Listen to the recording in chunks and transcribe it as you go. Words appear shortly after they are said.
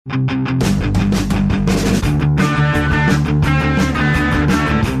Farzy,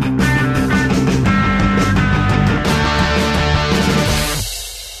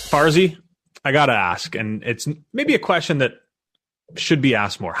 I got to ask, and it's maybe a question that should be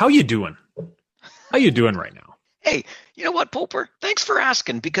asked more. How you doing? How you doing right now? Hey, you know what, Poper? Thanks for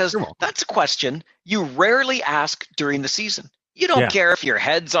asking, because that's a question you rarely ask during the season. You don't care if your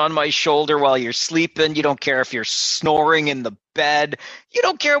head's on my shoulder while you're sleeping. You don't care if you're snoring in the bed. You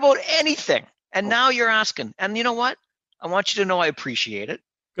don't care about anything. And now you're asking. And you know what? I want you to know I appreciate it.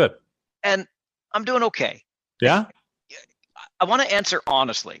 Good. And I'm doing okay. Yeah? I want to answer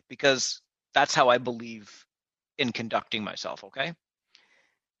honestly, because that's how I believe in conducting myself, okay?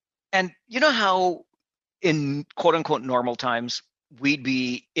 And you know how in quote-unquote normal times, we'd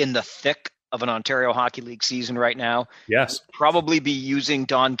be in the thick of an Ontario Hockey League season right now? Yes. We'd probably be using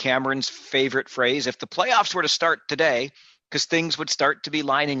Don Cameron's favorite phrase. If the playoffs were to start today, because things would start to be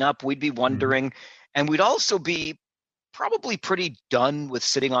lining up, we'd be wondering. And we'd also be probably pretty done with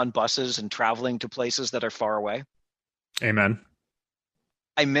sitting on buses and traveling to places that are far away. Amen.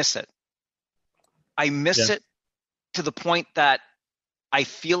 I miss it. I miss it to the point that I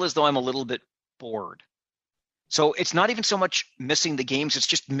feel as though I'm a little bit bored. So it's not even so much missing the games, it's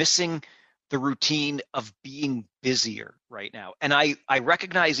just missing the routine of being busier right now. And I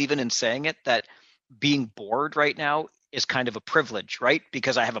recognize, even in saying it, that being bored right now is kind of a privilege, right?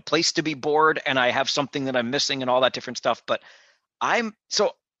 Because I have a place to be bored and I have something that I'm missing and all that different stuff. But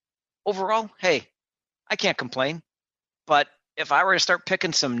so overall, hey, I can't complain. But if I were to start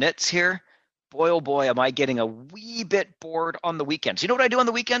picking some nits here, boy, oh boy, am I getting a wee bit bored on the weekends. You know what I do on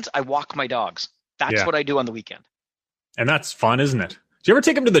the weekends? I walk my dogs. That's what I do on the weekend. And that's fun, isn't it? Do you ever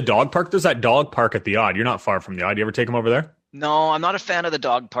take them to the dog park? There's that dog park at the Odd. You're not far from the Odd. Do you ever take them over there? No, I'm not a fan of the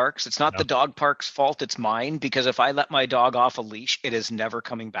dog parks. It's not the dog park's fault. It's mine, because if I let my dog off a leash, it is never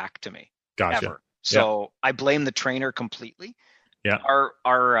coming back to me. Gotcha. Ever. So I blame the trainer completely. Yeah.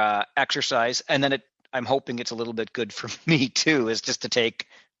 Our exercise, and then I'm hoping it's a little bit good for me too, is just to take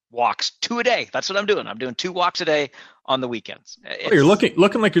walks 2 a day. That's what I'm doing. I'm doing 2 walks a day on the weekends. You're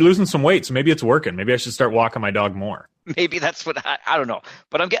looking like you're losing some weight, so maybe it's working. Maybe I should start walking my dog more. Maybe that's what I don't know.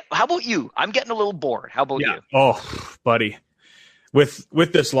 But how about you? I'm getting a little bored. How about you? Oh, buddy. With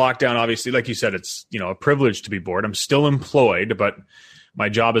this lockdown, obviously, like you said, it's, a privilege to be bored. I'm still employed, but my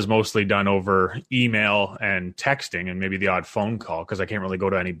job is mostly done over email and texting and maybe the odd phone call, because I can't really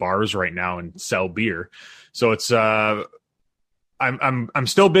go to any bars right now and sell beer. So it's I'm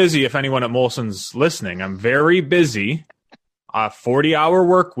still busy. If anyone at Molson's listening, I'm very busy. 40-hour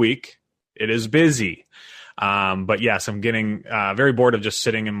work week. It is busy. But yes, I'm getting very bored of just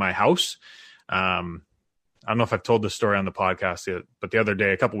sitting in my house. I don't know if I've told this story on the podcast yet, but the other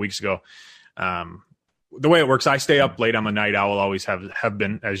day, a couple weeks ago, the way it works, I stay up late. I'm a night owl, always have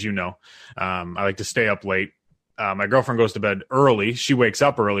been, as you know. I like to stay up late. My girlfriend goes to bed early. She wakes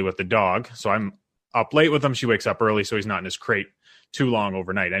up early with the dog. So I'm up late with him. She wakes up early, so he's not in his crate too long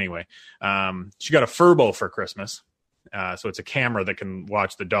overnight anyway. She got a Furbo for Christmas. So it's a camera that can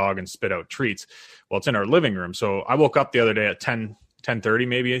watch the dog and spit out treats. Well, it's in our living room. So I woke up the other day at 10:30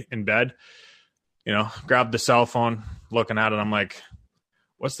 maybe in bed, grabbed the cell phone, looking at it. I'm like,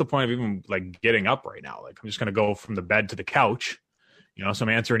 what's the point of even getting up right now? I'm just going to go from the bed to the couch. So I'm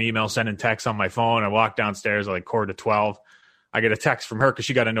answering emails, sending texts on my phone. I walk downstairs at 11:45. I get a text from her because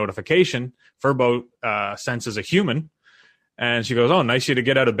she got a notification. Furbo senses a human. And she goes, "Oh, nice you to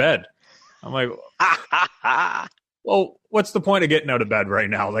get out of bed." I'm like, well, what's the point of getting out of bed right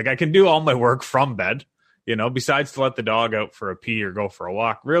now? I can do all my work from bed, besides to let the dog out for a pee or go for a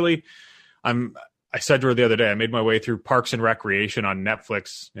walk. Really, I said to her the other day, I made my way through Parks and Recreation on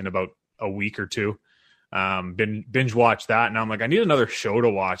Netflix in about a week or two. Binge watched that. And I'm like, I need another show to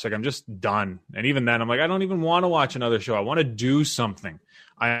watch. I'm just done. And even then I'm like, I don't even want to watch another show. I want to do something.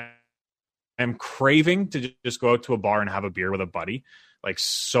 I am craving to just go out to a bar and have a beer with a buddy,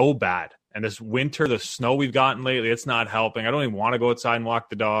 so bad. And this winter, the snow we've gotten lately, it's not helping. I don't even want to go outside and walk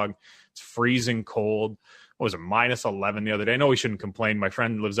the dog. It's freezing cold. What was it, -11 the other day? I know we shouldn't complain. My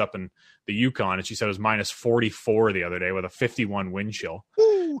friend lives up in the Yukon, and she said it was -44 the other day with a 51 wind chill.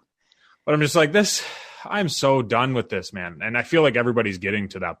 Woo. But I'm just like, I'm so done with this, man. And I feel like everybody's getting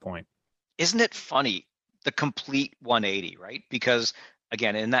to that point. Isn't it funny, the complete 180, right? Because,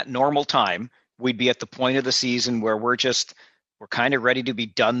 again, in that normal time, we'd be at the point of the season where we're kind of ready to be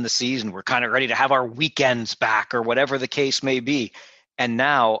done the season. We're kind of ready to have our weekends back or whatever the case may be. And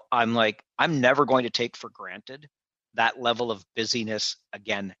now I'm like, I'm never going to take for granted that level of busyness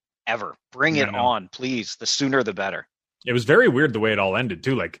again, ever. Bring it on, please. The sooner, the better. It was very weird the way it all ended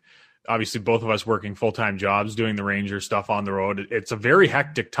too. obviously both of us working full-time jobs, doing the Rangers stuff on the road. It's a very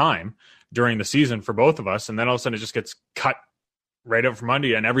hectic time during the season for both of us. And then all of a sudden it just gets cut right up from under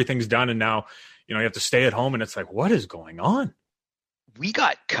you and everything's done. And now, you have to stay at home and it's like, what is going on? We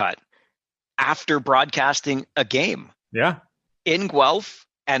got cut after broadcasting a game. Yeah. In Guelph.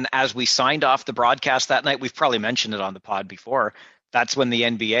 And as we signed off the broadcast that night, we've probably mentioned it on the pod before. That's when the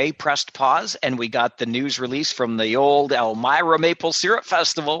NBA pressed pause and we got the news release from the old Elmira Maple Syrup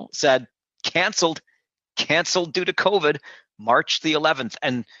Festival, said canceled due to COVID, March the 11th.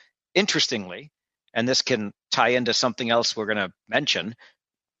 And interestingly, and this can tie into something else we're going to mention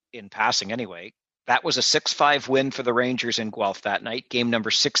in passing anyway, that was a 6-5 win for the Rangers in Guelph that night, game number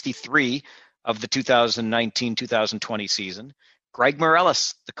 63 of the 2019-2020 season. Greg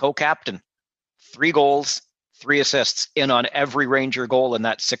Morellis, the co-captain, 3 goals, 3 assists, in on every Ranger goal in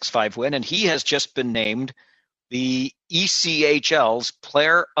that 6-5 win. And he has just been named the ECHL's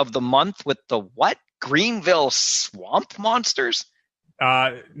Player of the Month with the what? Greenville Swamp Monsters?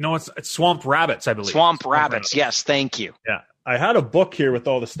 No, it's Swamp Rabbits, I believe. Swamp Rabbits, yes, thank you. Yeah. I had a book here with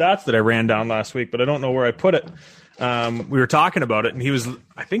all the stats that I ran down last week, but I don't know where I put it. We were talking about it, and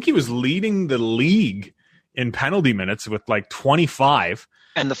I think he was leading the league in penalty minutes with like 25.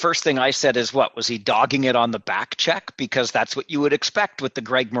 And the first thing I said is, what, was he dogging it on the back check? Because that's what you would expect with the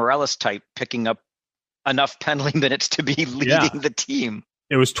Greg Morellis type picking up enough penalty minutes to be leading the team.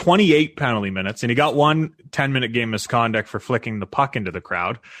 It was 28 penalty minutes, and he got 1 10-minute game misconduct for flicking the puck into the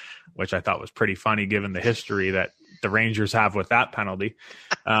crowd, which I thought was pretty funny given the history that the Rangers have with that penalty.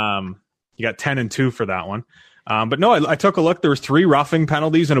 He got 10 and 2 for that one. But no, I took a look. There was 3 roughing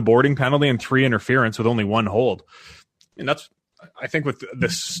penalties and a boarding penalty and 3 interference with only 1 hold. And that's, I think, with the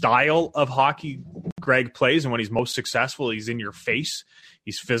style of hockey Greg plays and when he's most successful, he's in your face,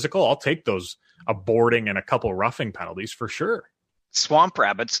 he's physical. I'll take those, a boarding and a couple roughing penalties for sure. Swamp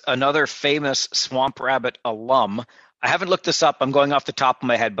Rabbits, another famous Swamp Rabbit alum. I haven't looked this up. I'm going off the top of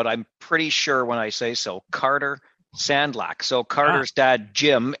my head, but I'm pretty sure when I say so. Carter Sandlack. So Carter's dad,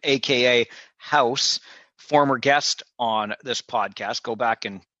 Jim, a.k.a. House, former guest on this podcast. Go back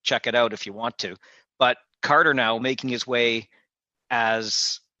and check it out if you want to. But Carter now making his way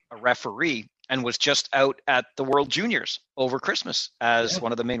as a referee and was just out at the World Juniors over Christmas as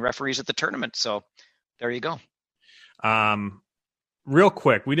one of the main referees at the tournament. So there you go. Real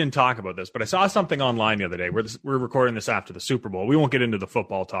quick, we didn't talk about this, but I saw something online the other day. We're recording this after the Super Bowl. We won't get into the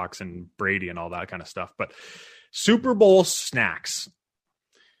football talks and Brady and all that kind of stuff, but Super Bowl snacks.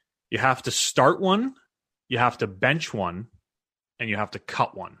 You have to start one, you have to bench one, and you have to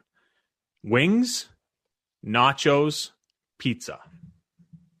cut one. Wings, nachos, pizza.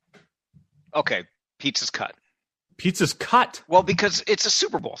 Okay, pizza's cut. Pizza's cut? Well, because it's a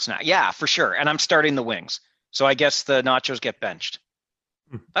Super Bowl snack. Yeah, for sure. And I'm starting the wings. So I guess the nachos get benched.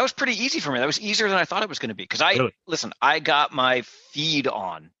 That was pretty easy for me. That was easier than I thought it was going to be. Because listen, I got my feed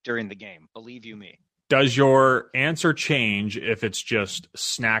on during the game. Believe you me. Does your answer change if it's just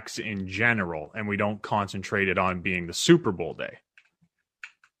snacks in general and we don't concentrate it on being the Super Bowl day?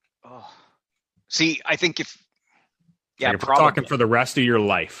 Oh, see, I think if we're talking for the rest of your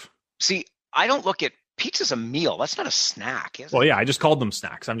life. See, I don't look at pizza's a meal. That's not a snack, is it? Well, yeah, I just called them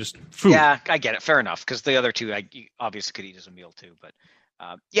snacks. I'm just food. Yeah, I get it. Fair enough. Because the other two, I obviously could eat as a meal too. But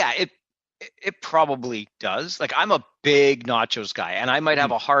yeah, it probably does. Like, I'm a big nachos guy, and I might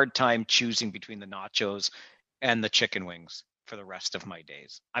have a hard time choosing between the nachos and the chicken wings for the rest of my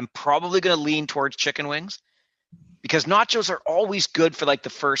days. I'm probably going to lean towards chicken wings because nachos are always good for like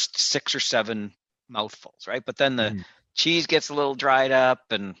the first 6 or 7 mouthfuls, right? But then the cheese gets a little dried up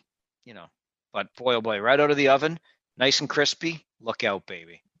and, but boy, oh boy, right out of the oven, nice and crispy. Look out,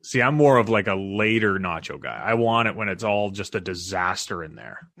 baby. See, I'm more of like a later nacho guy. I want it when it's all just a disaster in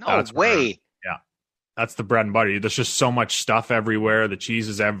there. No way. Yeah. That's the bread and butter. There's just so much stuff everywhere. The cheese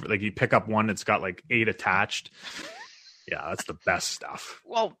is like you pick up one, it's got like 8 attached. Yeah, that's the best stuff.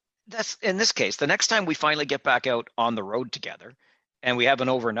 Well, that's in this case, the next time we finally get back out on the road together and we have an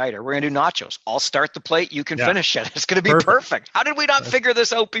overnighter, we're going to do nachos. I'll start the plate. You can finish it. It's going to be perfect. How did we not figure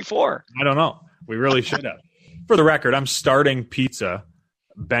this out before? I don't know. We really should have. For the record, I'm starting pizza,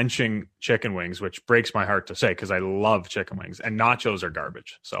 benching chicken wings, which breaks my heart to say because I love chicken wings, and nachos are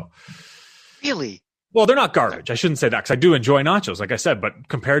garbage. So, really? Well, they're not garbage. I shouldn't say that because I do enjoy nachos, like I said, but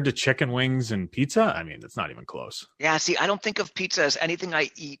compared to chicken wings and pizza, I mean, it's not even close. Yeah, see, I don't think of pizza as anything I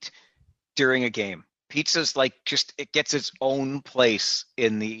eat during a game. Pizza's like it gets its own place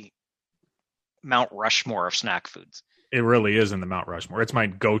in the Mount Rushmore of snack foods. It really is in the Mount Rushmore. It's my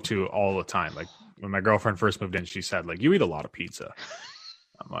go-to all the time. Like when my girlfriend first moved in, she said, like, you eat a lot of pizza.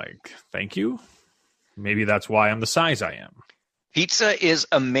 I'm like, thank you. Maybe that's why I'm the size I am. Pizza is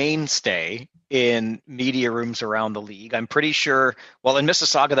a mainstay in media rooms around the league. I'm pretty sure, well, in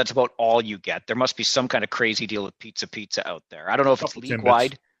Mississauga, that's about all you get. There must be some kind of crazy deal with pizza out there. I don't know if it's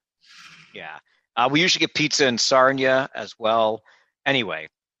league-wide. Yeah. We usually get pizza in Sarnia as well. Anyway,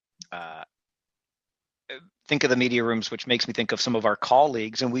 think of the media rooms, which makes me think of some of our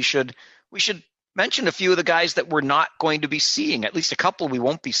colleagues, and we should mention a few of the guys that we're not going to be seeing, at least a couple we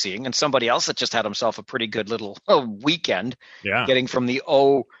won't be seeing, and somebody else that just had himself a pretty good little weekend getting from the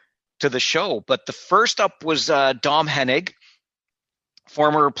O to the show. But the first up was Dom Hennig,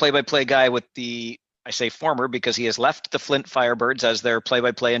 former play-by-play guy with the, I say former because he has left the Flint Firebirds as their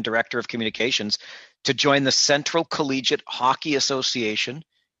play-by-play and director of communications to join the Central Collegiate Hockey Association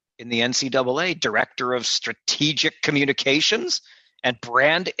in the NCAA. Director of Strategic Communications and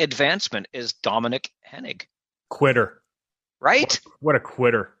Brand Advancement is Dominic Hennig. Quitter. Right? What a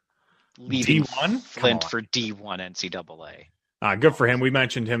quitter. Leaving D1? Flint for D1 NCAA. Good for him. We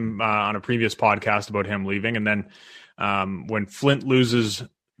mentioned him on a previous podcast about him leaving. And then when Flint loses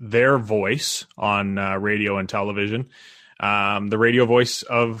their voice on radio and television, the radio voice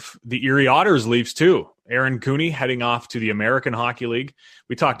of the Erie Otters leaves too. Aaron Cooney heading off to the American Hockey League.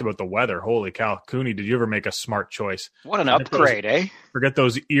 We talked about the weather. Holy cow. Cooney, did you ever make a smart choice? What an upgrade, Forget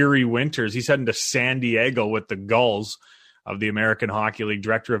those Erie winters. He's heading to San Diego with the Gulls of the American Hockey League,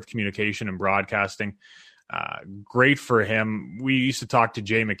 Director of Communication and Broadcasting. Great for him. We used to talk to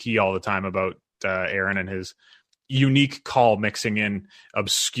Jay McKee all the time about Aaron and his unique call, mixing in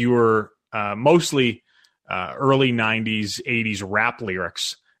obscure, mostly early 90s, 80s rap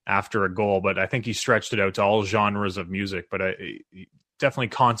lyrics after a goal, but I think he stretched it out to all genres of music. But he definitely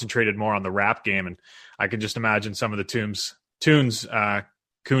concentrated more on the rap game, and I can just imagine some of the tunes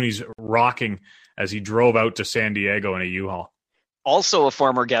Cooney's rocking as he drove out to San Diego in a U-Haul. Also a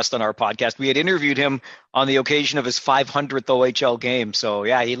former guest on our podcast. We had interviewed him on the occasion of his 500th OHL game. So,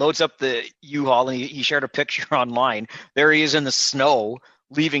 yeah, he loads up the U-Haul, and he shared a picture online. There he is in the snow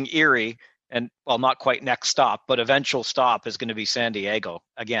leaving Erie. And, well, not quite next stop, but eventual stop is going to be San Diego.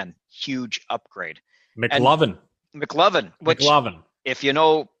 Again, huge upgrade. McLovin. If you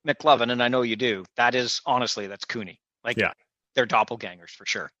know McLovin, and I know you do, that's Cooney. They're doppelgangers for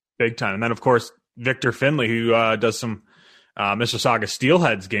sure. Big time. And then, of course, Victor Finley, who does some Mississauga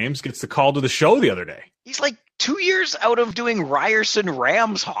Steelheads games, gets the call to the show the other day. He's like 2 years out of doing Ryerson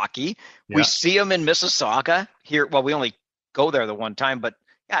Rams hockey. Yeah. We see him in Mississauga here. Well, we only go there the one time, but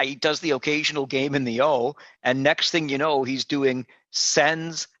yeah, he does the occasional game in the O, and next thing you know, he's doing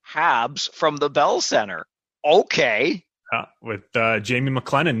Sens Habs from the Bell Center. Okay. With Jamie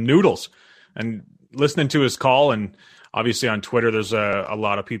McLennan, Noodles. And listening to his call, and obviously on Twitter, there's a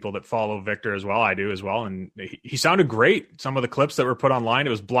lot of people that follow Victor as well. I do as well. And he sounded great. Some of the clips that were put online,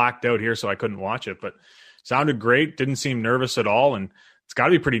 it was blacked out here, so I couldn't watch it, but sounded great. Didn't seem nervous at all. And it's got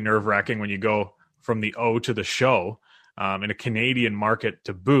to be pretty nerve-wracking when you go from the O to the show. In a Canadian market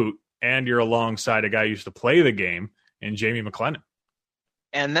to boot, and you're alongside a guy who used to play the game in Jamie McLennan.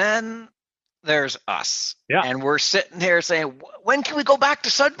 And then there's us. Yeah. And we're sitting there saying, when can we go back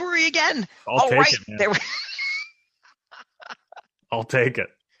to Sudbury again? I'll take it.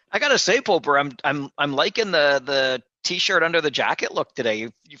 I got to say, Poper, I'm liking the T-shirt under the jacket look today.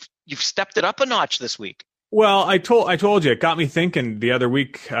 You've stepped it up a notch this week. Well, I told you, it got me thinking the other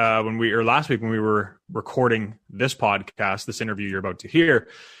week last week when we were recording this podcast, this interview you're about to hear.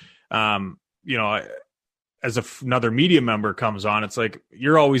 As another media member comes on, it's like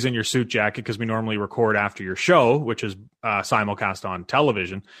you're always in your suit jacket because we normally record after your show, which is simulcast on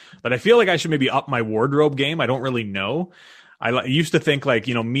television. But I feel like I should maybe up my wardrobe game. I don't really know. I used to think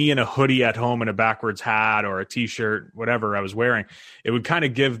me in a hoodie at home and a backwards hat or a T-shirt, whatever I was wearing, it would kind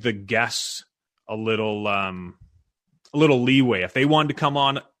of give the guests a little leeway. If they wanted to come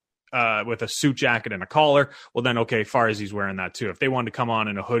on with a suit jacket and a collar, well then, okay, Farzi's wearing that too. If they wanted to come on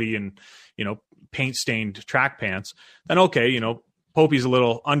in a hoodie and, paint stained track pants, then okay, Popey's a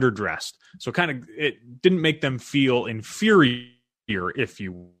little underdressed. So it didn't make them feel inferior, if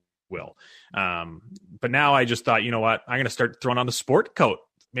you will. But now I just thought, you know what, I'm going to start throwing on the sport coat,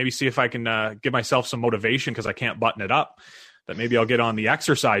 maybe see if I can give myself some motivation because I can't button it up. That maybe I'll get on the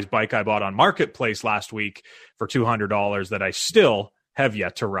exercise bike I bought on Marketplace last week for $200 that I still have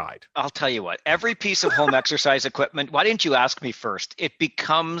yet to ride. I'll tell you what, every piece of home exercise equipment, why didn't you ask me first? It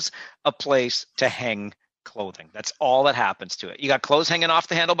becomes a place to hang clothing. That's all that happens to it. You got clothes hanging off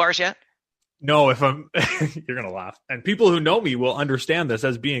the handlebars yet? No, you're going to laugh. And people who know me will understand this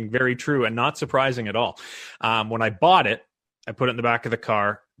as being very true and not surprising at all. When I bought it, I put it in the back of the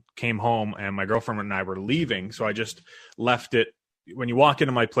car, came home, and my girlfriend and I were leaving. So I just left it. When you walk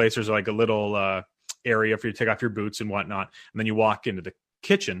into my place, there's like a little area for you to take off your boots and whatnot. And then you walk into the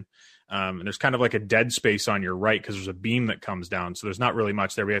kitchen. And there's kind of like a dead space on your right because there's a beam that comes down. So there's not really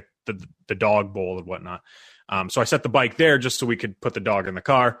much there. We have the dog bowl and whatnot. So I set the bike there just so we could put the dog in the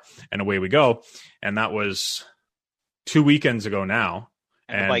car, and away we go. And that was 2 weekends ago now.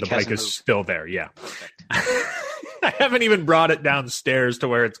 And the bike is still there. Yeah. I haven't even brought it downstairs to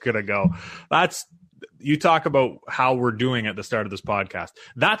where it's going to go. You talk about how we're doing at the start of this podcast.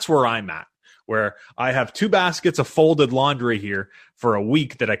 That's where I'm at, where I have 2 baskets of folded laundry here for a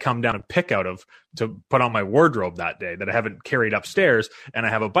week that I come down and pick out of to put on my wardrobe that day that I haven't carried upstairs. And I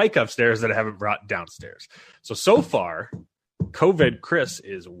have a bike upstairs that I haven't brought downstairs. So far, COVID Chris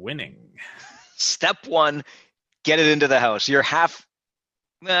is winning. Step 1, get it into the house. You're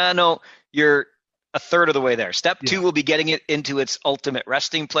you're a third of the way there. Step 2 will be getting it into its ultimate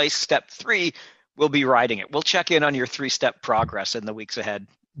resting place. Step 3 will be riding it. We'll check in on your 3-step progress in the weeks ahead.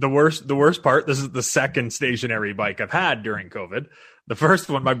 The worst part, this is the second stationary bike I've had during COVID. The first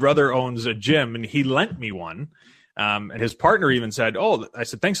one, my brother owns a gym and he lent me one. And his partner even said, I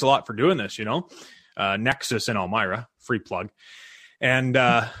said, thanks a lot for doing this, Nexus in Elmira, free plug. And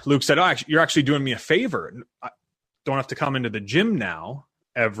Luke said, you're actually doing me a favor. I don't have to come into the gym now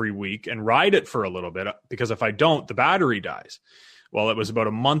every week and ride it for a little bit, because if I don't, the battery dies. Well, it was about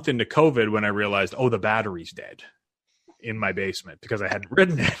a month into COVID when I realized, the battery's dead in my basement because I hadn't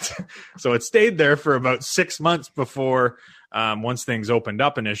ridden it. So it stayed there for about 6 months before, once things opened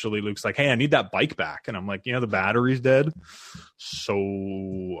up initially, Luke's like, hey, I need that bike back. And I'm like, the battery's dead.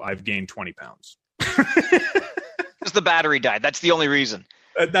 So I've gained 20 pounds. Because the battery died. That's the only reason.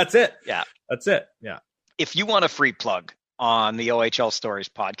 That's it. Yeah. That's it. Yeah. If you want a free plug on the OHL Stories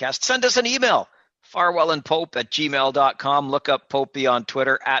podcast, send us an email, farwellandpope@gmail.com. Look up Popey on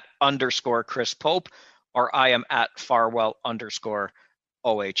Twitter @_Chris Pope, or I am @Farwell_OHL.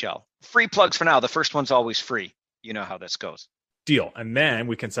 Free plugs for now. The first one's always free. You know how this goes. Deal. And then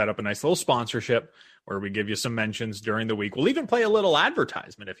we can set up a nice little sponsorship where we give you some mentions during the week. We'll even play a little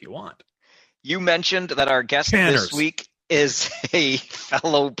advertisement if you want. You mentioned that our guest this week is a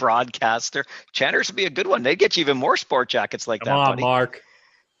fellow broadcaster. Channers would be a good one. They'd get you even more sport jackets like Come that, on, buddy. Mark.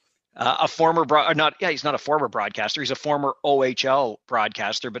 He's not a former broadcaster. He's a former OHL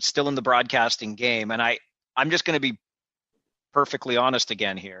broadcaster, but still in the broadcasting game. And I'm just going to be perfectly honest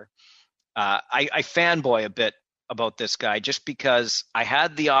again here. I fanboy a bit about this guy just because I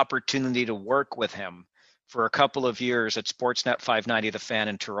had the opportunity to work with him for a couple of years at Sportsnet 590, The Fan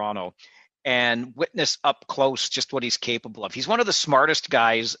in Toronto, and witness up close just what he's capable of. He's one of the smartest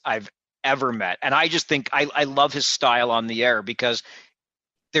guys I've ever met. And I just think I love his style on the air because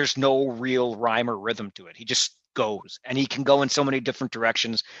there's no real rhyme or rhythm to it. He just goes, and he can go in so many different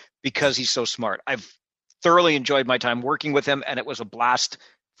directions because he's so smart. I've thoroughly enjoyed my time working with him, and it was a blast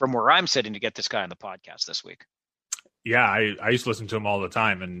from where I'm sitting to get this guy on the podcast this week. Yeah, I used to listen to him all the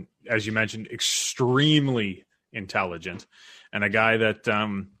time. And as you mentioned, extremely intelligent, and a guy that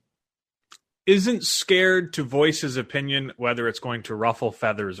isn't scared to voice his opinion, whether it's going to ruffle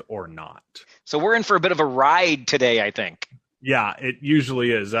feathers or not. So we're in for a bit of a ride today, I think. Yeah, it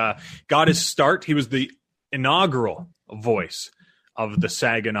usually is. Got his start. He was the inaugural voice of the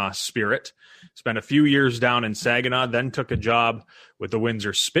Saginaw Spirit. Spent a few years down in Saginaw, then took a job with the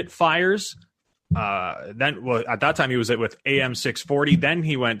Windsor Spitfires. At that time he was with AM 640. Then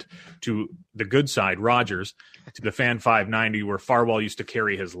he went to the good side, Rogers, to the Fan 590, where Farwell used to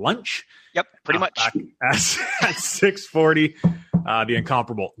carry his lunch. Yep, pretty much. At 640, the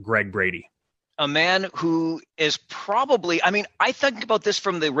incomparable Greg Brady. A man who is probably, I think about this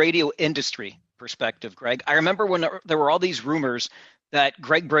from the radio industry perspective, Greg. I remember when there were all these rumors that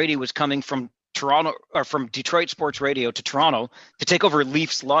Greg Brady was coming from Toronto or from Detroit Sports Radio to Toronto to take over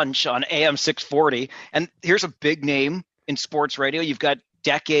Leafs Lunch on AM 640. And here's a big name in sports radio. You've got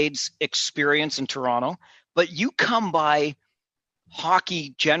decades experience in Toronto, but you come by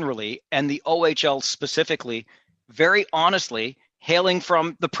hockey generally and the OHL specifically, very honestly, hailing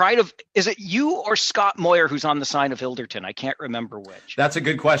from the pride of, is it you or Scott Moyer who's on the sign of Hilderton? I can't remember which. That's a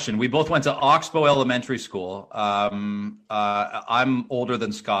good question. We both went to Oxbow Elementary School. I'm older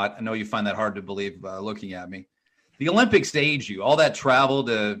than Scott. I know you find that hard to believe looking at me. The Olympics age you. All that travel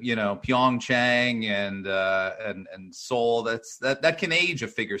to, Pyeongchang and Seoul, that can age a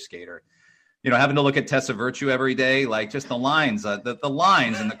figure skater. Having to look at Tessa Virtue every day, like just the lines, the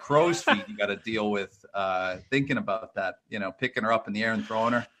lines and the crow's feet you got to deal with thinking about that, picking her up in the air and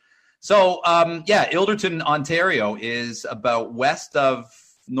throwing her. So, Ilderton, Ontario is about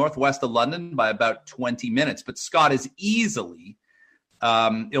northwest of London by about 20 minutes. But Scott is easily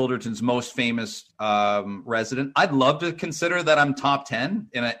Ilderton's most famous resident. I'd love to consider that I'm top 10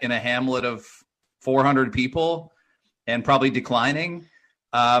 in a hamlet of 400 people and probably declining.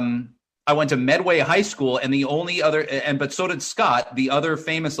 I went to Medway High School, and the only other, but so did Scott. The other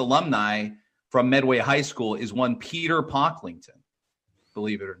famous alumni from Medway High School is one Peter Pocklington,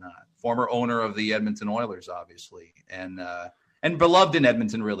 believe it or not, former owner of the Edmonton Oilers, obviously, and beloved in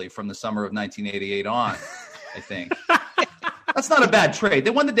Edmonton really from the summer of 1988 on, I think. That's not a bad trade. They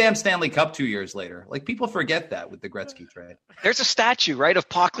won the damn Stanley Cup 2 years later. Like, people forget that with the Gretzky trade. There's a statue, right, of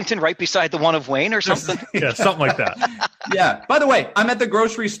Pocklington right beside the one of Wayne or something? Yeah, something like that. Yeah. By the way, I'm at the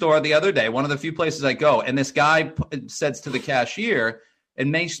grocery store the other day, one of the few places I go, and this guy says to the cashier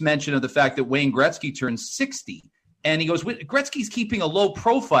and makes mention of the fact that Wayne Gretzky turned 60. And he goes, Gretzky's keeping a low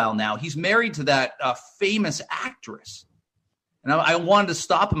profile now. He's married to that famous actress. And I wanted to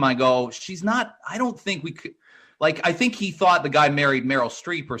stop him. I go, she's not, I don't think we could. Like, I think he thought the guy married Meryl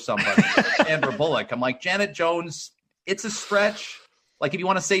Streep or somebody, Sandra Bullock. I'm like, Janet Jones, it's a stretch. Like, if you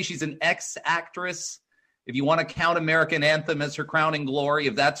want to say she's an ex-actress, if you want to count American Anthem as her crowning glory,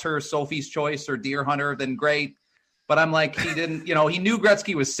 if that's her Sophie's Choice or Deer Hunter, then great. But I'm like, he didn't, he knew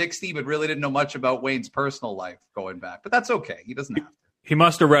Gretzky was 60, but really didn't know much about Wayne's personal life going back. But that's okay. He doesn't have to. He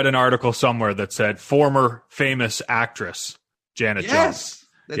must have read an article somewhere that said former famous actress Janet Jones.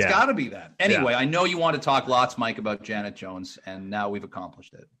 It's got to be that. Anyway, I know you want to talk lots, Mike, about Janet Jones, and now we've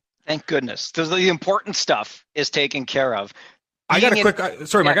accomplished it. Thank goodness. So the important stuff is taken care of. I got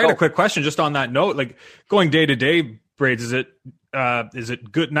a quick question just on that note. Like, going day to day, Braids, is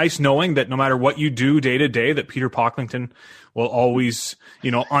it good, nice knowing that no matter what you do day to day, that Peter Pocklington will always,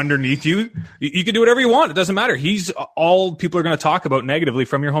 underneath you? You can do whatever you want. It doesn't matter. He's all people are going to talk about negatively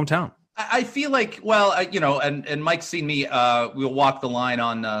from your hometown. I feel like, and Mike's seen me, we'll walk the line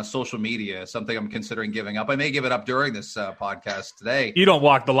on social media, something I'm considering giving up. I may give it up during this podcast today. You don't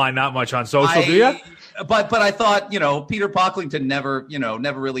walk the line that much on social, do you? But I thought, Peter Pocklington never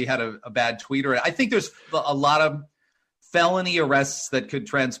really had a bad tweet. Or I think there's a lot of felony arrests that could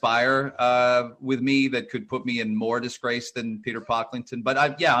transpire with me that could put me in more disgrace than Peter Pocklington. But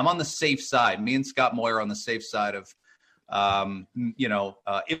I'm on the safe side. Me and Scott Moyer are on the safe side of Ilderton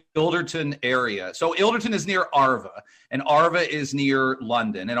area. So Ilderton is near Arva, and Arva is near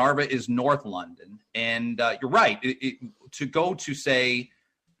London, and Arva is North London. And you're right. To go to, say,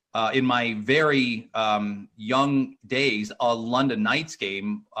 in my very young days, a London Knights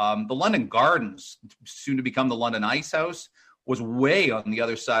game, the London Gardens, soon to become the London Ice House, was way on the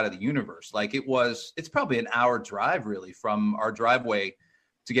other side of the universe. Like, it's probably an hour drive really from our driveway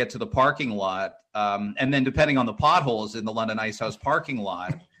to get to the parking lot. And then depending on the potholes in the London Ice House parking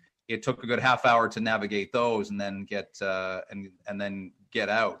lot, it took a good half hour to navigate those and then get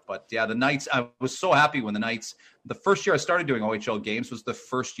out. But yeah, the Knights, I was so happy when the Knights, the first year I started doing OHL games was the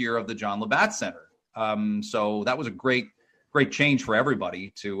first year of the John Labatt Center. So that was a great change for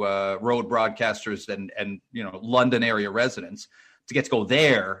everybody, to road broadcasters and London area residents, to get to go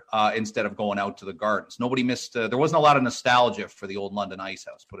there instead of going out to the Gardens. Nobody missed. There wasn't a lot of nostalgia for the old London Ice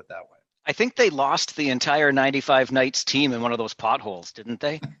House, put it that way. I think they lost the entire 95 Knights team in one of those potholes, didn't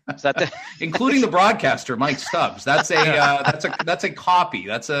they? Is that including the broadcaster, Mike Stubbs? That's a copy.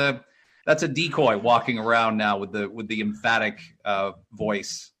 That's a decoy walking around now with the emphatic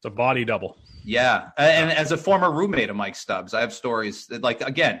voice. It's a body double. Yeah, and as a former roommate of Mike Stubbs, I have stories that, like,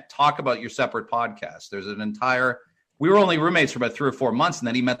 again, talk about your separate podcast. There's an entire. We were only roommates for about 3 or 4 months, and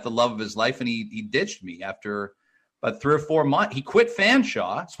then he met the love of his life, and he ditched me after about 3 or 4 months. He quit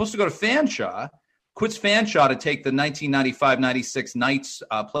Fanshawe, supposed to go to Fanshawe, quits Fanshawe to take the 1995-96 Knights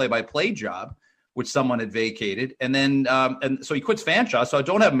play-by-play job, which someone had vacated. And then and so he quits Fanshawe, so I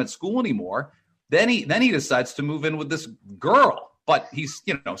don't have him at school anymore. Then he decides to move in with this girl, but he's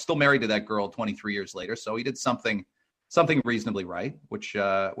still married to that girl 23 years later. So he did something reasonably right, which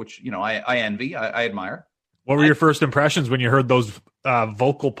I envy, I admire. What were your first impressions when you heard those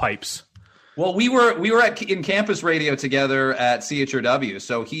vocal pipes? Well, we were in campus radio together at CHRW,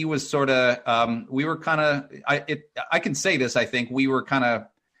 so he was sort of. We were kind of. I can say this. I think we were kind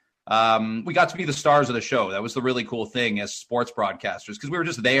of. We got to be the stars of the show. That was the really cool thing as sports broadcasters, because we were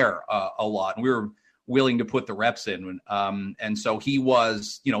just there a lot, and we were willing to put the reps in. And so he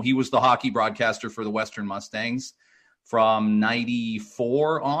was the hockey broadcaster for the Western Mustangs from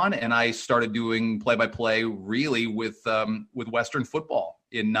 94 on, and I started doing play-by-play really with Western football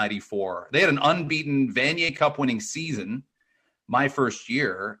in 94. They had an unbeaten Vanier Cup winning season my first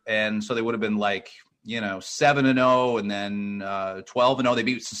year, and so they would have been like 7-0 and then 12-0. They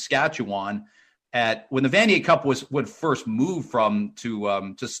beat Saskatchewan when the Vanier Cup would first move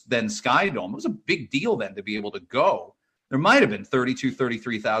to then Sky Dome. It was a big deal then to be able to go. There might have been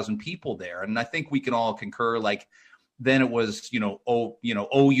 33,000 people there, and I think we can all concur, like, then it was,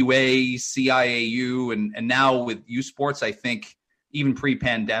 OUA, CIAU, and now with U Sports, I think even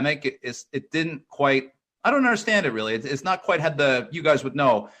pre-pandemic, it didn't quite, I don't understand it really. It's not quite had you guys would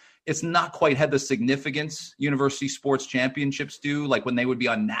know, it's not quite had the significance university sports championships do, like when they would be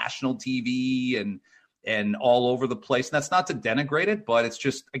on national TV and all over the place. And that's not to denigrate it, but it's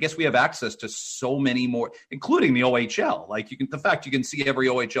just, I guess we have access to so many more, including the OHL. Like the fact you can see every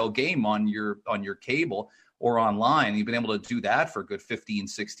OHL game on your cable or online, you've been able to do that for a good 15,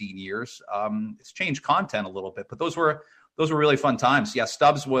 16 years. It's changed content a little bit, but those were really fun times. Yeah.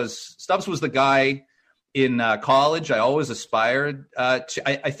 Stubbs was the guy in college I always aspired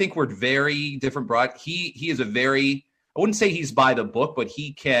to. I think we're very different he is a very, I wouldn't say he's by the book, but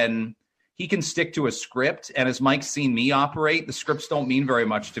he can stick to a script. And as Mike's seen me operate, the scripts don't mean very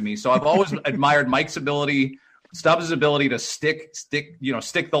much to me. So I've always admired Stubbs' ability to stick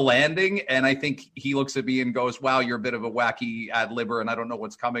the landing. And I think he looks at me and goes, wow, you're a bit of a wacky ad-libber and I don't know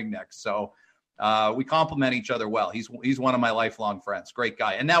what's coming next. So we complement each other well. He's one of my lifelong friends. Great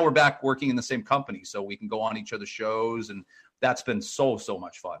guy. And now we're back working in the same company, so we can go on each other's shows. And that's been so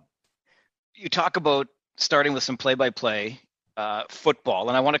much fun. You talk about starting with some play-by-play football,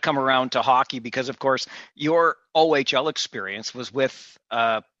 and I want to come around to hockey because, of course, your OHL experience was with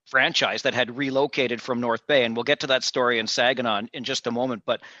a franchise that had relocated from North Bay, and we'll get to that story in Saginaw in just a moment.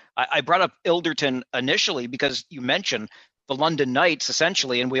 But I brought up Ilderton initially because you mentioned the London Knights,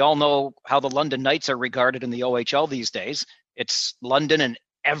 essentially, and we all know how the London Knights are regarded in the OHL these days. It's London and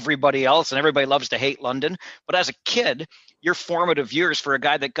everybody else, and everybody loves to hate London. But as a kid, your formative years for a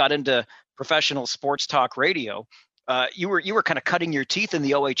guy that got into professional sports talk radio, you were kind of cutting your teeth in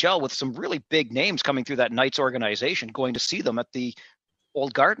the OHL with some really big names coming through that Knights organization, going to see them at the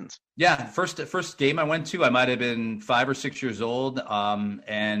Old Gardens. Yeah, first game I went to, I might have been 5 or 6 years old,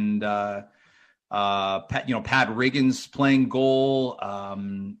 Pat Riggins playing goal.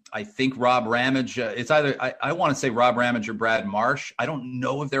 I think Rob Ramage. It's either I want to say Rob Ramage or Brad Marsh. I don't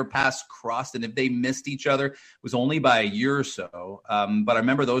know if their paths crossed and if they missed each other. It was only by a year or so. But I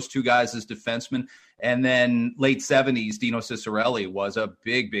remember those two guys as defensemen. And then late 70s, Dino Ciccarelli was a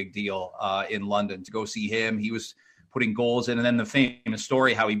big deal in London. To go see him, he was putting goals in. And then the famous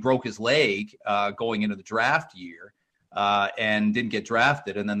story how he broke his leg going into the draft year. And didn't get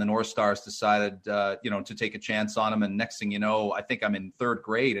drafted. And then the North Stars decided, to take a chance on him. And next thing you know, I think I'm in 3rd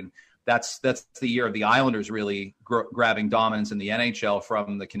grade. And that's the year of the Islanders really grabbing dominance in the NHL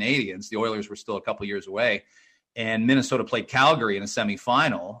from the Canadians. The Oilers were still a couple years away. And Minnesota played Calgary in a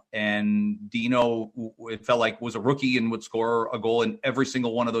semifinal. And Dino, it felt like, was a rookie and would score a goal in every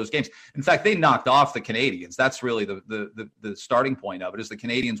single one of those games. In fact, they knocked off the Canadians. That's really the starting point of it, is the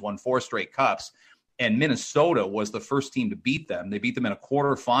Canadians won 4 straight cups. And Minnesota was the first team to beat them. They beat them in a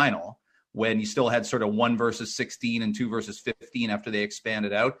quarterfinal when you still had sort of 1 versus 16 and 2 versus 15 after they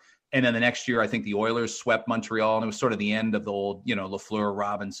expanded out. And then the next year, I think the Oilers swept Montreal, and it was sort of the end of the old, Lafleur,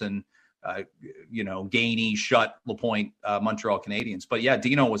 Robinson, Gainey, Schutt, Lapointe, Montreal Canadiens. But yeah,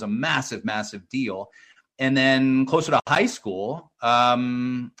 Dino was a massive deal. And then closer to high school,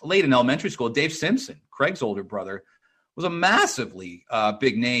 late in elementary school, Dave Simpson, Craig's older brother, was a massively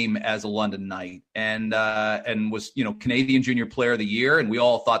big name as a London Knight, and was Canadian Junior Player of the Year, and we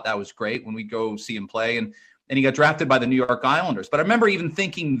all thought that was great when we go see him play, and he got drafted by the New York Islanders. But I remember even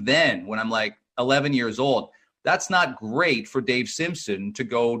thinking then, when I'm like 11 years old, that's not great for Dave Simpson to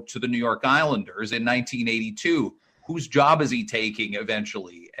go to the New York Islanders in 1982. Whose job is he taking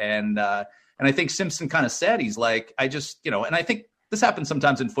eventually? And I think Simpson kind of said, he's like, and I think this happens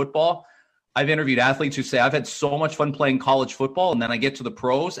sometimes in football. I've interviewed athletes who say, I've had so much fun playing college football, and then I get to the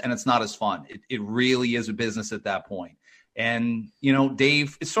pros and it's not as fun. It really is a business at that point. And,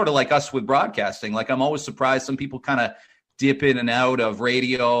 Dave, it's sort of like us with broadcasting. Like, I'm always surprised some people kind of dip in and out of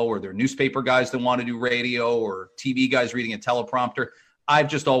radio, or they're newspaper guys that want to do radio, or TV guys reading a teleprompter. I've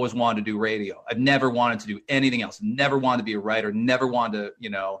just always wanted to do radio. I've never wanted to do anything else. Never wanted to be a writer. Never wanted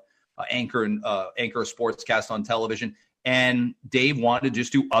to, anchor a sports cast on television. And Dave wanted to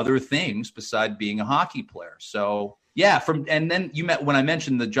just do other things besides being a hockey player. So yeah, and then when I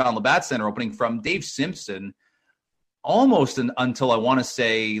mentioned the John Labatt Center opening, from Dave Simpson, almost until I want to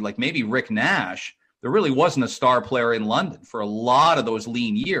say like maybe Rick Nash, there really wasn't a star player in London for a lot of those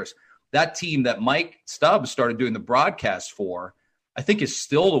lean years. That team that Mike Stubbs started doing the broadcast for, I think, is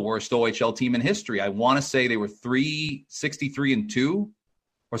still the worst OHL team in history. I want to say they were 363-2.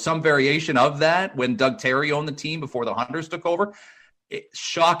 Or some variation of that when Doug Terry owned the team before the Hunters took over.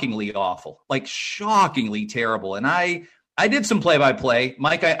 Shockingly awful, like shockingly terrible. And I did some play-by-play.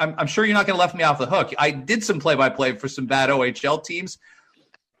 Mike, I'm sure you're not going to let me off the hook. I did some play-by-play for some bad OHL teams.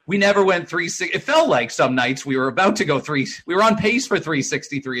 we never went 360. It felt like some nights we were about to go we were on pace for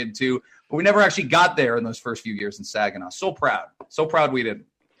 363-2, but we never actually got there in those first few years in Saginaw. So proud we did.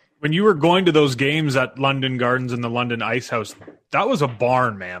 When you were going to those games at London Gardens and the London Ice House, that was a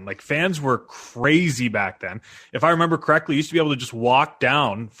barn, man. Like, fans were crazy back then. If I remember correctly, you used to be able to just walk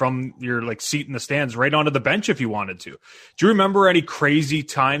down from your like seat in the stands right onto the bench if you wanted to. Do you remember any crazy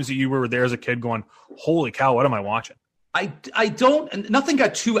times that you were there as a kid going, holy cow, what am I watching? I don't. Nothing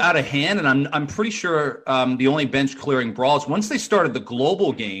got too out of hand, and I'm pretty sure the only bench clearing brawls once they started the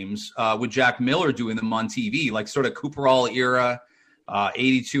global games with Jack Miller doing them on TV, like sort of Cooperall era,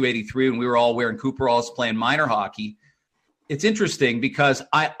 82, 83, when we were all wearing Cooperalls playing minor hockey. It's interesting because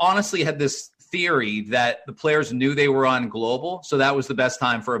I honestly had this theory that the players knew they were on global, so that was the best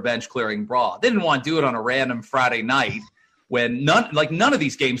time for a bench clearing brawl. They didn't want to do it on a random Friday night when none of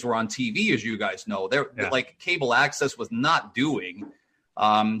these games were on TV, as you guys know. Like cable access was not doing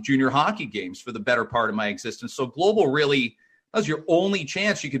junior hockey games for the better part of my existence. So global really was your only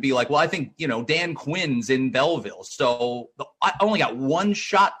chance. You could be like, well, I think, Dan Quinn's in Belleville. So I only got one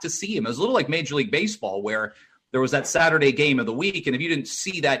shot to see him. It was a little like Major League Baseball where there was that Saturday game of the week. And if you didn't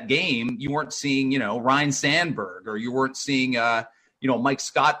see that game, you weren't seeing, Ryan Sandberg, or you weren't seeing, Mike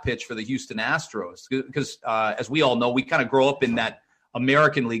Scott pitch for the Houston Astros. Because as we all know, we kind of grow up in that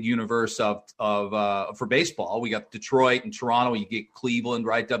American League universe of for baseball. We got Detroit and Toronto. You get Cleveland,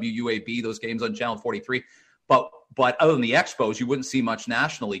 right? WUAB, those games on Channel 43. But other than the Expos, you wouldn't see much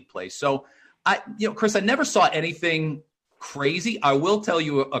National League play. So, Chris, I never saw anything crazy. I will tell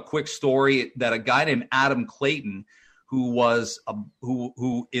you a quick story that a guy named Adam Clayton,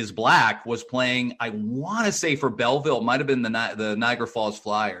 who is black, was playing, I want to say for Belleville, it might have been the Niagara Falls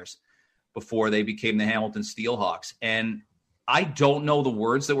Flyers before they became the Hamilton Steelhawks. And I don't know the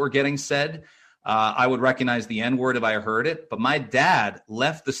words that were getting said. I would recognize the N-word if I heard it. But my dad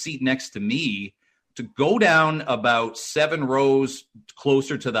left the seat next to me to go down about 7 rows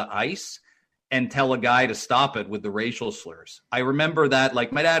closer to the ice and tell a guy to stop it with the racial slurs. I remember that,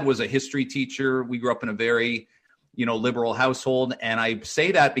 like, my dad was a history teacher. We grew up in a very, liberal household. And I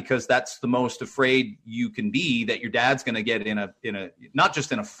say that because that's the most afraid you can be, that your dad's going to get in a, not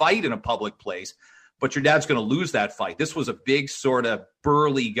just in a fight in a public place, but your dad's going to lose that fight. This was a big sort of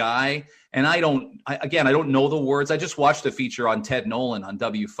burly guy. And I don't know the words. I just watched a feature on Ted Nolan on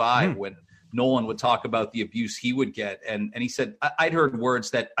W5 when Nolan would talk about the abuse he would get. And he said, I'd heard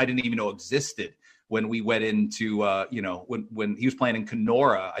words that I didn't even know existed when we went into, when he was playing in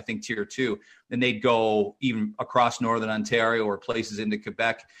Kenora, I think Tier 2, and they'd go even across Northern Ontario or places into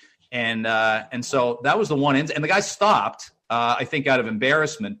Quebec. And so that was the one end. And the guy stopped, I think out of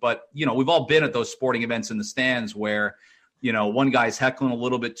embarrassment. But, we've all been at those sporting events in the stands where, one guy's heckling a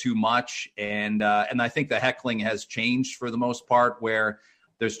little bit too much. And I think the heckling has changed for the most part, where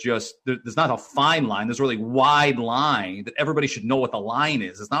there's not a fine line. There's a really wide line that everybody should know what the line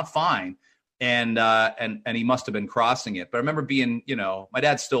is. It's not fine. And he must have been crossing it. But I remember being, my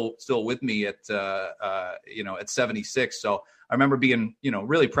dad's still with me at 76. So I remember being,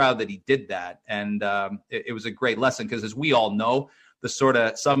 really proud that he did that. And it was a great lesson because, as we all know,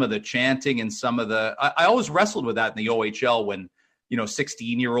 some of the chanting and some of I always wrestled with that in the OHL when,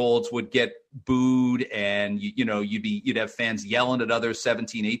 16-year-olds would get booed and, you'd have fans yelling at other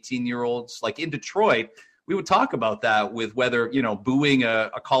 17, 18-year-olds. Like in Detroit, we would talk about that with whether, booing a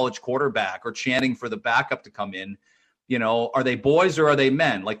college quarterback or chanting for the backup to come in, are they boys or are they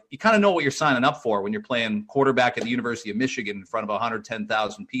men? Like, you kind of know what you're signing up for when you're playing quarterback at the University of Michigan in front of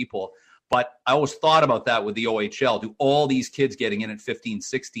 110,000 people. But I always thought about that with the OHL. Do all these kids getting in at 15,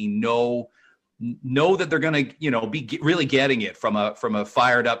 16 know that they're going to, be really getting it from a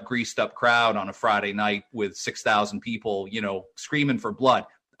fired up, greased up crowd on a Friday night with 6,000 people, screaming for blood?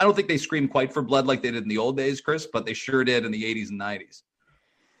 I don't think they scream quite for blood like they did in the old days, Chris, but they sure did in the 80s and 90s.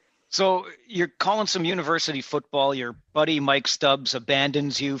 So you're calling some university football. Your buddy Mike Stubbs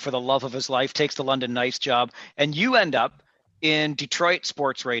abandons you for the love of his life, takes the London Knights job, and you end up in Detroit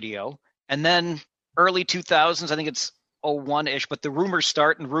sports radio. And then early 2000s, I think it's 01-ish, but the rumors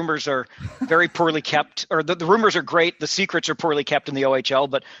start, and rumors are very poorly kept, or the rumors are great. The secrets are poorly kept in the OHL,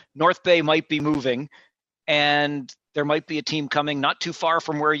 but North Bay might be moving, and there might be a team coming not too far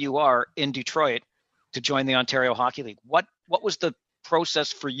from where you are in Detroit to join the Ontario Hockey League. What was the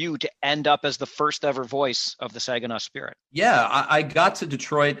process for you to end up as the first ever voice of the Saginaw Spirit? Yeah, I got to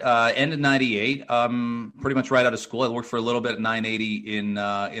Detroit end of 98, pretty much right out of school. I worked for a little bit at 980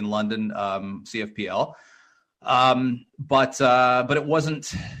 in London, CFPL. But it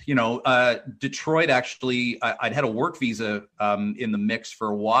wasn't, Detroit actually, I'd had a work visa in the mix for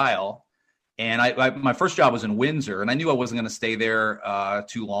a while. And my first job was in Windsor, and I knew I wasn't going to stay there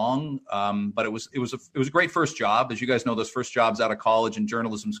too long. But it was a great first job. As you guys know, those first jobs out of college and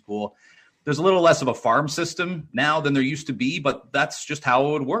journalism school, there's a little less of a farm system now than there used to be, but that's just how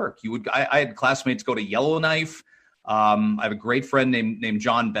it would work. I had classmates go to Yellowknife. I have a great friend named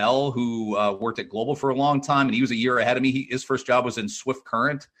John Bell who worked at Global for a long time, and he was a year ahead of me. His first job was in Swift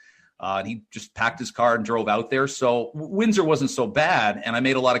Current. And he just packed his car and drove out there. So Windsor wasn't so bad. And I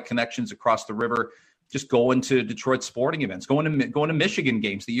made a lot of connections across the river, just going to Detroit sporting events, going to Michigan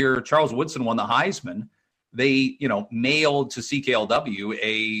games. The year Charles Woodson won the Heisman, they, mailed to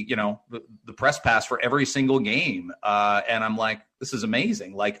CKLW the press pass for every single game. And I'm like, this is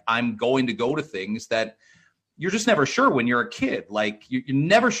amazing. Like, I'm going to go to things that you're just never sure when you're a kid. Like, you're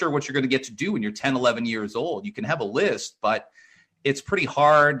never sure what you're going to get to do when you're 10, 11 years old. You can have a list, but it's pretty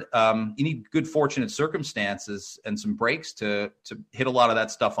hard. You need good fortunate circumstances and some breaks to hit a lot of that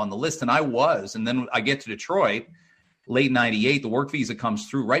stuff on the list. And I was. And then I get to Detroit, late 98. The work visa comes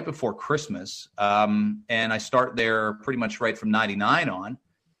through right before Christmas. And I start there pretty much right from 99 on.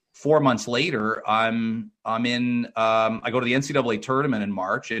 4 months later, I go to the NCAA tournament in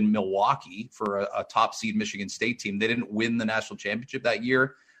March in Milwaukee for a top seed Michigan State team. They didn't win the national championship that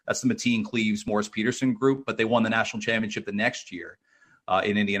year. That's the Mateen Cleaves Morris Peterson group, but they won the national championship the next year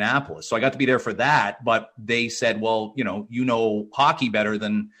in Indianapolis. So I got to be there for that. But they said, well, you know hockey better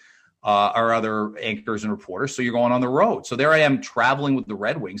than our other anchors and reporters, so you're going on the road. So there I am traveling with the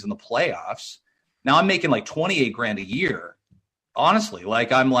Red Wings in the playoffs. Now I'm making like $28,000 a year. Honestly,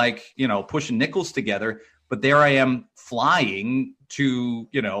 like I'm like, pushing nickels together. But there I am flying to,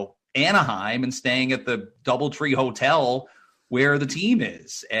 Anaheim and staying at the Doubletree Hotel where the team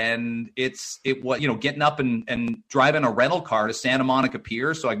is. And getting up and driving a rental car to Santa Monica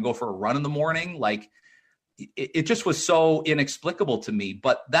Pier so I can go for a run in the morning. Like it just was so inexplicable to me,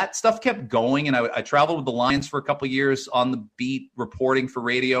 but that stuff kept going. And I traveled with the Lions for a couple of years on the beat reporting for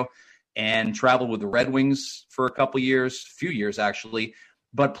radio, and traveled with the Red Wings for a couple of years, a few years actually,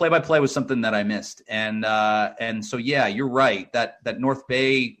 but play-by-play was something that I missed. And so, yeah, you're right. That North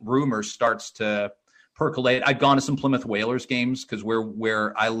Bay rumor starts to percolate. I'd gone to some Plymouth Whalers games because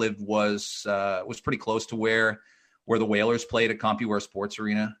where I lived was pretty close to where the Whalers played at CompuWare Sports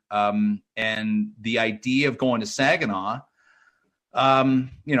Arena. And the idea of going to Saginaw,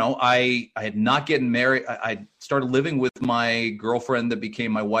 I had not getting married. I started living with my girlfriend that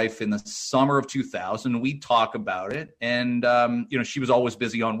became my wife in the summer of 2000. We'd talk about it. And, she was always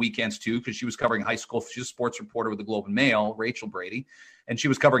busy on weekends too, because she was covering high school. She's a sports reporter with the Globe and Mail, Rachel Brady. And she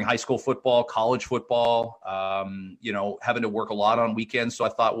was covering high school football, college football, having to work a lot on weekends. So I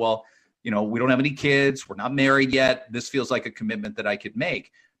thought, well, we don't have any kids. We're not married yet. This feels like a commitment that I could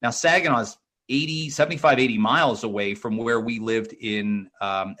make. Now, Saginaw is 75, 80 miles away from where we lived in,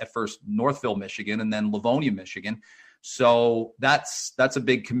 at first, Northville, Michigan, and then Livonia, Michigan. So that's a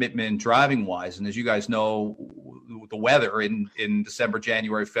big commitment driving wise. And as you guys know, the weather in December,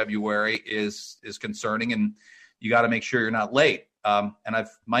 January, February is concerning, and you got to make sure you're not late. And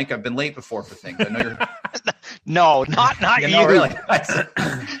I've been late before for things. I know you're No, not you. No, really.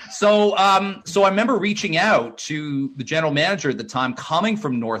 So I remember reaching out to the general manager at the time, coming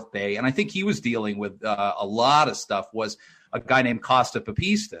from North Bay, and I think he was dealing with a lot of stuff, was a guy named Costa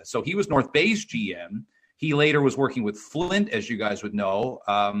Papista. So he was North Bay's GM. He later was working with Flint, as you guys would know,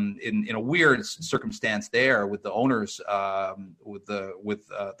 in a weird circumstance there with the owners, with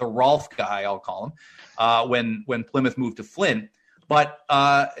the Rolf guy, I'll call him, when Plymouth moved to Flint. But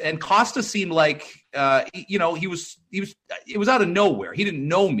and Costa seemed like he was it was out of nowhere. He didn't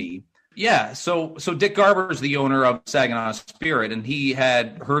know me. Yeah. So Dick Garber's the owner of Saginaw Spirit, and he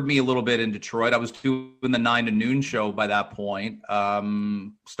had heard me a little bit in Detroit. I was doing the 9 to noon show by that point,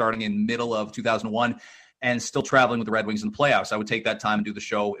 starting in middle of 2001, and still traveling with the Red Wings in the playoffs. I would take that time and do the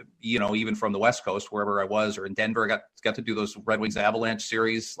show, even from the West Coast, wherever I was, or in Denver. I got to do those Red Wings Avalanche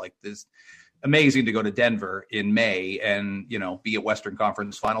series. Like this. Amazing to go to Denver in May and, be at Western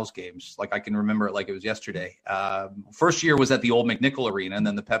Conference Finals games. Like I can remember it like it was yesterday. First year was at the old McNichol Arena, and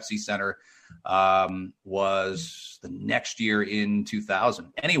then the Pepsi Center was the next year in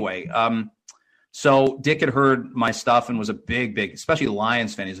 2000. Anyway, so Dick had heard my stuff and was a big, especially a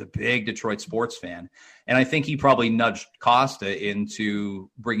Lions fan. He's a big Detroit sports fan. And I think he probably nudged Costa into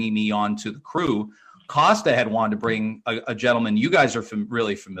bringing me on to the crew. Costa had wanted to bring a gentleman you guys are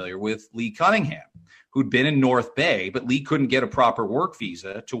really familiar with, Lee Cunningham, who'd been in North Bay, but Lee couldn't get a proper work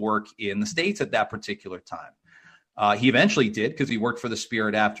visa to work in the States at that particular time. He eventually did because he worked for the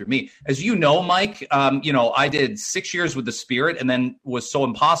Spirit after me. As you know, Mike, I did 6 years with the Spirit and then was so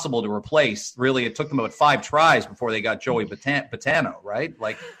impossible to replace. Really, it took them about 5 tries before they got Joey Botano, right?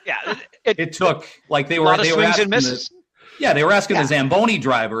 Like, yeah, it took like they were swings and misses. They were asking the Zamboni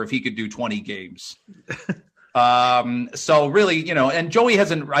driver if he could do 20 games. So really, and Joey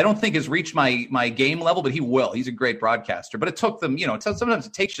I don't think has reached my game level, but he will. He's a great broadcaster. But it took them, sometimes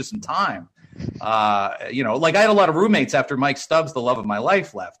it takes you some time. Like I had a lot of roommates after Mike Stubbs, the love of my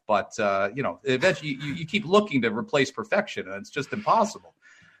life, left. But, eventually you keep looking to replace perfection, and it's just impossible.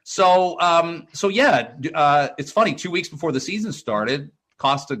 So it's funny. 2 weeks before the season started,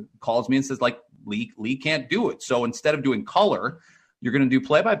 Costa calls me and says, like, Lee can't do it. So instead of doing color, you're going to do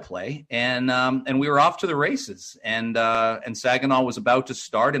play-by-play. And we were off to the races. And Saginaw was about to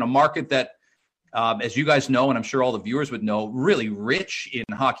start in a market that, as you guys know, and I'm sure all the viewers would know, really rich in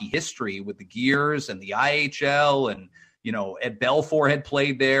hockey history with the Gears and the IHL. And, Ed Belfour had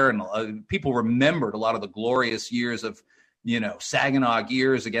played there. And people remembered a lot of the glorious years of, Saginaw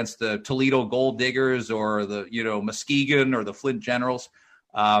Gears against the Toledo Gold Diggers or the, Muskegon or the Flint Generals.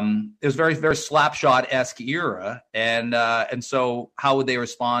 It was very, very Slapshot-esque era. And so how would they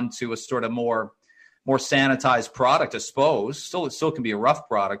respond to a sort of more sanitized product, I suppose? It still can be a rough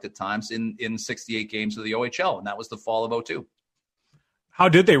product at times in 68 games of the OHL. And that was the fall of 2002. How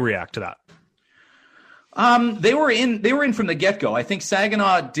did they react to that? They were in from the get-go. I think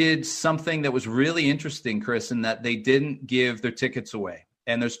Saginaw did something that was really interesting, Chris, in that they didn't give their tickets away.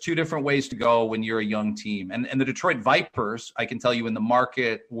 And there's 2 different ways to go when you're a young team. And the Detroit Vipers, I can tell you in the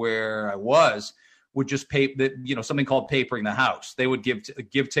market where I was, would just pay something called papering the house. They would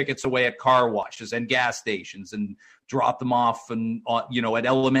give tickets away at car washes and gas stations and drop them off and at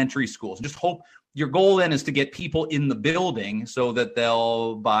elementary schools. And just hope your goal then is to get people in the building so that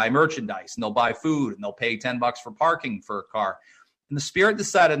they'll buy merchandise and they'll buy food and they'll pay $10 for parking for a car. And the Spirit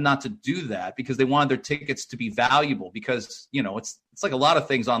decided not to do that because they wanted their tickets to be valuable because, it's like a lot of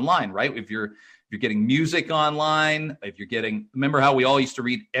things online, right? If you're getting music online, remember how we all used to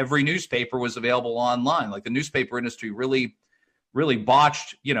read every newspaper was available online. Like the newspaper industry really, really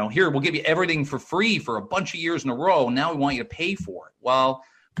botched, here, we'll give you everything for free for a bunch of years in a row. Now we want you to pay for it. Well,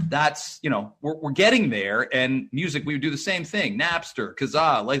 that's, we're getting there. And music, we would do the same thing. Napster,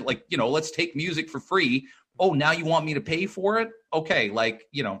 Kazaa, let's take music for free. Oh, now you want me to pay for it? Okay.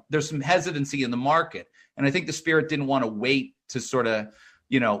 There's some hesitancy in the market. And I think the Spirit didn't want to wait to sort of,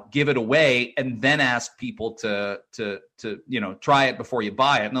 give it away and then ask people to try it before you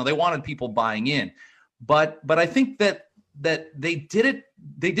buy it. No, they wanted people buying in. But I think that they did it.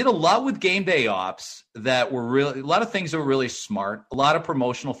 They did a lot with game day ops that were really, a lot of things that were really smart, a lot of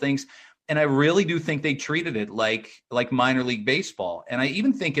promotional things. And I really do think they treated it like minor league baseball. And I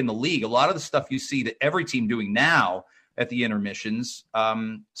even think in the league, a lot of the stuff you see that every team doing now at the intermissions,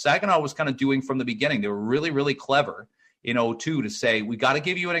 Saginaw was kind of doing from the beginning. They were really, really clever in 2002 to say, we got to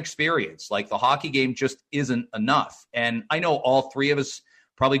give you an experience. Like the hockey game just isn't enough. And I know all 3 of us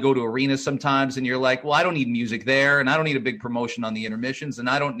probably go to arenas sometimes and you're like, well, I don't need music there and I don't need a big promotion on the intermissions and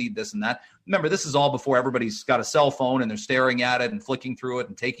I don't need this and that. Remember, this is all before everybody's got a cell phone and they're staring at it and flicking through it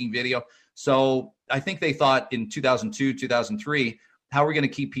and taking video. So I think they thought in 2002, 2003, how are we going to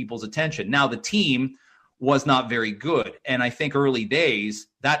keep people's attention? Now the team was not very good. And I think early days,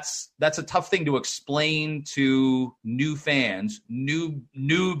 that's a tough thing to explain to new fans,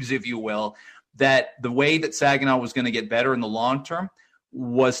 noobs, if you will, that the way that Saginaw was going to get better in the long term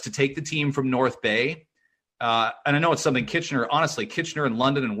was to take the team from North Bay. And I know it's something Kitchener and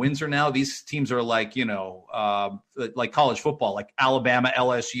London and Windsor now, these teams are like, like college football, like Alabama,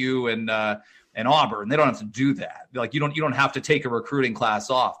 LSU, and Auburn. They don't have to do that. Like you don't have to take a recruiting class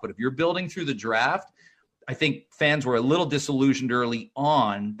off. But if you're building through the draft, I think fans were a little disillusioned early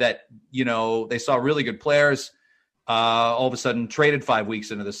on that, they saw really good players all of a sudden traded 5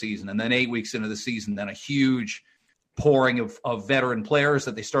 weeks into the season and then 8 weeks into the season, then a huge pouring of veteran players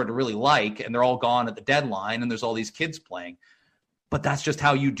that they started to really like, and they're all gone at the deadline and there's all these kids playing. But that's just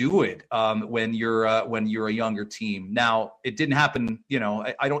how you do it when you're a younger team. Now, it didn't happen,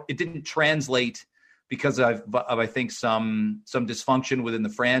 it didn't translate because of I think some dysfunction within the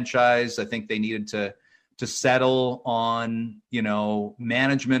franchise. I think they needed to settle on,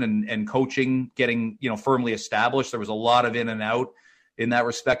 management and coaching getting, firmly established. There was a lot of in and out in that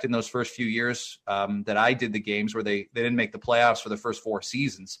respect in those first few years that I did the games where they didn't make the playoffs for the first 4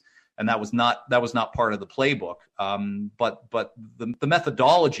 seasons. And that was not part of the playbook. But the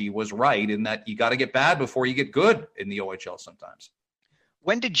methodology was right in that you got to get bad before you get good in the OHL sometimes.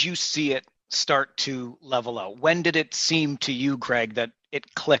 When did you see it start to level out? When did it seem to you, Greg, that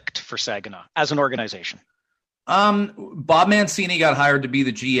it clicked for Saginaw as an organization? Bob Mancini got hired to be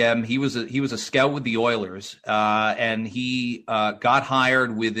the GM. He was a scout with the Oilers, and he got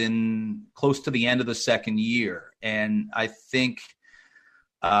hired within close to the end of the second year. And I think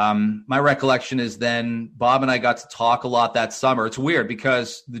my recollection is then Bob and I got to talk a lot that summer. It's weird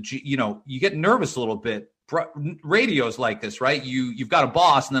because you get nervous a little bit. Radio's like this, right? You've got a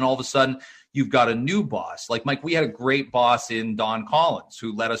boss, and then all of a sudden you've got a new boss. Like Mike, we had a great boss in Don Collins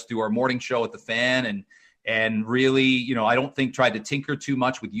who let us do our morning show at the Fan, and really, I don't think tried to tinker too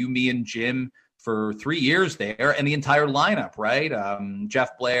much with you, me, and Jim for 3 years there, and the entire lineup, right?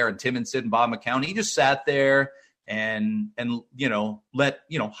 Jeff Blair and Tim and Sid and Bob McCown. He just sat there and let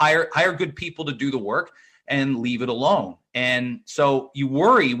hire good people to do the work and leave it alone. And so you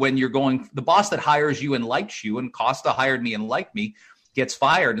worry when you're going, the boss that hires you and likes you, and Costa hired me and liked me, gets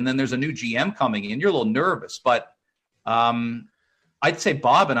fired, and then there's a new GM coming in. You're a little nervous, but I'd say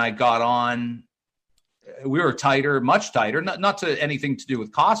Bob and I got on. We were tighter, much tighter, not to anything to do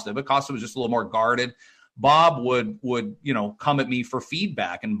with Costa, but Costa was just a little more guarded. Bob would come at me for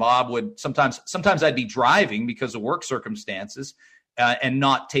feedback, and Bob would sometimes I'd be driving because of work circumstances and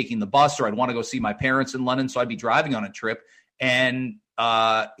not taking the bus, or I'd want to go see my parents in London, so I'd be driving on a trip, and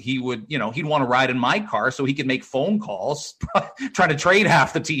he'd want to ride in my car so he could make phone calls, trying to trade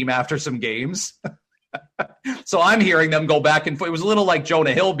half the team after some games. So I'm hearing them go back and forth. It was a little like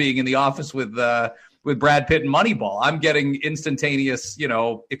Jonah Hill being in the office with Brad Pitt and Moneyball. I'm getting instantaneous,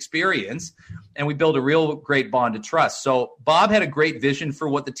 experience, and we build a real great bond of trust. So Bob had a great vision for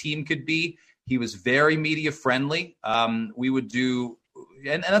what the team could be. He was very media friendly. We would do,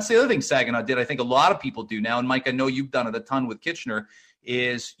 and that's the other thing Saginaw did. I think a lot of people do now. And Mike, I know you've done it a ton with Kitchener,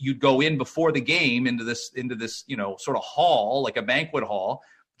 is you'd go in before the game into this, sort of hall, like a banquet hall,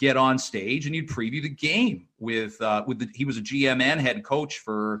 get on stage, and you'd preview the game with he was a GM and head coach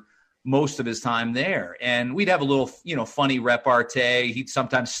for most of his time there. And we'd have a little, funny repartee. He'd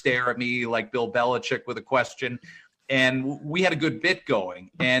sometimes stare at me like Bill Belichick with a question. And we had a good bit going.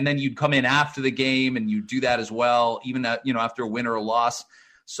 And then you'd come in after the game and you'd do that as well, even after a win or a loss.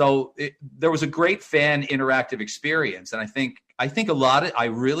 So there was a great fan interactive experience. And I think I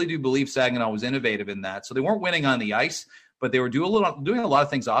really do believe Saginaw was innovative in that. So they weren't winning on the ice, but they were doing a lot of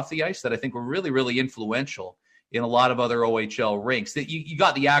things off the ice that I think were really, really influential in a lot of other OHL rinks. That you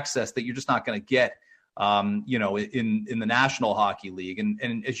got the access that you're just not going to get, in the National Hockey League.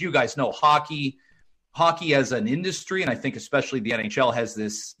 And as you guys know, hockey as an industry, and I think especially the NHL has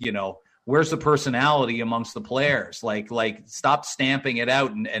this, where's the personality amongst the players? Like stop stamping it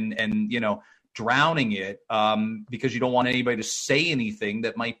out and drowning it because you don't want anybody to say anything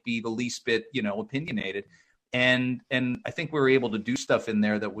that might be the least bit, opinionated. And I think we were able to do stuff in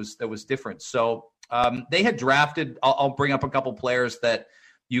there that was different. So they had drafted, I'll bring up a couple players that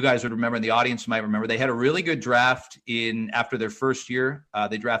you guys would remember and the audience might remember. They had a really good draft after their first year.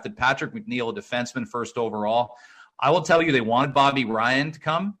 They drafted Patrick McNeil, a defenseman, first overall. I will tell you, they wanted Bobby Ryan to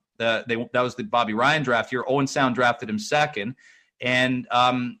come. That was the Bobby Ryan draft year. Owen Sound drafted him second. And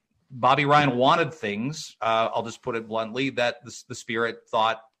Bobby Ryan wanted things, I'll just put it bluntly, that the Spirit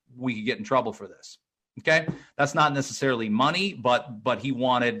thought we could get in trouble for this. Okay, that's not necessarily money, but he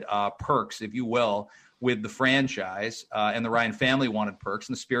wanted perks, if you will, with the franchise, and the Ryan family wanted perks,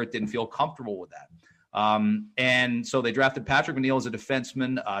 and the Spirit didn't feel comfortable with that. And so they drafted Patrick McNeil as a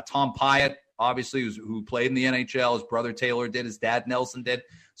defenseman. Tom Pyatt, obviously, who played in the NHL. His brother Taylor did. His dad Nelson did.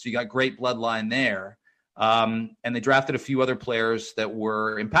 So you got great bloodline there. And they drafted a few other players that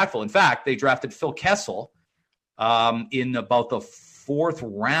were impactful. In fact, they drafted Phil Kessel in about the fifth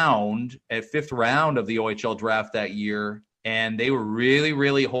round of the OHL draft that year. And they were really,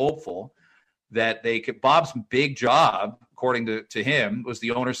 really hopeful that they could. Bob's big job, according to him, was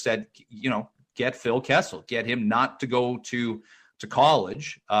the owner said, get Phil Kessel, get him not to go to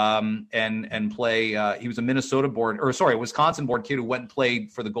college and play. He was a Wisconsin-born kid who went and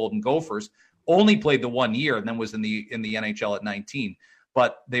played for the Golden Gophers, only played the 1 year and then was in the NHL at 19.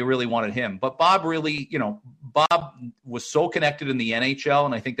 But they really wanted him. But Bob really, Bob was so connected in the NHL,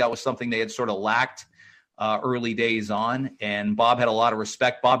 and I think that was something they had sort of lacked early days on. And Bob had a lot of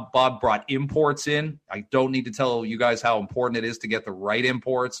respect. Bob brought imports in. I don't need to tell you guys how important it is to get the right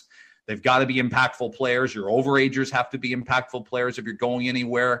imports. They've got to be impactful players. Your overagers have to be impactful players if you're going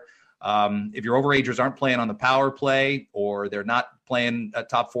anywhere. If your overagers aren't playing on the power play, or they're not playing a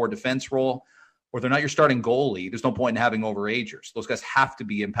top four defense role, or they're not your starting goalie, there's no point in having overagers. Those guys have to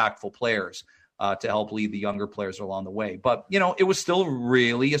be impactful players to help lead the younger players along the way. But, it was still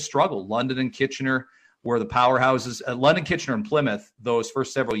really a struggle. London and Kitchener were the powerhouses. London, Kitchener, and Plymouth, those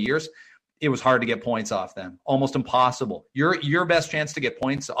first several years, it was hard to get points off them. Almost impossible. Your best chance to get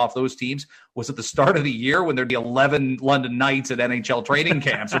points off those teams was at the start of the year when there'd be 11 London Knights at NHL training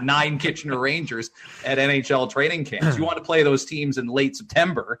camps or 9 Kitchener Rangers at NHL training camps. You want to play those teams in late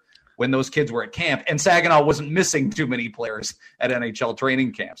September when those kids were at camp, and Saginaw wasn't missing too many players at NHL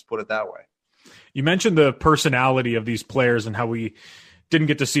training camps, put it that way. You mentioned the personality of these players and how we didn't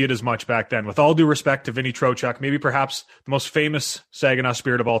get to see it as much back then. With all due respect to Vinny Trocheck, maybe perhaps the most famous Saginaw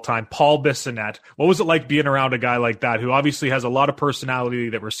Spirit of all time, Paul Bissonnette. What was it like being around a guy like that who obviously has a lot of personality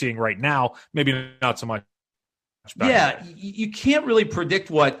that we're seeing right now, maybe not so much back then? You can't really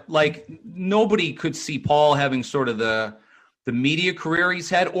predict what, like, nobody could see Paul having sort of the media career he's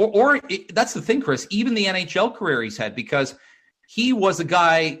had, or that's the thing, Chris, even the NHL career he's had, because he was a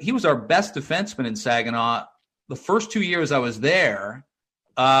guy, he was our best defenseman in Saginaw the first 2 years I was there,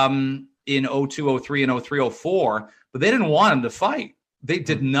 in 02, 03, and 03, 04, but they didn't want him to fight. They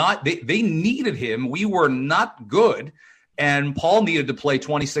did not. They needed him. We were not good, and Paul needed to play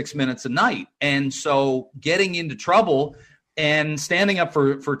 26 minutes a night. And so getting into trouble and standing up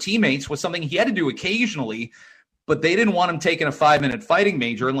for teammates was something he had to do occasionally, but they didn't want him taking a 5-minute fighting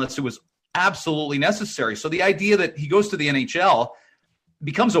major unless it was absolutely necessary. So the idea that he goes to the NHL,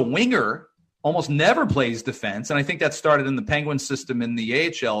 becomes a winger, almost never plays defense, and I think that started in the Penguin system in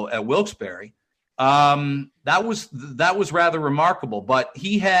the AHL at Wilkes-Barre. That was rather remarkable. But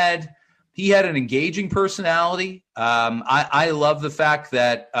he had an engaging personality. I love the fact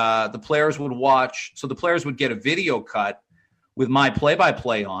that the players would watch, so the players would get a video cut with my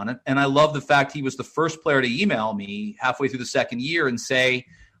play-by-play on it, and I love the fact he was the first player to email me halfway through the second year and say,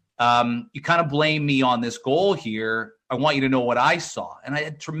 you kind of blame me on this goal here. I want you to know what I saw. And I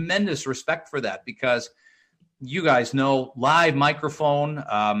had tremendous respect for that because you guys know, live microphone.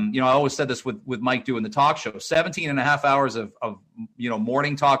 I always said this with Mike doing the talk show, 17 and a half hours of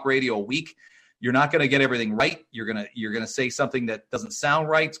morning talk radio a week. You're not going to get everything right. You're going to say something that doesn't sound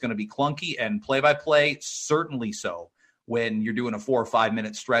right. It's going to be clunky, and play-by-play, certainly so when you're doing a 4 or 5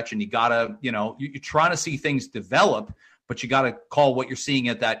 minute stretch and you got to, you're trying to see things develop, but you got to call what you're seeing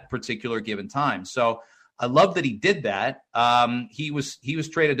at that particular given time. So I love that he did that. He was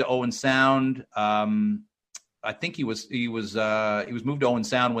traded to Owen Sound. I think he was moved to Owen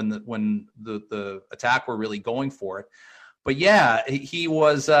Sound when the Attack were really going for it. But yeah, he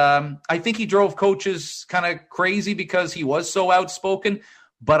was. I think he drove coaches kind of crazy because he was so outspoken.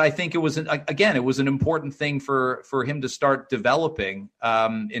 But I think it was an important thing for him to start developing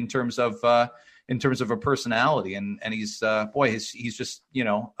in terms of a personality. And he's just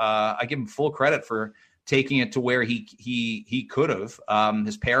I give him full credit for taking it to where he could have.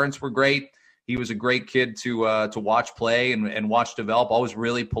 His parents were great. He was a great kid to watch play and watch develop. Always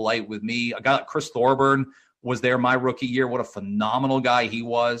really polite with me. A guy like Chris Thorburn was there my rookie year. What a phenomenal guy he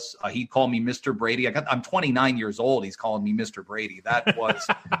was. He'd call me Mr. Brady. I'm 29 years old. He's calling me Mr. Brady. That was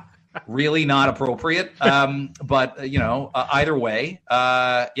really not appropriate. But either way,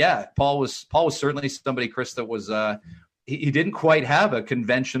 Paul was certainly somebody, Chris, that was. He didn't quite have a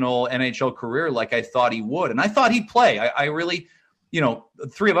conventional NHL career like I thought he would. And I thought he'd play. I really, the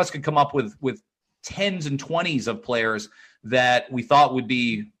three of us could come up with 10s and 20s of players that we thought would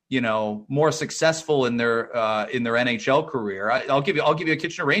be, more successful in their NHL career. I'll give you a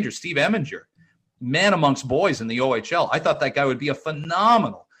Kitchener Ranger, Steve Eminger, man amongst boys in the OHL. I thought that guy would be a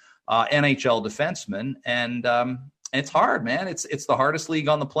phenomenal NHL defenseman. And it's hard, man. It's the hardest league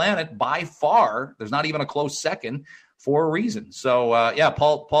on the planet by far. There's not even a close second, for a reason. So,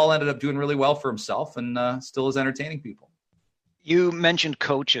 Paul ended up doing really well for himself and still is entertaining people. You mentioned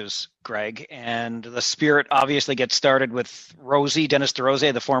coaches, Greg, and the Spirit obviously gets started with Dennis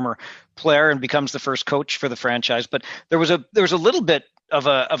DeRose, the former player, and becomes the first coach for the franchise. But there was a little bit of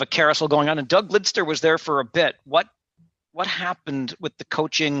a carousel going on, and Doug Lidster was there for a bit. What happened with the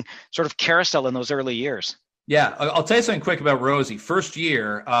coaching sort of carousel in those early years? Yeah, I'll tell you something quick about Rosie. First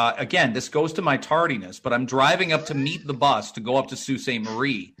year, again, this goes to my tardiness, but I'm driving up to meet the bus to go up to Sault Ste.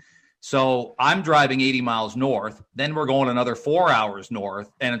 Marie. So I'm driving 80 miles north. Then we're going another 4 hours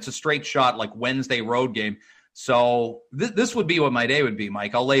north, and it's a straight shot like Wednesday road game. So this would be what my day would be,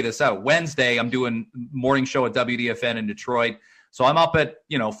 Mike. I'll lay this out. Wednesday, I'm doing morning show at WDFN in Detroit. So I'm up at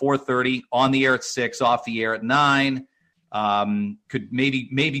 4:30, on the air at 6, off the air at 9. Could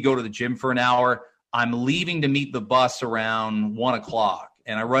maybe go to the gym for an hour. I'm leaving to meet the bus around 1 o'clock,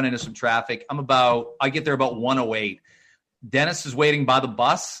 and I run into some traffic. I get there about 1:08. Dennis is waiting by the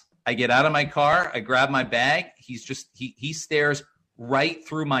bus. I get out of my car. I grab my bag. He stares right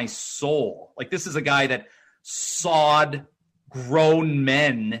through my soul. Like, this is a guy that sawed grown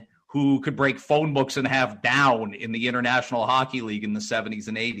men who could break phone books in half down in the International Hockey League in the 70s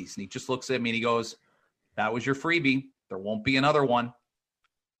and 80s. And he just looks at me and he goes, "That was your freebie. There won't be another one."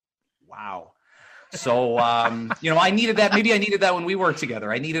 Wow. So, I needed that. Maybe I needed that when we worked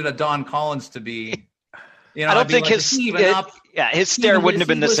together. I needed a Don Collins to be, I don't think his stare wouldn't have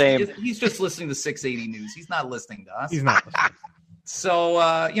been the same. He's just listening to 680 News. He's not listening to us. He's not listening.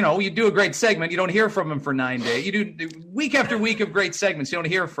 So, you do a great segment. You don't hear from him for 9 days. You do week after week of great segments. You don't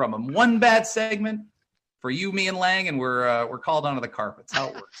hear from him. One bad segment for you, me, and Lang, and we're called onto the carpet. That's how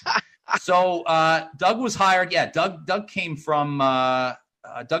it works. So Doug was hired. Yeah, Doug came from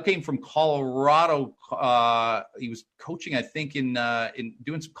Colorado. He was coaching, I think, in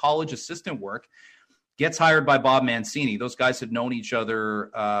doing some college assistant work. Gets hired by Bob Mancini. Those guys had known each other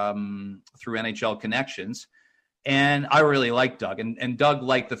through NHL connections. And I really liked Doug. And Doug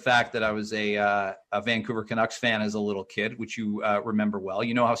liked the fact that I was a Vancouver Canucks fan as a little kid, which you remember well.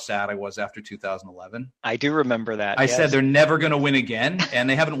 You know how sad I was after 2011. I do remember that. I said they're never going to win again, and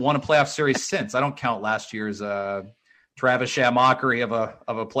they haven't won a playoff series since. I don't count last year's Travis Shea mockery of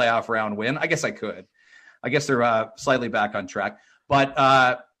a playoff round win. I guess I could. I guess they're slightly back on track. But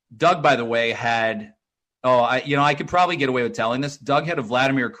Doug, by the way, had I could probably get away with telling this. Doug had a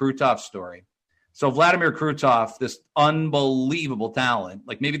Vladimir Krutov story. So Vladimir Krutov, this unbelievable talent,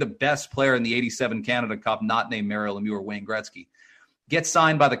 like maybe the best player in the 87 Canada Cup, not named Mario Lemieux or Wayne Gretzky, gets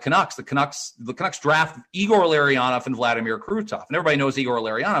signed by the Canucks. The Canucks draft Igor Larionov and Vladimir Krutov. And everybody knows Igor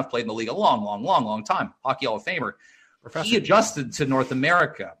Larionov played in the league a long time. Hockey Hall of Famer. Professor. He adjusted to North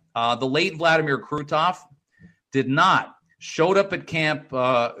America. The late Vladimir Krutov did not. Showed up at camp,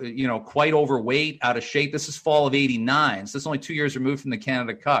 quite overweight, out of shape. This is fall of '89. So this is only 2 years removed from the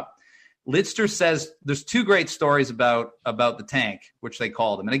Canada Cup. Lidster says there's two great stories about the tank, which they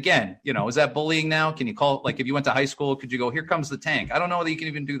called him. And again, is that bullying now? Can you call, like if you went to high school, could you go, "Here comes the tank"? I don't know whether you can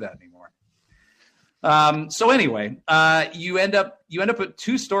even do that anymore. So anyway, you end up with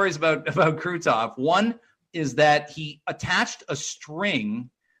two stories about Krutov. One is that he attached a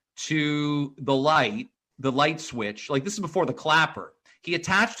string to the light switch. Like this is before the clapper. He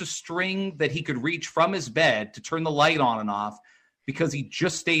attached a string that he could reach from his bed to turn the light on and off, because he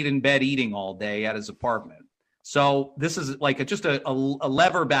just stayed in bed eating all day at his apartment. So this is like just a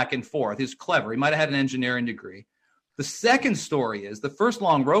lever back and forth. He's clever. He might have had an engineering degree. The second story is the first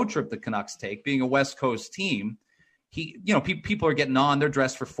long road trip the Canucks take, being a West Coast team. People are getting on. They're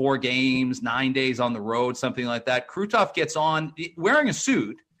dressed for 4 games, 9 days on the road, something like that. Krutov gets on wearing a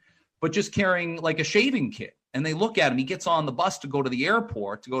suit, but just carrying like a shaving kit. And they look at him. He gets on the bus to go to the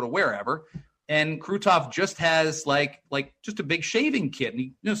airport, to go to wherever. And Krutov just has like just a big shaving kit, and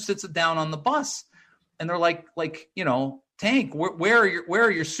he sits it down on the bus. And they're like "Tank, where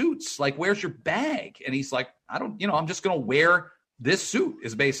are your suits? Like, where's your bag?" And he's like, I'm just going to wear this suit,"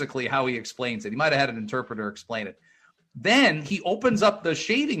 is basically how he explains it. He might have had an interpreter explain it. Then he opens up the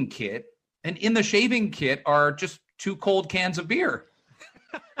shaving kit, and in the shaving kit are just 2 cold cans of beer.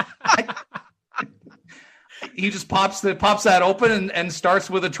 He just pops that open and starts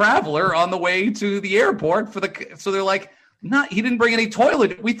with a traveler on the way to the airport so they're like, he didn't bring any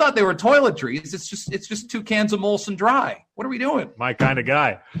toilet. We thought they were toiletries. It's just 2 cans of Molson Dry. What are we doing? My kind of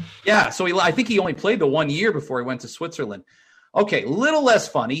guy. Yeah. So I think he only played the 1 year before he went to Switzerland. Okay. Little less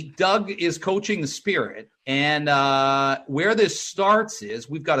funny. Doug is coaching the Spirit. And where this starts is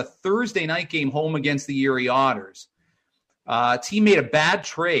we've got a Thursday night game home against the Erie Otters. Team made a bad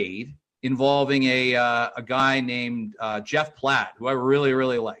trade involving a guy named Jeff Platt, who I really,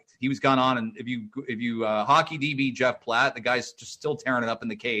 really liked. He was gone on, and if you hockey DB Jeff Platt, the guy's just still tearing it up in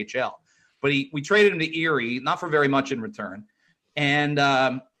the KHL. But we traded him to Erie, not for very much in return, and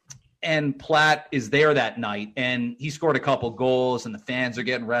Platt is there that night, and he scored a couple goals, and the fans are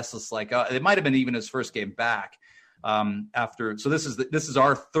getting restless. Like it might have been even his first game back after. So this is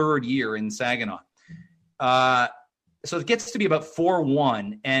our 3rd year in Saginaw. So it gets to be about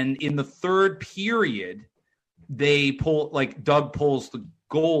 4-1, and in the 3rd period, Doug pulls the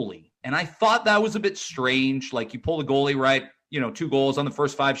goalie, and I thought that was a bit strange. Like, you pull the goalie, right? 2 goals on the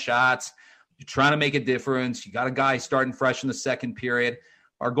first 5 shots. You're trying to make a difference. You got a guy starting fresh in the 2nd period.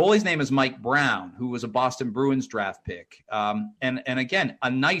 Our goalie's name is Mike Brown, who was a Boston Bruins draft pick, and again, a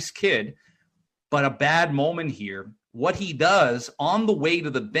nice kid, but a bad moment here. What he does on the way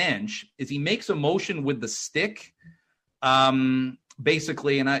to the bench is he makes a motion with the stick.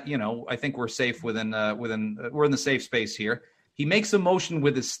 Basically, and I think we're safe we're in the safe space here. He makes a motion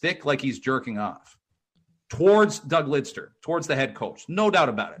with his stick like he's jerking off towards Doug Lidster, towards the head coach. No doubt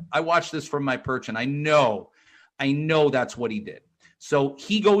about it. I watched this from my perch, and I know that's what he did. So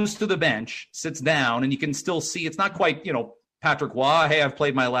he goes to the bench, sits down, and you can still see it's not quite, Patrick Waugh, hey, I've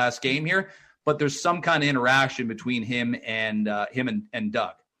played my last game here, but there's some kind of interaction between him and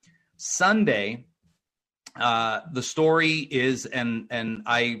Doug. Sunday, the story is, and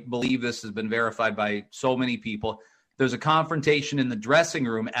I believe this has been verified by so many people, there's a confrontation in the dressing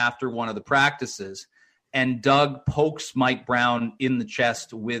room after one of the practices, and Doug pokes Mike Brown in the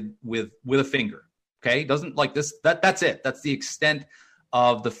chest with a finger. Okay, doesn't like this. That's it. That's the extent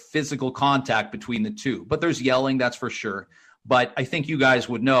of the physical contact between the two. But there's yelling, that's for sure. But I think you guys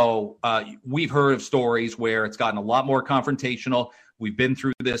would know, we've heard of stories where it's gotten a lot more confrontational. We've been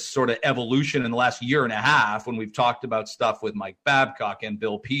through this sort of evolution in the last year and a half when we've talked about stuff with Mike Babcock and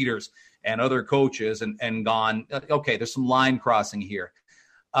Bill Peters and other coaches and gone, okay, there's some line crossing here.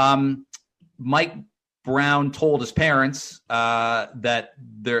 Mike Brown told his parents that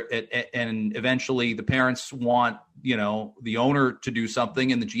and eventually the parents want, the owner to do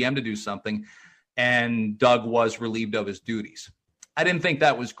something and the GM to do something. And Doug was relieved of his duties. I didn't think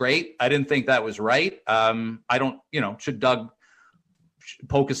that was great. I didn't think that was right. Should Doug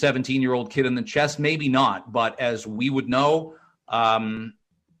poke a 17-year-old kid in the chest? Maybe not. But as we would know, to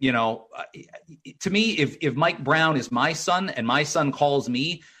me, if Mike Brown is my son and my son calls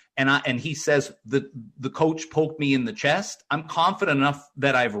me and he says the coach poked me in the chest, I'm confident enough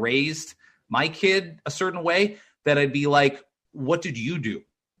that I've raised my kid a certain way that I'd be like, what did you do?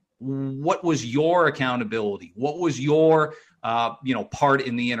 What was your accountability? What was your, part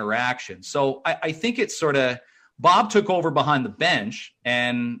in the interaction? So I think it's sort of, Bob took over behind the bench,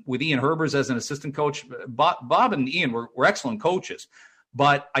 and with Ian Herbers as an assistant coach, Bob and Ian were excellent coaches.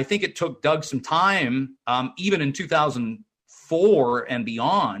 But I think it took Doug some time, even in 2004 and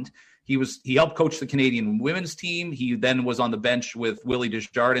beyond. He helped coach the Canadian women's team. He then was on the bench with Willie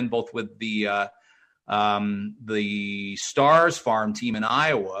Desjardins, both with the Stars farm team in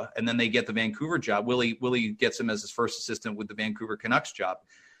Iowa, and then they get the Vancouver job. Willie gets him as his first assistant with the Vancouver Canucks job.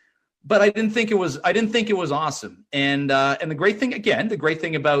 But I didn't think it was awesome. And the great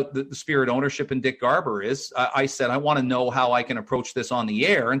thing about the Spirit ownership and Dick Garber is I said, I want to know how I can approach this on the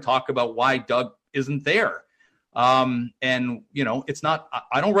air and talk about why Doug isn't there. It's not,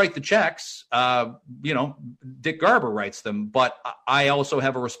 I don't write the checks, Dick Garber writes them, but I also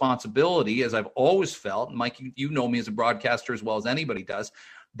have a responsibility, as I've always felt, and Mike, you know me as a broadcaster as well as anybody does,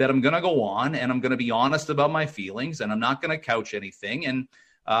 that I'm going to go on and I'm going to be honest about my feelings, and I'm not going to couch anything. And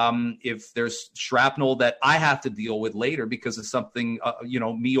if there's shrapnel that I have to deal with later because of something,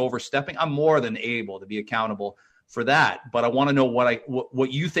 me overstepping, I'm more than able to be accountable for that. But I want to know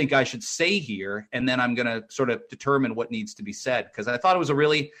what you think I should say here, and then I'm going to sort of determine what needs to be said, because I thought it was a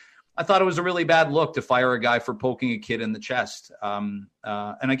really bad look to fire a guy for poking a kid in the chest. And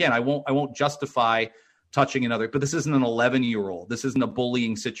again, I won't justify touching another, but this isn't an 11-year-old. This isn't a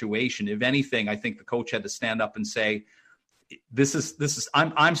bullying situation. If anything, I think the coach had to stand up and say, this is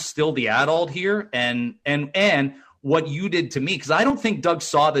I'm still the adult here, and what you did to me, because I don't think Doug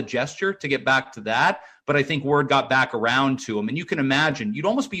saw the gesture, to get back to that, but I think word got back around to him. And you can imagine, you'd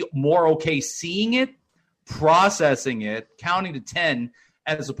almost be more okay seeing it, processing it, counting to 10,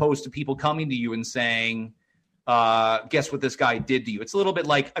 as opposed to people coming to you and saying, guess what this guy did to you. It's a little bit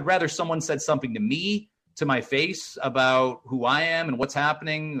like, I'd rather someone said something to me, to my face, about who I am and what's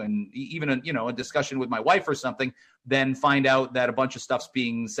happening, and even a discussion with my wife or something, than find out that a bunch of stuff's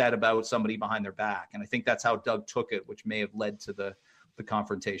being said about somebody behind their back. And I think that's how Doug took it, which may have led to the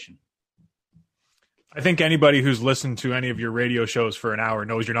confrontation. I think anybody who's listened to any of your radio shows for an hour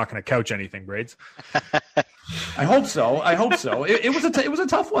knows you're not going to couch anything, Braids. I hope so. It was a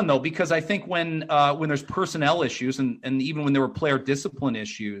tough one, though, because I think when there's personnel issues and even when there were player discipline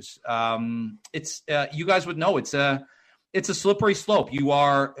issues, it's you guys would know it's a slippery slope.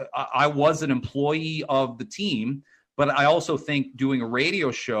 I was an employee of the team, but I also think doing a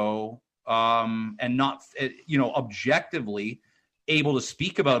radio show and not objectively able to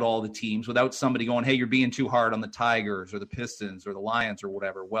speak about all the teams without somebody going, hey, you're being too hard on the Tigers or the Pistons or the Lions or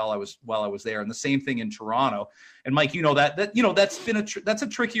whatever. While I was there, and the same thing in Toronto. And Mike, that's a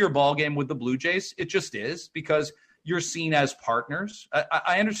trickier ball game with the Blue Jays. It just is, because you're seen as partners.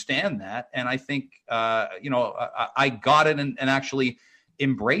 I understand that, and I think I got it and actually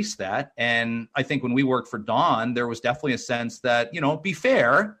embraced that. And I think when we worked for Don, there was definitely a sense that be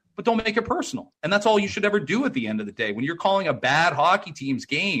fair, but don't make it personal. And that's all you should ever do at the end of the day. When you're calling a bad hockey team's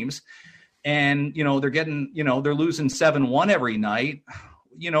games and, they're getting, they're losing 7-1 every night,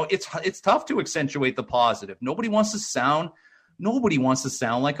 it's tough to accentuate the positive. Nobody wants to sound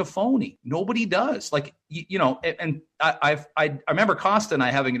like a phony. Nobody does. And I remember Costa and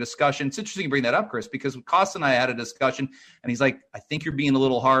I having a discussion. It's interesting you bring that up, Chris, because Costa and I had a discussion, and he's like, I think you're being a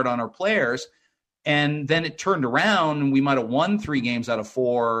little hard on our players. And then it turned around and we might have won 3 games out of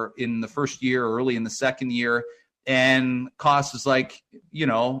 4 in the first year, early in the second year. And Koss is like,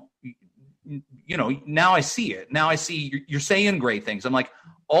 now I see it. Now I see you're saying great things. I'm like,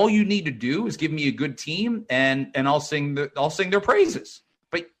 all you need to do is give me a good team and I'll sing their praises.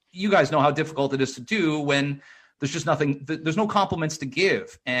 But you guys know how difficult it is to do when there's just nothing, there's no compliments to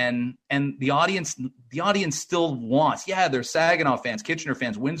give. And the audience still wants, they're Saginaw fans, Kitchener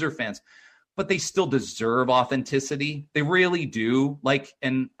fans, Windsor fans, but they still deserve authenticity. They really do.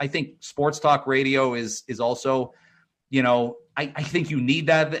 And I think sports talk radio is also, I think you need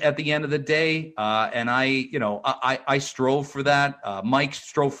that at the end of the day. And I strove for that. Mike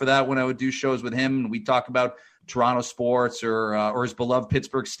strove for that when I would do shows with him and we talk about Toronto sports or his beloved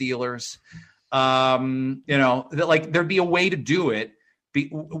Pittsburgh Steelers. There'd be a way to do it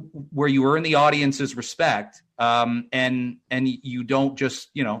where you earn the audience's respect. And you don't just,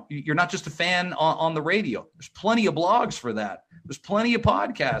 you're not just a fan on the radio. There's plenty of blogs for that. There's plenty of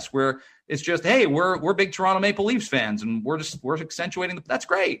podcasts where it's just, hey, we're big Toronto Maple Leafs fans and we're accentuating that's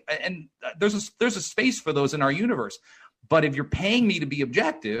great. And there's a space for those in our universe. But if you're paying me to be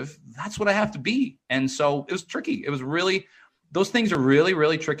objective, that's what I have to be. And so it was tricky. It was really, those things are really,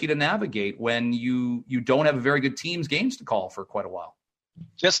 really tricky to navigate when you don't have a very good team's games to call for quite a while.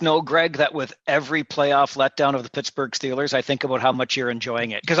 Just know, Greg, that with every playoff letdown of the Pittsburgh Steelers, I think about how much you're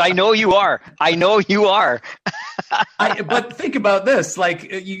enjoying it. Because I know you are. But think about this.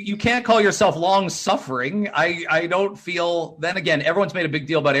 You can't call yourself long-suffering. I don't feel – then again, everyone's made a big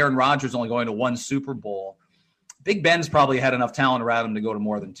deal about Aaron Rodgers only going to 1 Super Bowl. Big Ben's probably had enough talent around him to go to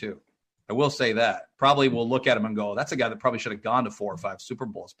more than 2. I will say that. Probably we'll look at him and go, that's a guy that probably should have gone to 4 or 5 Super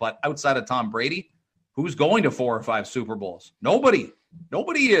Bowls. But outside of Tom Brady, who's going to 4 or 5 Super Bowls? Nobody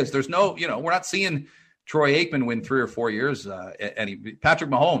is. There's no, we're not seeing Troy Aikman win 3 or 4 years.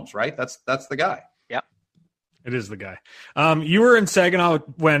 Patrick Mahomes, right? That's the guy. Yep. It is the guy. You were in Saginaw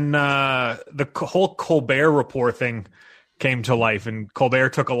when the whole Colbert Report thing came to life and Colbert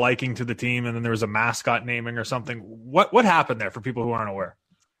took a liking to the team and then there was a mascot naming or something. What happened there for people who aren't aware?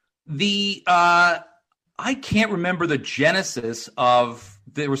 I can't remember the genesis of,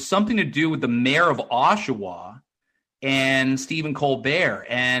 there was something to do with the mayor of Oshawa and Stephen Colbert,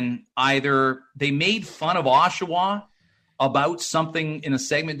 and either they made fun of Oshawa about something in a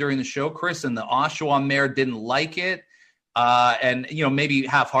segment during the show, Chris, and the Oshawa mayor didn't like it, and maybe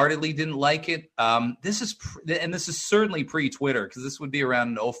half-heartedly didn't like it. This is certainly pre-Twitter because this would be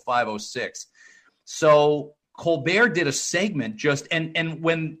around 05, 06. So Colbert did a segment and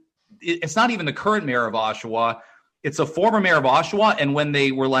when it's not even the current mayor of Oshawa. It's a former mayor of Oshawa, and when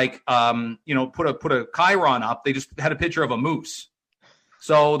they were put a chyron up, they just had a picture of a moose.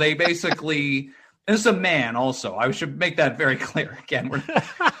 So they basically, and it's a man also. I should make that very clear. Again, we're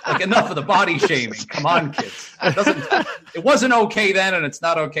enough of the body shaming. Come on, kids. It wasn't okay then, and it's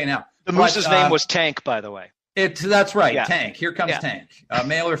not okay now. The moose's name was Tank, by the way. That's right, yeah. Tank. Here comes Tank.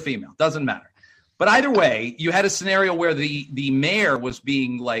 Male or female, doesn't matter. But either way, you had a scenario where the mayor was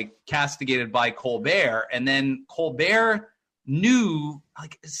being castigated by Colbert, and then Colbert knew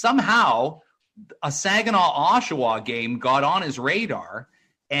somehow a Saginaw Oshawa game got on his radar,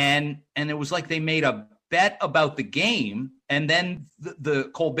 and it was like they made a bet about the game, and then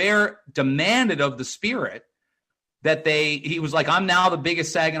the Colbert demanded of the Spirit that he was like, I'm now the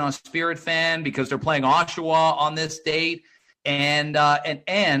biggest Saginaw Spirit fan because they're playing Oshawa on this date. And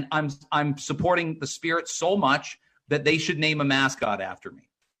I'm supporting the Spirit so much that they should name a mascot after me.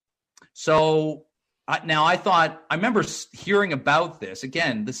 So I remember hearing about this.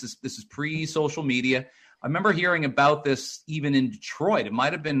 Again, this is pre-social media. I remember hearing about this even in Detroit. It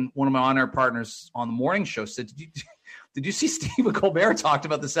might have been one of my on-air partners on the morning show said, did you see Stephen Colbert talked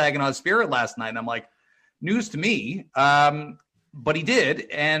about the Saginaw Spirit last night? And I'm like, news to me. But he did.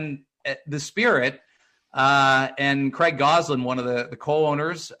 And the Spirit, and Craig Goslin, one of the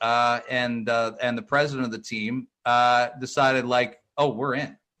co-owners and the president of the team, decided we're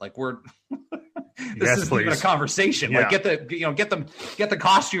in. This isn't even a conversation. Yeah. Get the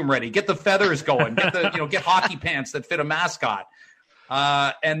costume ready, get the feathers going, get hockey pants that fit a mascot.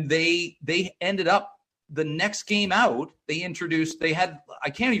 And they ended up the next game out. They had I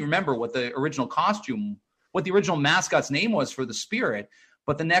can't even remember what the original mascot's name was for the Spirit.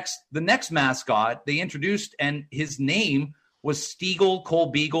 But the next mascot they introduced, and his name was Stiegel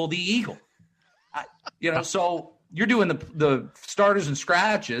Colbeagle the Eagle. So you're doing the starters and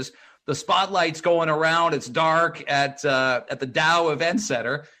scratches. The spotlight's going around. It's dark at the Dow Event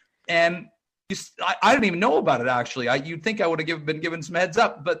Center, and I didn't even know about it actually. You'd think I would have been given some heads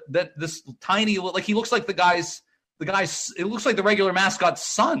up, but that this tiny he looks like the guy's. It looks like the regular mascot's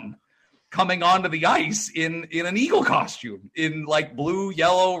son. coming onto the ice in an Eagle costume in like blue,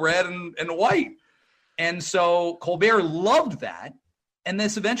 yellow, red, and white. And so Colbert loved that. And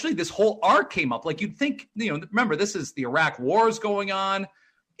this whole arc came up. Like you'd think, remember, this is the Iraq War is going on,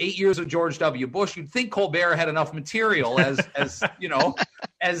 8 years of George W. Bush. You'd think Colbert had enough material as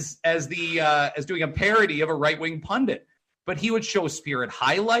doing a parody of a right-wing pundit. But he would show Spirit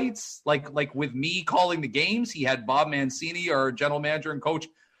highlights, like with me calling the games. He had Bob Mancini, our general manager and coach,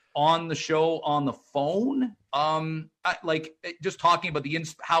 on the show on the phone. Just talking about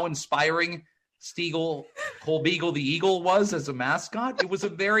how inspiring Stiegel, Colbeagle the Eagle was as a mascot. It was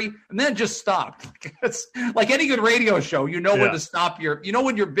and then it just stopped. It's like any good radio show, when to stop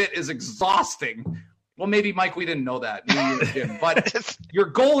when your bit is exhausting. Well, maybe, Mike, we didn't know that. Maybe you didn't. But your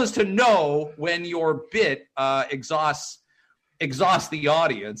goal is to know when your bit exhausts the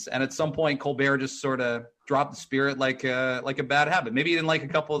audience. And at some point, Colbert just sort of dropped the spirit like a bad habit. Maybe he didn't like a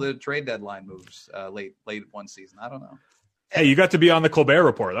couple of the trade deadline moves late one season. I don't know. Hey, you got to be on the Colbert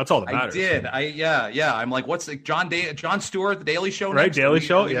Report. That's all that matters. I did. Yeah. I'm like, what's Jon Stewart, The Daily Show? Right, next? Daily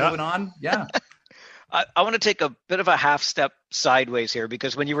Show, yeah. Moving on? Yeah. I want to take a bit of a half step sideways here,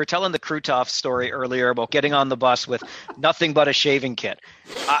 because when you were telling the Krutov story earlier about getting on the bus with nothing but a shaving kit,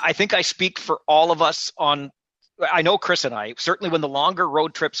 I think I speak for all of us I know Chris and I, certainly when the longer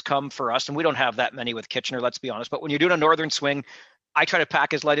road trips come for us, and we don't have that many with Kitchener, let's be honest, but when you're doing a northern swing, I try to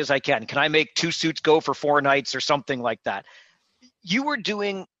pack as light as I can. Can I make 2 suits go for 4 nights or something like that? You were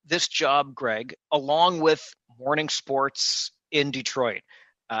doing this job, Greg, along with morning sports in Detroit.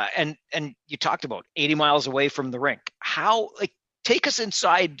 And you talked about 80 miles away from the rink. Take us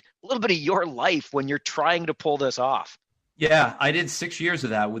inside a little bit of your life when you're trying to pull this off. Yeah, I did 6 years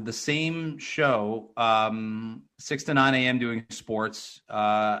of that with the same show, 6 to 9 a.m. doing sports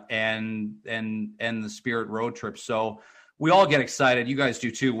and the Spirit road trip. So we all get excited. You guys do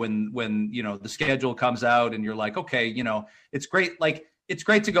too when the schedule comes out and you're like, okay, it's great. Like it's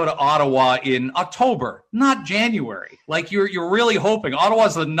great to go to Ottawa in October, not January. Like you're really hoping.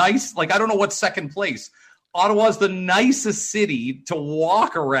 Ottawa's I don't know what's second place. Ottawa's the nicest city to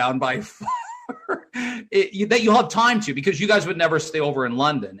walk around by far. That you'll have time to, because you guys would never stay over in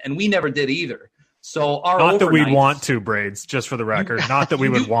London, and we never did either. So not that we'd want to, Braids, just for the record. Not that we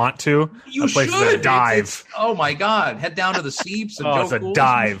would want to. You should. A dive. Oh my God! Head down to the Seeps and it's a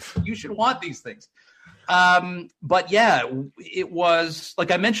dive. You should want these things. But yeah, it was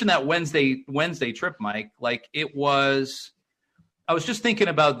like I mentioned that Wednesday trip, Mike. Like it was. I was just thinking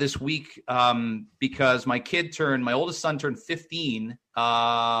about this week because my oldest son turned 15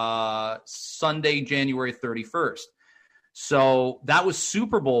 Sunday, January 31st. So that was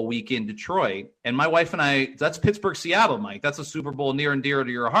Super Bowl week in Detroit. And my wife and I, that's Pittsburgh, Seattle, Mike. That's a Super Bowl near and dear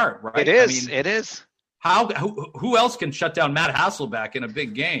to your heart, right? It is. It is. Who else can shut down Matt Hasselbeck in a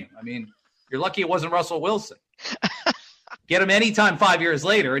big game? I mean, you're lucky it wasn't Russell Wilson. Get him anytime 5 years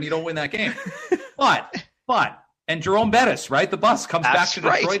later and you don't win that game. But. And Jerome Bettis, right? The bus comes back to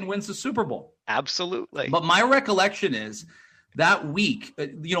Detroit and wins the Super Bowl. Absolutely. But my recollection is that week,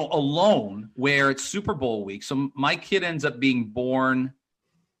 alone, where it's Super Bowl week. So my kid ends up being born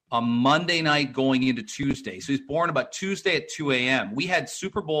on Monday night going into Tuesday. So he's born about Tuesday at 2 a.m. We had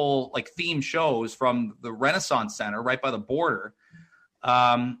Super Bowl themed shows from the Renaissance Center right by the border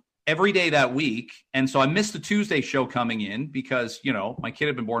every day that week. And so I missed the Tuesday show coming in because, my kid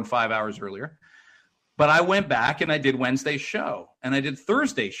had been born 5 hours earlier. But I went back and I did Wednesday's show and I did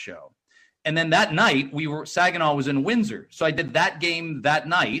Thursday's show. And then that night Saginaw was in Windsor. So I did that game that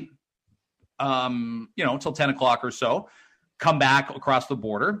night, until 10 o'clock or so, come back across the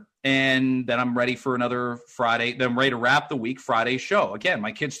border. And then I'm ready for another Friday. Then I'm ready to wrap the week Friday show. Again,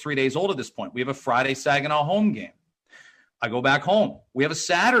 my kid's 3 days old at this point. We have a Friday Saginaw home game. I go back home. We have a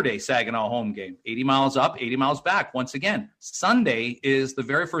Saturday Saginaw home game, 80 miles up, 80 miles back. Once again, Sunday is the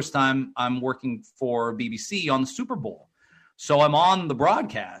very first time I'm working for BBC on the Super Bowl. So I'm on the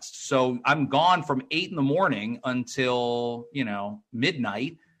broadcast. So I'm gone from 8 a.m. until,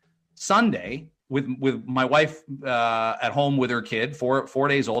 midnight Sunday with my wife at home with her kid, 4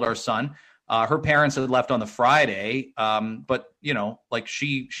 days old, our son. Her parents had left on the Friday, but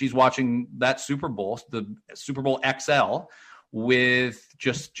she's watching that Super Bowl, the Super Bowl XL, with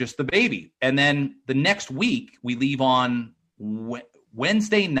just the baby. And then the next week we leave on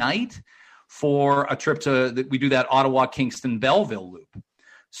Wednesday night for a trip we do that Ottawa, Kingston, Belleville loop.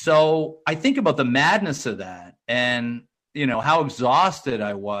 So I think about the madness of that and how exhausted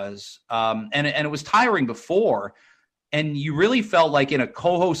I was, and it was tiring before. And you really felt like in a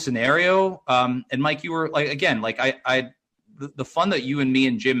co-host scenario, and Mike, you were the fun that you and me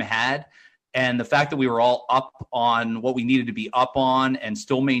and Jim had And the fact that we were all up on what we needed to be up on and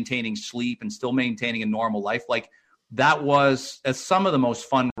still maintaining sleep and still maintaining a normal life, like that was some of the most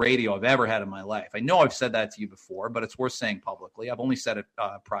fun radio I've ever had in my life. I know I've said that to you before, but it's worth saying publicly. I've only said it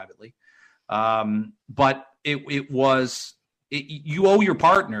privately. But it was, you owe your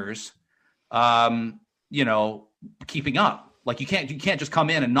partners, keeping up. Like you can't just come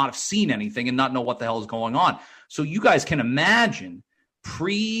in and not have seen anything and not know what the hell is going on. So you guys can imagine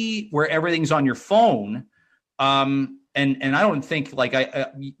where everything's on your phone. And I don't think like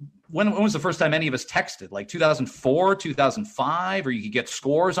when was the first time any of us texted? Like 2004, 2005, or you could get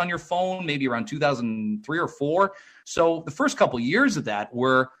scores on your phone, maybe around 2003 or 4. So the first couple of years of that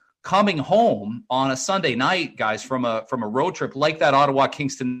were coming home on a Sunday night, guys, from a road trip like that Ottawa,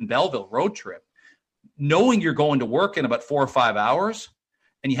 Kingston, Belleville road trip, knowing you're going to work in about 4 or 5 hours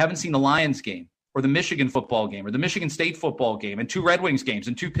and you haven't seen the Lions game or the Michigan football game or the Michigan State football game and 2 Red Wings games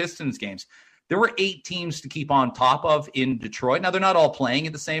and 2 Pistons games. There were 8 teams to keep on top of in Detroit. Now, they're not all playing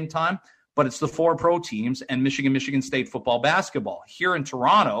at the same time, but it's the 4 pro teams and Michigan State football, basketball. Here in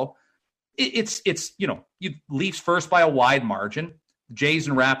Toronto, it's you Leafs first by a wide margin. Jays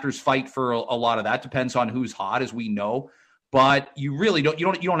and Raptors fight for a lot of that. Depends on who's hot, as we know. But you really don't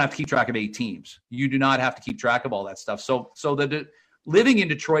have to keep track of 8 teams. You do not have to keep track of all that stuff. So living in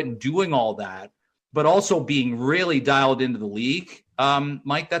Detroit and doing all that, but also being really dialed into the league,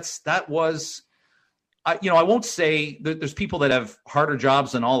 Mike, that was, I won't say that there's people that have harder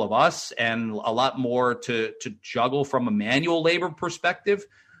jobs than all of us and a lot more to juggle from a manual labor perspective,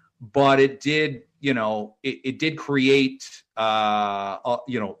 but it did, it did create,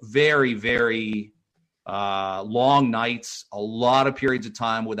 very, very long nights, a lot of periods of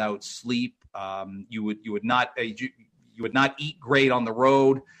time without sleep. You would not eat great on the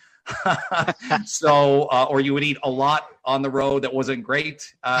road. So, or you would eat a lot on the road that wasn't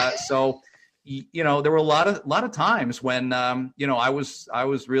great. So, there were a lot of times when, I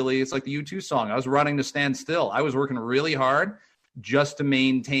was really, it's like the U2 song. I was running to stand still. I was working really hard just to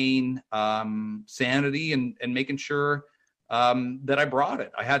maintain, sanity and making sure, that I brought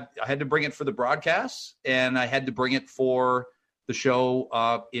it. I had to bring it for the broadcasts and I had to bring it for the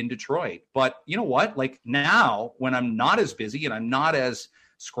show, in Detroit. But you know what? Like now when I'm not as busy and I'm not as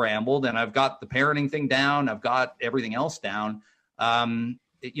scrambled and I've got the parenting thing down, I've got everything else down. I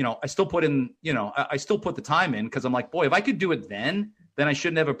still put in, I still put the time in because I'm like, boy, if I could do it then I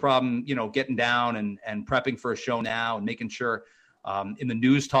shouldn't have a problem, getting down and prepping for a show now and making sure, in the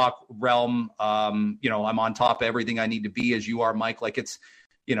news talk realm, I'm on top of everything I need to be, as you are, Mike. Like it's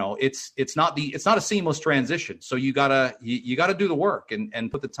not a seamless transition. So you gotta do the work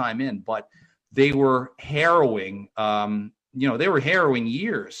and put the time in, but they were harrowing, they were harrowing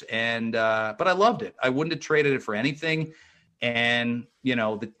years and, but I loved it. I wouldn't have traded it for anything. And,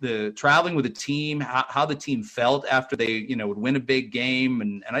 the traveling with the team, how the team felt after they, would win a big game.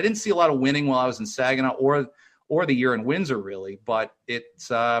 And I didn't see a lot of winning while I was in Saginaw or the year in Windsor, really. But it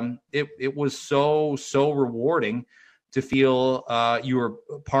was so rewarding to feel you were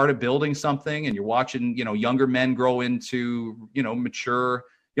part of building something and you're watching, younger men grow into, mature,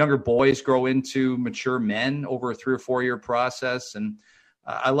 younger boys grow into mature men over a 3 or 4 year process. And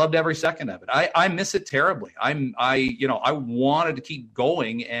I loved every second of it. I miss it terribly. I wanted to keep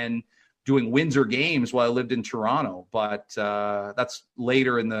going and doing Windsor games while I lived in Toronto, but that's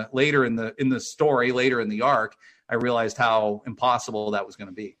later in the story, later in the arc, I realized how impossible that was going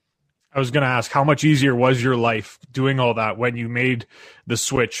to be. I was going to ask, how much easier was your life doing all that when you made the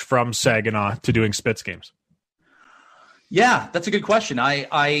switch from Saginaw to doing Spitz games? Yeah, that's a good question. I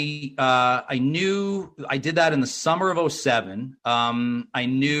knew I did that in the summer of 2007. I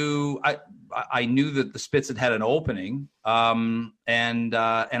knew that the Spitz had an opening, and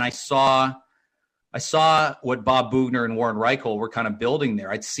I saw what Bob Bugner and Warren Reichel were kind of building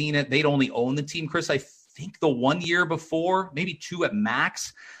there. I'd seen it. They'd only owned the team, Chris, I think the 1 year before, maybe 2 at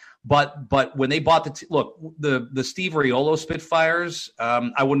max. But when they bought the Steve Riolo Spitfires,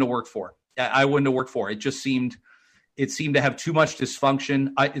 I wouldn't have worked for it. I wouldn't have worked for it. It seemed to have too much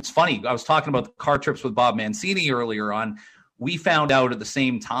dysfunction. It's funny. I was talking about the car trips with Bob Mancini earlier on. We found out at the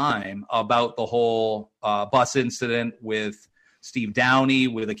same time about the whole bus incident with Steve Downey,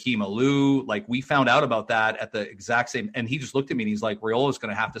 with Akeem Alou. Like, we found out about that at the exact same, and he just looked at me and he's like, Riolo's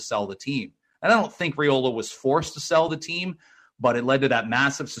going to have to sell the team. And I don't think Riolo was forced to sell the team, but it led to that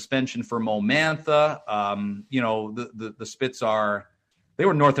massive suspension for Mo Mantha. The Spitz they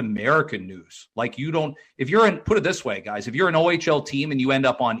were North American news. Like, put it this way, guys, if you're an OHL team and you end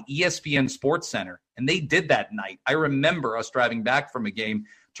up on ESPN Sports Center, and they did that night. I remember us driving back from a game,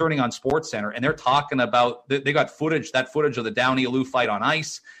 turning on Sports Center, and they're talking about, they got that footage of the Downey Alou fight on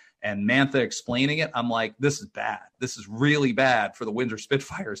ice. and Mantha explaining it, I'm like, this is bad. This is really bad for the Windsor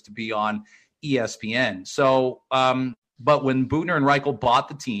Spitfires to be on ESPN. So, but when Butner and Reichel bought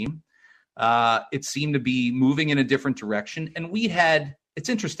the team, it seemed to be moving in a different direction. And it's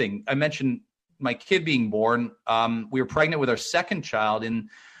interesting. I mentioned my kid being born. We were pregnant with our second child in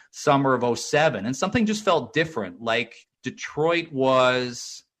summer of 2007, and something just felt different. Like Detroit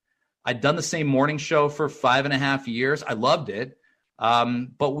I'd done the same morning show for 5.5 years. I loved it.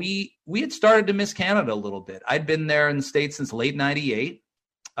 But we had started to miss Canada a little bit. I'd been there in the States since late 98.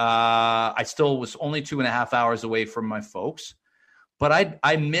 I still was only 2.5 hours away from my folks, but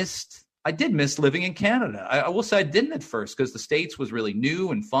I did miss living in Canada. I will say I didn't at first because the States was really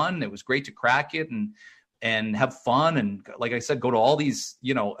new and fun. It was great to crack it and have fun. And like I said, go to all these,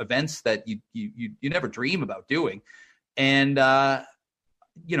 events that you never dream about doing. And,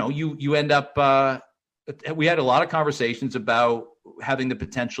 you end up, we had a lot of conversations about having the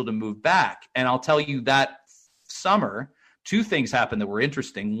potential to move back. And I'll tell you that summer, two things happened that were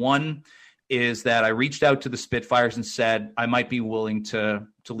interesting. One is that I reached out to the Spitfires and said, I might be willing to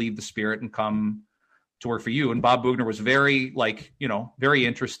leave the Spirit and come to work for you. And Bob Boughner was very very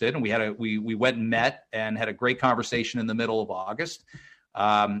interested. And we went and met and had a great conversation in the middle of August.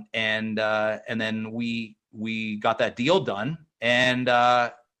 And then we got that deal done. And,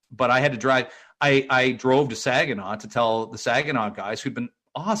 but I had to drive. I drove to Saginaw to tell the Saginaw guys who'd been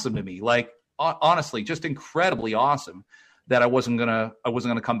awesome to me, like honestly, just incredibly awesome, that I wasn't gonna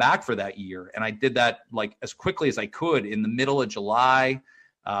come back for that year. And I did that like as quickly as I could in the middle of July.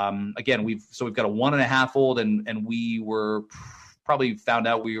 Again, we've got a 1.5-year-old and we were probably found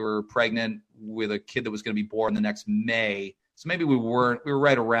out we were pregnant with a kid that was going to be born the next May. So maybe we were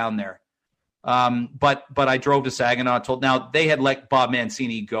right around there. But I drove to Saginaw, now they had let Bob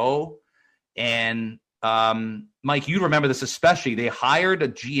Mancini go. And Mike, you remember this especially. They hired a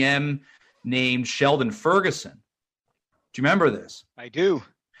GM named Sheldon Ferguson. Do you remember this? I do.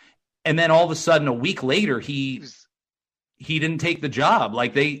 And then all of a sudden, a week later, he didn't take the job.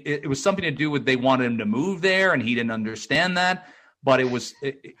 Like it was something to do with they wanted him to move there, and he didn't understand that. But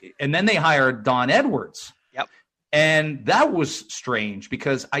and then they hired Don Edwards. Yep. And that was strange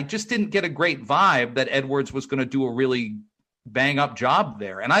because I just didn't get a great vibe that Edwards was going to do a really bang up job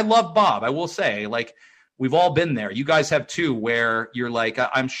there. And I love Bob. I will say, like, we've all been there. You guys have too, where you're like,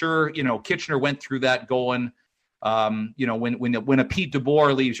 I'm sure, Kitchener went through that going, when a Pete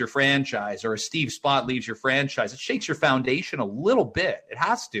DeBoer leaves your franchise or a Steve Spott leaves your franchise, it shakes your foundation a little bit. It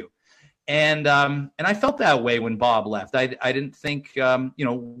has to. And I felt that way when Bob left. I didn't think, they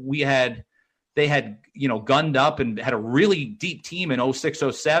had, gunned up and had a really deep team in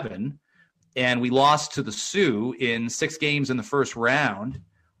 06-07. And we lost to the Sioux in 6 games in the first round,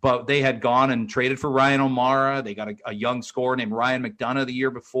 but they had gone and traded for Ryan O'Mara. They got a young scorer named Ryan McDonough the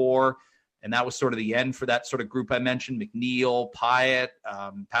year before. And that was sort of the end for that sort of group I mentioned, McNeil, Pyatt,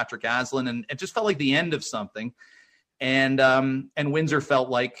 Patrick Aslan. And it just felt like the end of something. And Windsor felt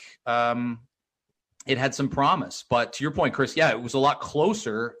like it had some promise. But to your point, Chris, yeah, it was a lot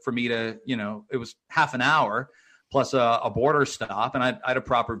closer for me to, it was half an hour plus a border stop, and I had a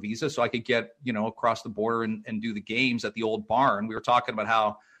proper visa, so I could get, across the border and do the games at the old barn. We were talking about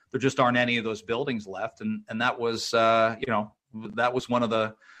how there just aren't any of those buildings left, and that was, that was one of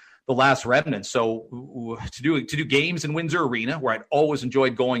the last remnants. So to do games in Windsor Arena, where I'd always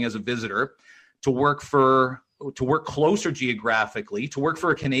enjoyed going as a visitor, to work closer geographically, to work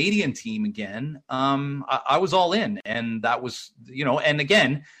for a Canadian team again, I was all in, and that was, and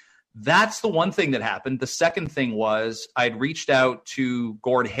again. That's the one thing that happened. The second thing was I'd reached out to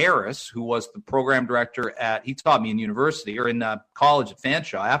Gord Harris, who was the program director he taught me in university or in college at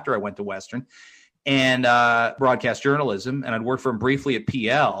Fanshawe after I went to Western, and broadcast journalism. And I'd worked for him briefly at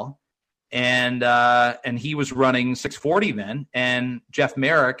PL, and he was running 640 then. And Jeff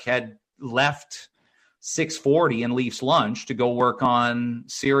Merrick had left 640 and Leafs Lunch to go work on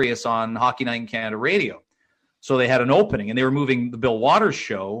Sirius on Hockey Night in Canada Radio. So they had an opening, and they were moving the Bill Waters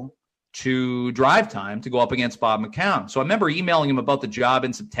show to drive time to go up against Bob McCown. So I remember emailing him about the job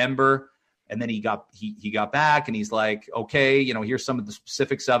in September, and then he got back and he's like, okay, here's some of the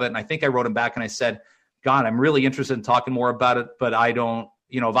specifics of it. And I think I wrote him back and I said, God, I'm really interested in talking more about it, but I don't,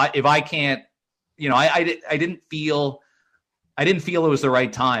 if I can't, I didn't feel it was the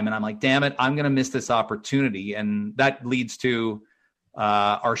right time. And I'm like, damn it, I'm going to miss this opportunity. And that leads to,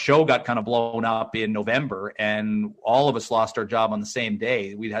 our show got kind of blown up in November, and all of us lost our job on the same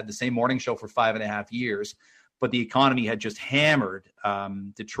day. We'd had the same morning show for 5.5 years, but the economy had just hammered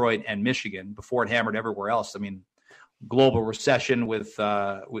Detroit and Michigan before it hammered everywhere else. I mean, global recession with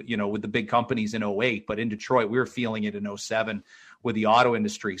the big companies in 2008, but in Detroit, we were feeling it in 2007 with the auto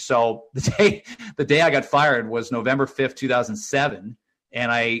industry. So the day I got fired was November 5th, 2007. And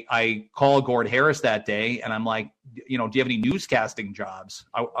I called Gord Harris that day, and I'm like, do you have any newscasting jobs?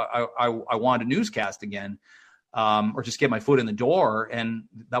 I wanted to newscast again, or just get my foot in the door. And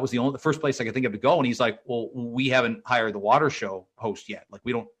that was the first place I could think of to go. And he's like, well, we haven't hired the water show host yet. Like,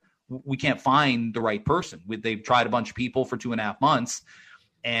 we can't find the right person. They've tried a bunch of people for 2.5 months,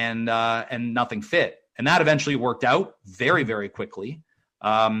 and nothing fit. And that eventually worked out very, very quickly.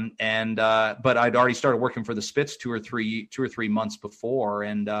 But I'd already started working for the Spitz 2 or 3 months before,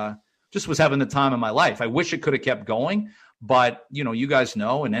 and just was having the time of my life. I wish it could have kept going, but you guys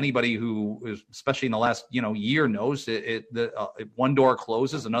know, and anybody who is, especially in the last year, knows one door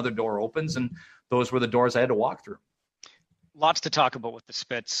closes, another door opens, and those were the doors I had to walk through. Lots to talk about with the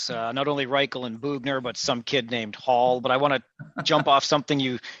Spitz, not only Reichel and Bugner, but some kid named Hall. But I want to jump off something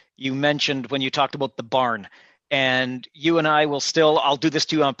you mentioned when you talked about the barn. And you and I I'll do this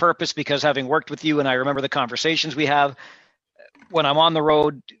to you on purpose, because having worked with you, and I remember the conversations we have when I'm on the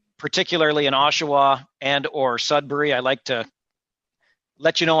road, particularly in Oshawa and or Sudbury, I like to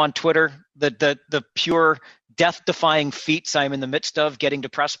let you know on Twitter the pure death-defying feats I'm in the midst of, getting to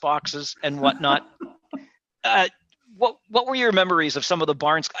press boxes and whatnot. What were your memories of some of the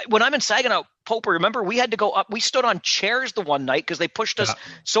barns? When I'm in Saginaw, Poper, remember we had to go up. We stood on chairs the one night because they pushed us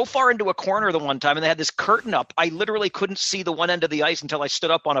so far into a corner the one time, and they had this curtain up. I literally couldn't see the one end of the ice until I stood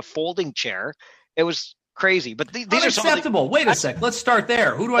up on a folding chair. It was crazy. But these are acceptable. Wait a sec. Let's start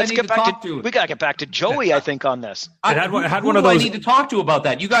there. Who do I need to talk to? We got to get back to Joey, I think, on this. Who do I need to talk to about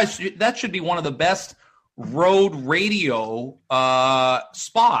that? You guys, that should be one of the best road radio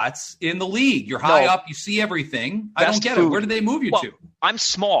spots in the league. You're high up, you see everything. I don't get it. Where did they move you to? I'm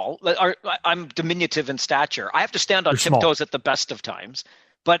small. I'm diminutive in stature. I have to stand on tiptoes at the best of times.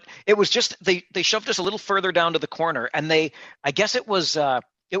 But it was just they shoved us a little further down to the corner, and I guess it was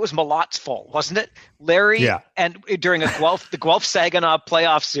Malot's fault, wasn't it? Larry, and during the Guelph Saginaw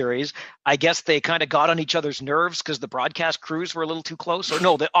playoff series, I guess they kind of got on each other's nerves because the broadcast crews were a little too close. Or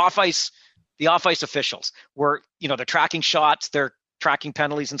no, the off-ice officials were, they're tracking shots, they're tracking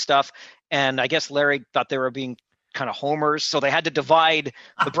penalties and stuff. And I guess Larry thought they were being kind of homers. So they had to divide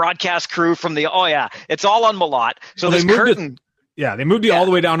the broadcast crew from it's all on Malott. So this curtain. They moved you all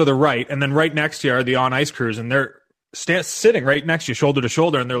the way down to the right. And then right next to you are the on-ice crews. And they're sitting right next to you, shoulder to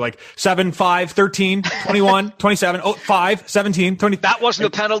shoulder. And they're like 7, 5, 13, 21, 27, 5, 17, 20. That wasn't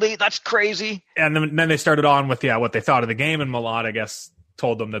a penalty. That's crazy. And then they started on with, what they thought of the game. And Malott, I guess,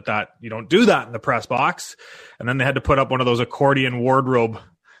 told them that you don't do that in the press box. And then they had to put up one of those accordion wardrobe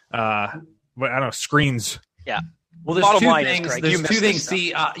screens. Yeah. Well, there's two things.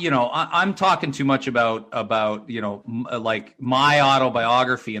 See, I'm talking too much about like my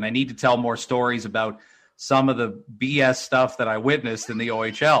autobiography, and I need to tell more stories about some of the BS stuff that I witnessed in the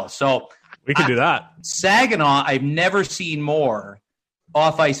OHL. So we can do that. Saginaw, I've never seen more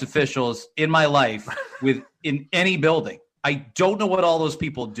off-ice officials in my life in any building. I don't know what all those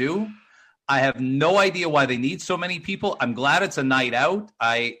people do. I have no idea why they need so many people. I'm glad it's a night out.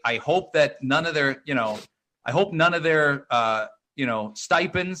 I hope that none of their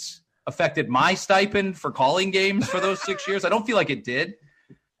stipends affected my stipend for calling games for those 6 years. I don't feel like it did.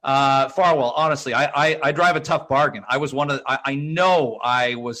 Farwell, honestly, I drive a tough bargain. I was I know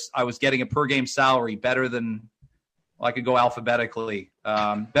I was getting a per game salary better than, I could go alphabetically,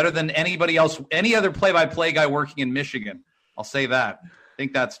 better than anybody else, any other play-by-play guy working in Michigan. I'll say that. I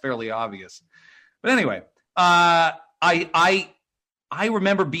think that's fairly obvious. But anyway, I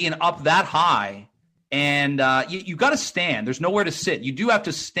remember being up that high, and you got to stand. There's nowhere to sit. You do have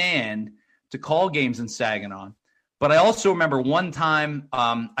to stand to call games in Saginaw. But I also remember one time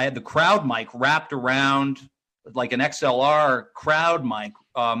I had the crowd mic wrapped around, like an XLR crowd mic,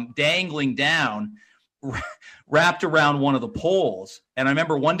 dangling down, wrapped around one of the poles. And I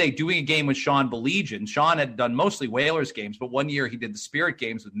remember one day doing a game with Sean Belegian. Sean had done mostly Whalers games, but one year he did the Spirit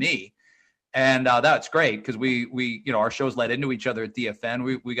games with me. And that's great because we our shows led into each other at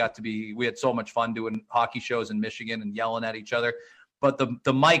DFN. We had so much fun doing hockey shows in Michigan and yelling at each other. But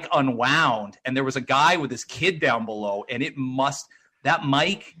the mic unwound, and there was a guy with his kid down below, and that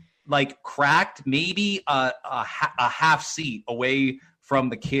mic like cracked maybe a half seat away from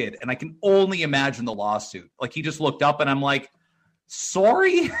the kid. And I can only imagine the lawsuit. Like, he just looked up, and I'm like,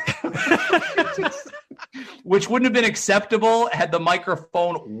 sorry? Which wouldn't have been acceptable had the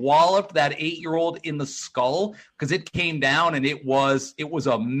microphone walloped that 8-year-old in the skull, because it came down and it was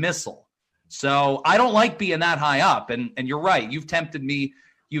a missile. So I don't like being that high up. And you're right. You've tempted me.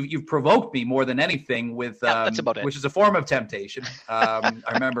 You've provoked me more than anything with that's about it. Which is a form of temptation. I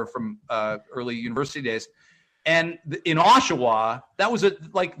remember from early university days. And in Oshawa, that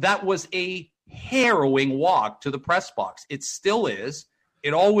was a harrowing walk to the press box. It still is.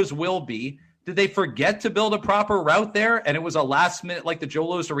 It always will be. Did they forget to build a proper route there? And it was a last minute, like the Joe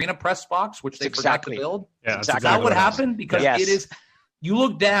Louis Arena press box, which they forgot to build? Yeah, exactly. Is that what happened? Because yes. it is, you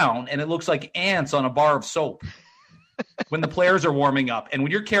look down and it looks like ants on a bar of soap when the players are warming up. And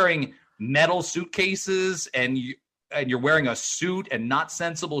when you're carrying metal suitcases and you're wearing a suit and not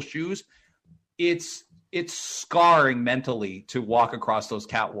sensible shoes, it's scarring mentally to walk across those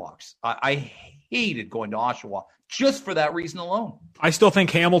catwalks. I hated going to Oshawa just for that reason alone. I still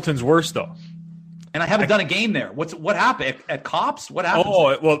think Hamilton's worse, though. And I haven't done a game there. What happened at Cops? What happened?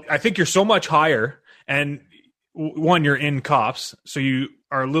 Oh, well, I think you're so much higher. And one, you're in Cops, so you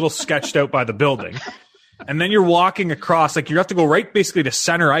are a little sketched out by the building. And then you're walking across, like you have to go right basically to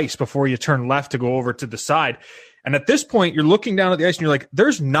center ice before you turn left to go over to the side. And at this point, you're looking down at the ice and you're like,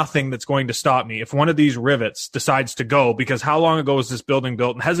 there's nothing that's going to stop me if one of these rivets decides to go, because how long ago was this building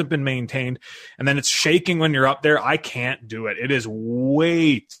built and hasn't been maintained? And then it's shaking when you're up there. I can't do it. It is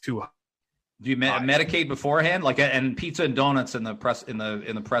way too high. Do you medicate beforehand? Like, and pizza and donuts in the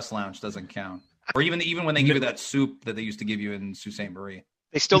press lounge doesn't count. Or even when they give you that soup that they used to give you in Sault Ste. Marie.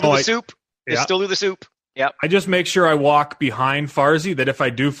 They still do the soup. They still do the soup. Yep. I just make sure I walk behind Farzy, that if I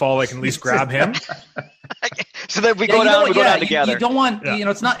do fall, I can at least grab him. So that we go down together. You don't want,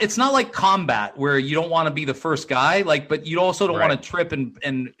 it's not like combat where you don't want to be the first guy, but you also don't want to trip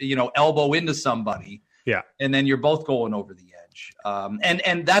and elbow into somebody. Yeah. And then you're both going over the edge.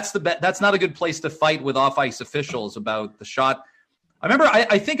 And that's that's not a good place to fight with off ice officials about the shot. I remember,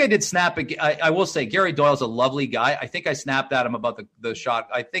 I think I did snap. I will say Gary Doyle's a lovely guy. I think I snapped at him about the shot.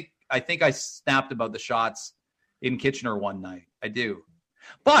 I think I snapped about the shots in Kitchener one night. I do.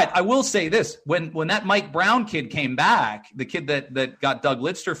 But I will say this, when that Mike Brown kid came back, the kid that got Doug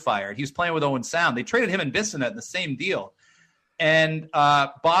Lidster fired, he was playing with Owen Sound. They traded him and Bissonnette in the same deal. And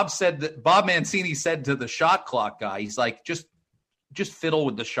Bob Mancini said to the shot clock guy, he's like, just fiddle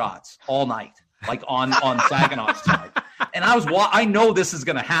with the shots all night, like on Saginaw's side. And I know this is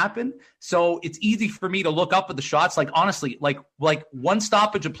going to happen. So it's easy for me to look up at the shots. Like, honestly, like one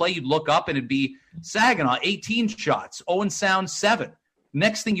stoppage of play, you'd look up and it'd be Saginaw, 18 shots, Owen Sound, 7.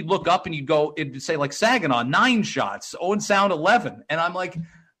 Next thing you'd look up and it'd say like Saginaw, 9 shots, Owen Sound, 11. And I'm like,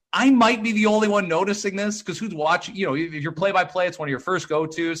 I might be the only one noticing this, because who's watching? If you're play-by-play, it's one of your first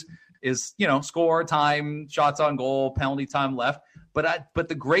go-tos is, score, time, shots on goal, penalty time left. But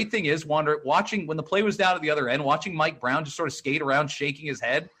the great thing is, watching when the play was down at the other end, watching Mike Brown just sort of skate around, shaking his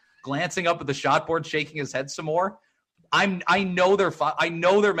head, glancing up at the shot board, shaking his head some more. I know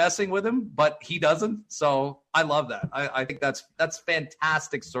they're messing with him, but he doesn't. So I love that. I think that's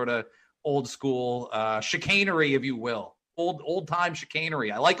fantastic, sort of old school chicanery, if you will, old time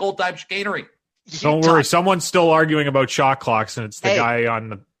chicanery. I like old time chicanery. Don't worry, someone's still arguing about shot clocks, and it's the guy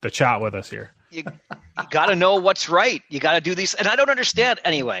on the chat with us here. You got to know what's right. You got to do these, and I don't understand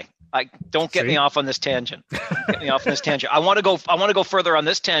anyway. Don't get me off on this tangent. I want to go further on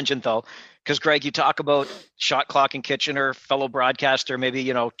this tangent though, because Greg, you talk about shot clock in Kitchener, fellow broadcaster,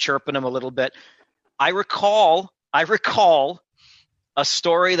 maybe chirping him a little bit. I recall a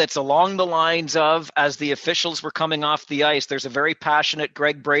story that's along the lines of, as the officials were coming off the ice, there's a very passionate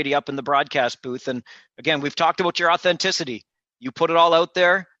Greg Brady up in the broadcast booth, and again, we've talked about your authenticity. You put it all out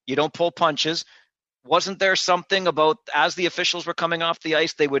there. You don't pull punches. Wasn't there something about, as the officials were coming off the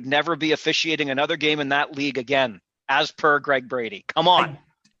ice, they would never be officiating another game in that league again, as per Greg Brady? Come on.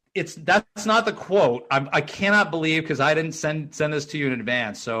 That's not the quote. I cannot believe, because I didn't send this to you in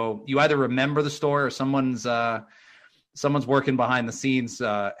advance. So you either remember the story or someone's working behind the scenes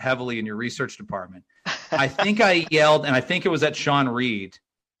heavily in your research department. I think I yelled, and I think it was at Sean Reed.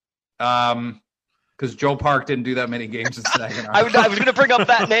 Because Joe Park didn't do that many games in Saginaw. I was going to bring up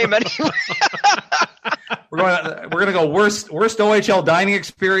that name anyway. We're going to go worst OHL dining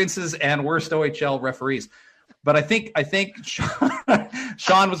experiences and worst OHL referees. But I think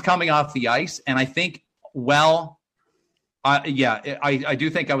Sean was coming off the ice, and I think, I do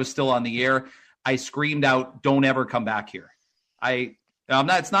think I was still on the air. I screamed out, "Don't ever come back here."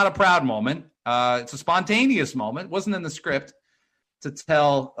 It's not a proud moment. It's a spontaneous moment. It wasn't in the script to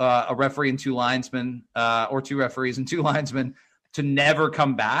tell a referee and 2 linesmen, or 2 referees and 2 linesmen, to never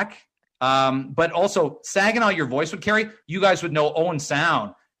come back. But also, Saginaw, your voice would carry. You guys would know Owen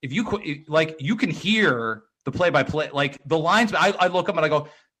Sound. If you can hear the play-by-play, like the linesman. I look up and I go,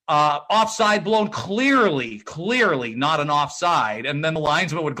 offside blown, clearly not an offside. And then the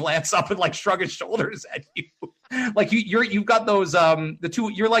linesman would glance up and shrug his shoulders at you. Like you've got those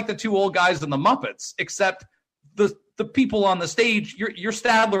you're like the 2 old guys in the Muppets, except the people on the stage, you're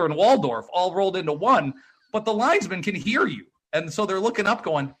Stadler and Waldorf all rolled into one. but the linesman can hear you. And so they're looking up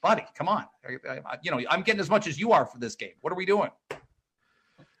going, buddy, come on. I'm getting as much as you are for this game. What are we doing?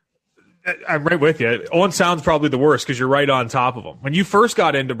 I'm right with you. Owen sounds probably the worst because you're right on top of him. When you first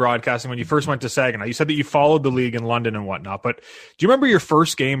got into broadcasting, when you first went to Saginaw, you said that you followed the league in London and whatnot. But do you remember your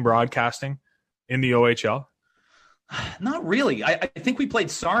first game broadcasting in the OHL? Not really. I think we played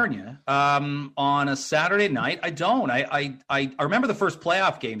Sarnia on a Saturday night. I don't. I remember the first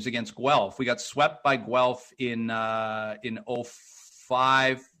playoff games against Guelph. We got swept by Guelph in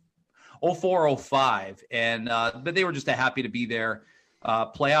 04-05, and but they were just happy to be there.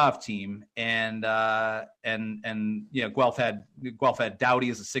 Playoff team, and Guelph had Doughty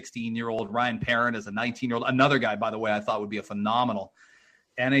as a 16-year-old, Ryan Parent as a 19-year-old. Another guy, by the way, I thought would be a phenomenal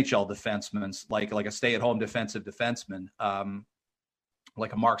NHL defenseman, like a stay-at-home defensive defenseman,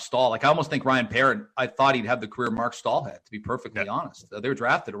 like a Mark Stahl. Like I almost think Ryan Parent, I thought he'd have the career Mark Stahl had, to be perfectly honest. They were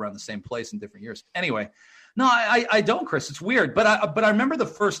drafted around the same place in different years. Anyway, no, I don't, Chris. It's weird, but I remember the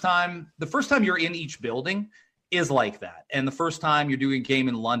first time you're in each building is like that, and the first time you're doing a game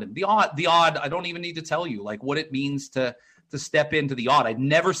in London, the odd. I don't even need to tell you like what it means to step into the odd. I'd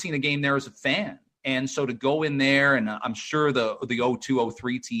never seen a game there as a fan. And so to go in there, and I'm sure the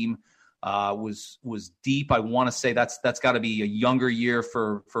 02-03 team was deep. I want to say that's got to be a younger year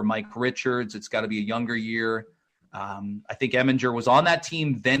for Mike Richards. It's got to be a younger year. I think Eminger was on that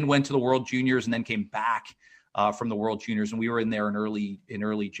team, then went to the World Juniors, and then came back from the World Juniors, and we were in there in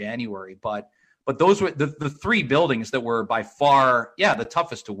early January. But those were the three buildings that were by far the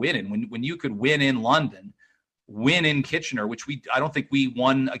toughest to win in. When you could win in London, win in Kitchener, which I don't think we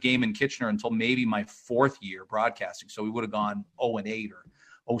won a game in Kitchener until maybe my fourth year broadcasting. So we would have gone 0-8 or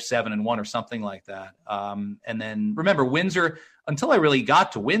 0-7-1 or something like that. And then remember Windsor, until I really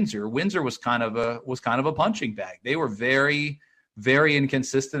got to Windsor was kind of a punching bag. They were very, very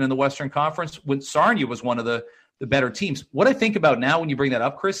inconsistent in the Western Conference. When Sarnia was one of the better teams. What I think about now when you bring that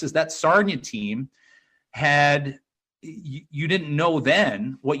up, Chris, is that Sarnia team had, you didn't know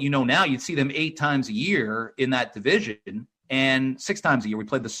then what you know now. You'd see them 8 times a year in that division, and 6 times a year. We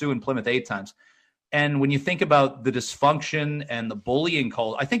played the Sioux and Plymouth 8 times. And when you think about the dysfunction and the bullying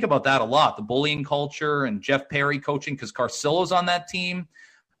culture, I think about that a lot, the bullying culture and Jeff Perry coaching, because Carcillo's on that team.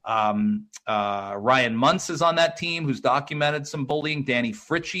 Ryan Muntz is on that team, who's documented some bullying. Danny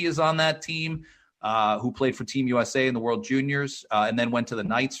Fritchie is on that team, who played for Team USA in the World Juniors, and then went to the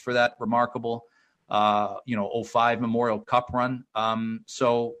Knights for that remarkable 05 Memorial Cup run.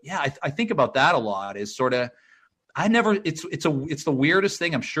 So I think about that a lot. Is sort of, it's the weirdest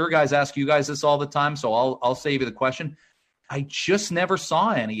thing. I'm sure guys ask you guys this all the time, so I'll save you the question. I just never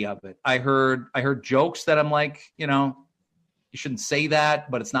saw any of it. I heard jokes that I'm like, you shouldn't say that,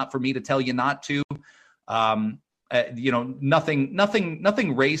 but it's not for me to tell you not to. Nothing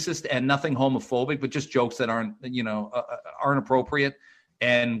racist and nothing homophobic, but just jokes that aren't appropriate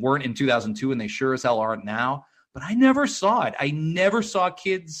and weren't in 2002, and they sure as hell aren't now. But I never saw it. I never saw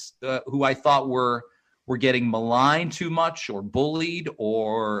kids who I thought were getting maligned too much or bullied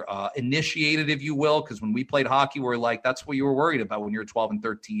or initiated, if you will, because when we played hockey, we're like, that's what you were worried about when you're 12 and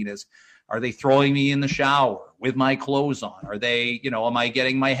 13 is, are they throwing me in the shower with my clothes on? Are they, am I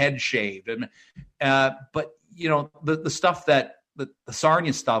getting my head shaved? But the stuff that the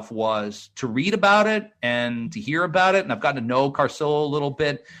Sarnia stuff was to read about it and to hear about it. And I've gotten to know Carcillo a little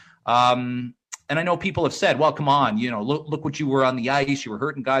bit. And I know people have said, well, come on, look what you were on the ice. You were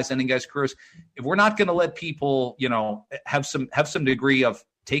hurting guys, ending guys' careers. If we're not going to let people, have some degree of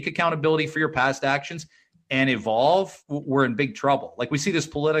take accountability for your past actions and evolve, we're in big trouble. Like we see this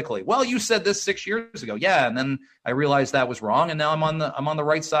politically. Well, you said this 6 years ago. Yeah. And then I realized that was wrong. And now I'm on the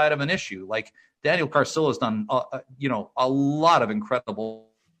right side of an issue. Like Daniel Carcillo has done, a lot of incredible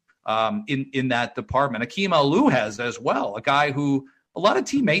in that department. Akeem Alou has as well, a guy who a lot of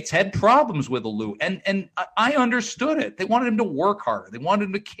teammates had problems with Alou. And I understood it. They wanted him to work harder. They wanted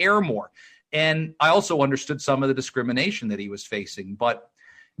him to care more. And I also understood some of the discrimination that he was facing. But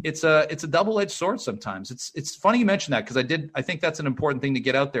it's a double-edged sword sometimes. It's funny you mention that, because I think that's an important thing to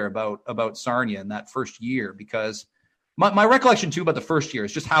get out there about Sarnia in that first year, because my recollection too about the first year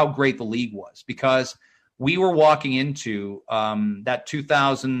is just how great the league was, because we were walking into that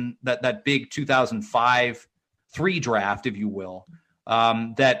big 2005 3 draft, if you will,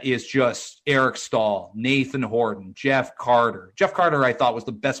 that is just Eric Stahl, Nathan Horton, Jeff Carter. Jeff Carter, I thought, was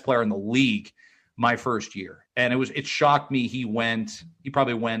the best player in the league my first year. And it shocked me. He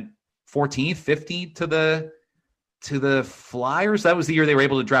probably went 14th, 15th to the Flyers. That was the year they were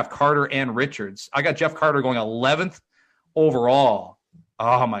able to draft Carter and Richards. I got Jeff Carter going 11th overall.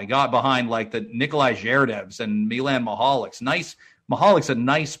 Oh my God, behind like the Nikolai Zherdevs and Milan Mahaliks. Mahalik's a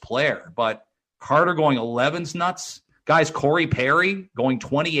nice player, but Carter going 11's nuts. Guys, Corey Perry going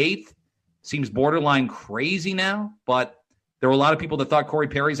 28th. Seems borderline crazy now, but there were a lot of people that thought Corey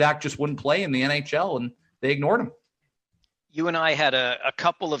Perry's act just wouldn't play in the NHL, and they ignored him. You and I had a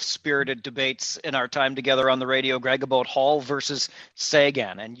couple of spirited debates in our time together on the radio, Greg, about Hall versus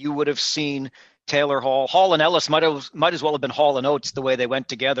Sagan, and you would have seen Taylor Hall and Ellis might as well have been Hall and Oates the way they went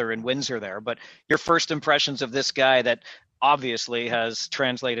together in Windsor there. But your first impressions of this guy that obviously has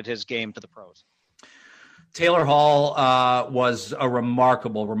translated his game to the pros. Taylor Hall was a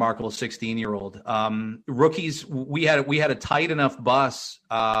remarkable 16-year-old. Rookies, we had a tight enough bus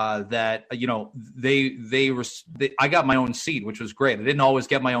that I got my own seat, which was great. I didn't always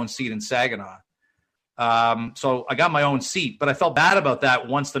get my own seat in Saginaw, so I got my own seat. But I felt bad about that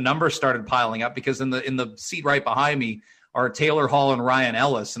once the numbers started piling up, because in the seat right behind me are Taylor Hall and Ryan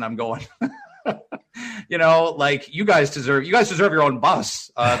Ellis, and I'm going. You guys deserve your own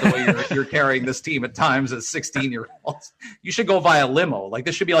bus the way you're carrying this team at times as 16-year-olds. You should go via limo. Like,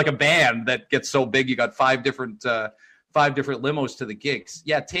 this should be like a band that gets so big you got five different limos to the gigs.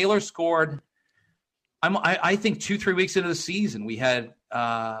 Yeah, Taylor scored. I think 2-3 weeks into the season, we had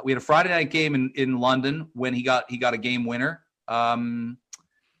a Friday night game in London when he got a game winner, and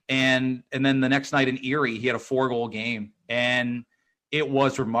then the next night in Erie he had a 4-goal game, and it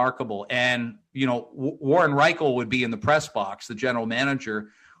was remarkable. And, Warren Reichel would be in the press box, the general manager,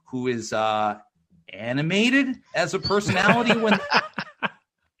 who is animated as a personality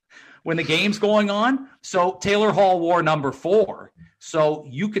when the game's going on. So Taylor Hall wore number 4. So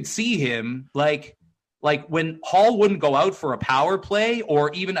you could see him like when Hall wouldn't go out for a power play, or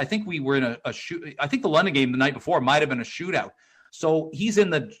even, I think we were in a shoot. I think the London game the night before might have been a shootout. So he's in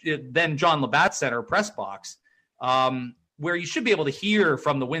the then John Labatt Center press box, where you should be able to hear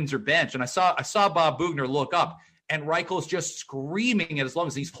from the Windsor bench. And I saw Bob Bugner look up, and Reichel's just screaming at as long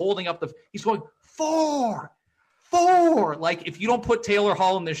as he's holding up he's going 4. Like, if you don't put Taylor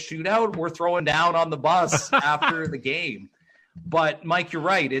Hall in this shootout, we're throwing down on the bus after the game. But Mike, you're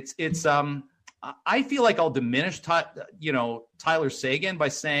right. It's I feel like I'll diminish Tyler Seguin by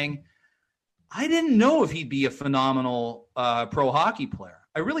saying I didn't know if he'd be a phenomenal pro hockey player.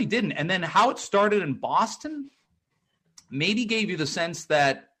 I really didn't. And then how it started in Boston maybe gave you the sense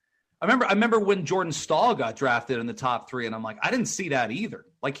that I remember when Jordan Stahl got drafted in the top 3, and I'm like, I didn't see that either.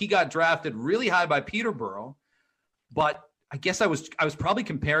 Like, he got drafted really high by Peterborough, but I guess I was probably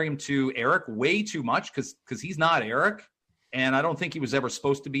comparing him to Eric way too much because he's not Eric, and I don't think he was ever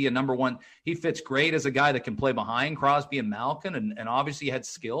supposed to be a number 1. He fits great as a guy that can play behind Crosby and Malkin, and obviously had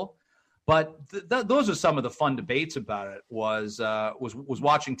skill. But those are some of the fun debates about it. Was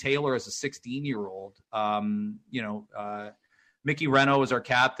watching Taylor as a 16-year-old. Mickey Reno was our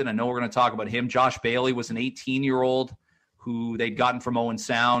captain. I know we're going to talk about him. Josh Bailey was an 18-year-old who they'd gotten from Owen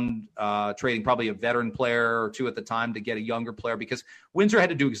Sound, trading probably a veteran player or two at the time to get a younger player, because Windsor had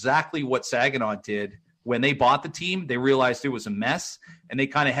to do exactly what Saginaw did. When they bought the team, they realized it was a mess, and they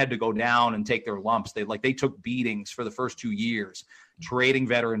kind of had to go down and take their lumps. They took beatings for the first 2 years, trading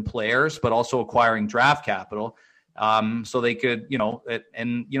veteran players, but also acquiring draft capital, so they could,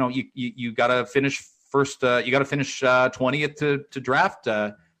 you got to finish first. You got to finish 20th to draft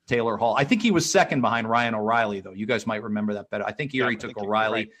Taylor Hall. I think he was second behind Ryan O'Reilly, though. You guys might remember that better. I think Erie took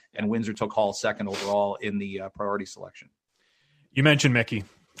O'Reilly, right, and Windsor took Hall second overall in the priority selection. You mentioned Mickey.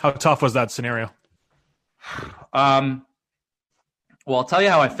 How tough was that scenario? Well, I'll tell you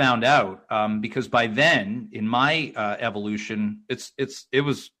how I found out, because by then in my evolution,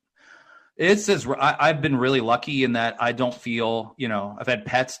 I've been really lucky in that I don't feel, I've had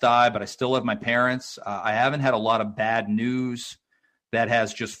pets die, but I still have my parents. I haven't had a lot of bad news that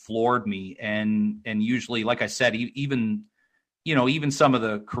has just floored me. And usually, like I said, even some of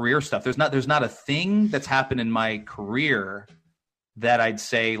the career stuff, there's not a thing that's happened in my career that I'd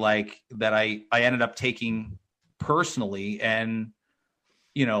say like that I ended up taking personally and,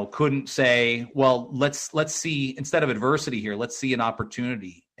 couldn't say, well, let's see, instead of adversity here, let's see an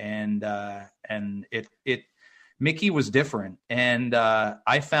opportunity. And Mickey was different. And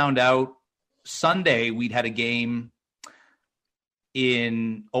I found out Sunday we'd had a game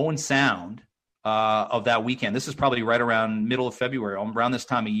in Owen Sound of that weekend. This is probably right around middle of February, around this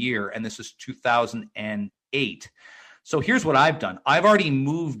time of year. And this is 2008. So here's what I've done. I've already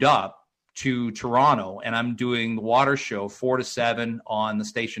moved up to Toronto, and I'm doing the water show 4 to 7 on the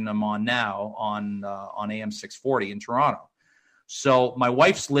station I'm on now on AM 640 in Toronto. So my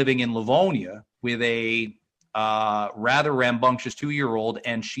wife's living in Livonia with a rather rambunctious 2-year-old,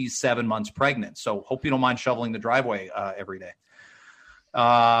 and she's 7 months pregnant. So hope you don't mind shoveling the driveway every day.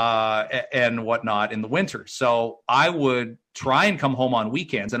 and whatnot in the winter. So I would try and come home on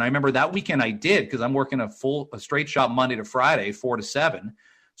weekends. And I remember that weekend I did, because I'm working a straight shot Monday to Friday, 4 to 7.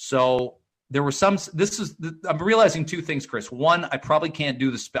 So there were I'm realizing two things, Chris. One, I probably can't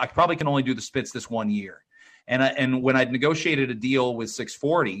do I probably can only do the Spits this 1 year. And when I'd negotiated a deal with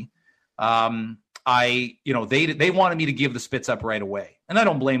 640, they wanted me to give the Spits up right away. And I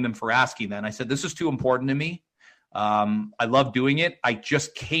don't blame them for asking that. And I said, this is too important to me. I love doing it. I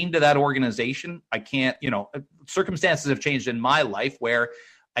just came to that organization. I can't, circumstances have changed in my life where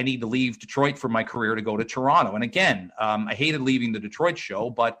I need to leave Detroit for my career to go to Toronto. And again, I hated leaving the Detroit show,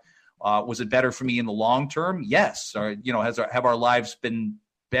 but was it better for me in the long term? Yes. Or, have our lives been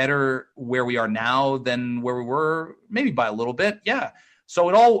better where we are now than where we were? Maybe by a little bit. Yeah.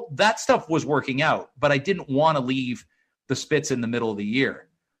 So that stuff was working out, but I didn't want to leave the Spits in the middle of the year.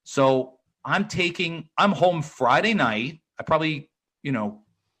 So I'm home Friday night. I probably,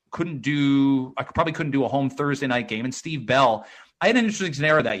 couldn't do a home Thursday night game. And Steve Bell, I had an interesting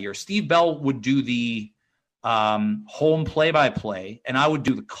scenario that year. Steve Bell would do the home play-by-play, and I would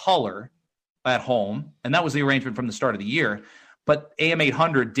do the color at home. And that was the arrangement from the start of the year. But AM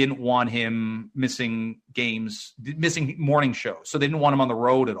 800 didn't want him missing games, missing morning shows. So they didn't want him on the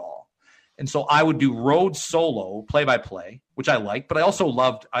road at all. And so I would do road solo play-by-play, which I liked, but I also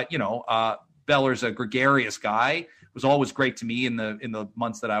loved, Beller's a gregarious guy. It was always great to me in the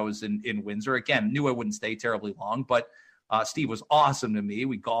months that I was in Windsor. Again, knew I wouldn't stay terribly long, but Steve was awesome to me.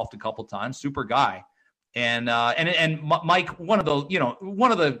 We golfed a couple times, super guy. And Mike, one of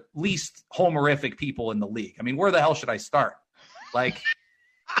the least homerific people in the league. I mean, where the hell should I start? Like,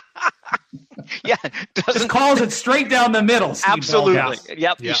 yeah, just calls it straight down the middle. Steve Absolutely. Bell.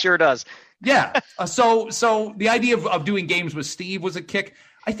 Yep, he sure does. Yeah. So the idea of doing games with Steve was a kick.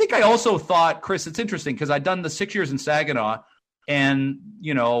 I think I also thought, Chris, it's interesting because I'd done the 6 years in Saginaw, and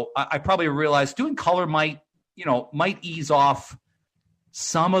I probably realized doing color might ease off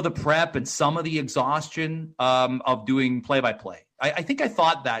some of the prep and some of the exhaustion of doing play-by-play. I think I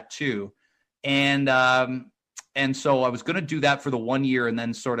thought that too, and so I was going to do that for the 1 year, and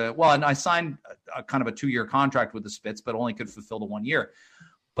then and I signed a kind of a 2-year contract with the Spits, but only could fulfill the 1 year.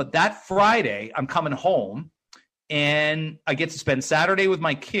 But that Friday, I'm coming home, and I get to spend Saturday with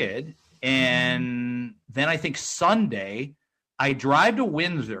my kid, and then I think Sunday, I drive to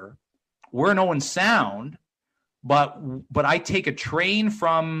Windsor. We're in Owen Sound, but I take a train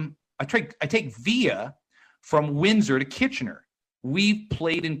I take Via from Windsor to Kitchener. We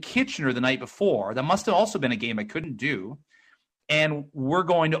played in Kitchener the night before. That must have also been a game I couldn't do. And we're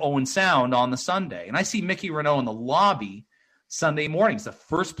going to Owen Sound on the Sunday. And I see Mickey Renaud in the lobby Sunday morning. It's the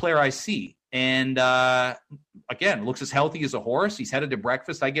first player I see. And again, looks as healthy as a horse. He's headed to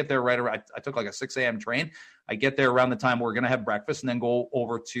breakfast. I get there right around, I took like a 6 a.m. train. I get there around the time we're going to have breakfast and then go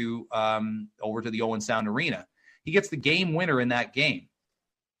over to the Owen Sound Arena. He gets the game winner in that game.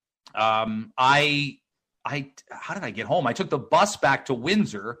 How did I get home? I took the bus back to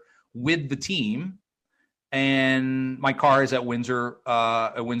Windsor with the team, and my car is at Windsor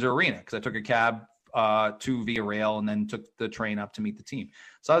Arena because I took a cab to Via Rail and then took the train up to meet the team.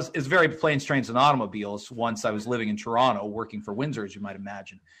 So it's very planes, trains, and automobiles once I was living in Toronto, working for Windsor, as you might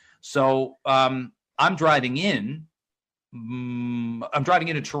imagine. So I'm driving into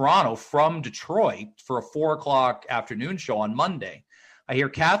Toronto from Detroit for a 4:00 afternoon show on Monday. I hear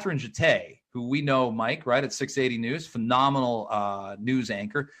Catherine Jeté, who we know, Mike, right, at 680 News, phenomenal news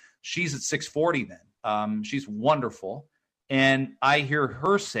anchor. She's at 640 then. She's wonderful. And I hear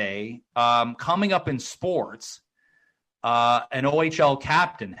her say, coming up in sports, an OHL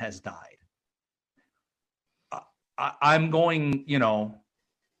captain has died. I'm going,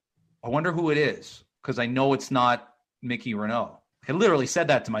 I wonder who it is, because I know it's not Mickey Renaud. I literally said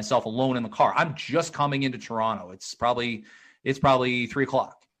that to myself alone in the car. I'm just coming into Toronto. It's probably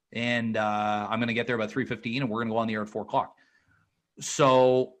 3:00. And I'm going to get there about 3:15, and we're going to go on the air at 4:00.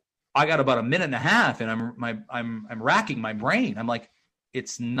 So I got about a minute and a half, and I'm racking my brain. I'm like,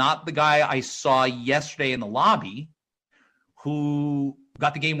 it's not the guy I saw yesterday in the lobby who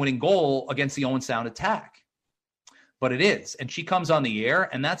got the game-winning goal against the Owen Sound attack, but it is. And she comes on the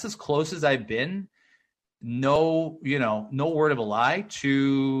air, and that's as close as I've been. No word of a lie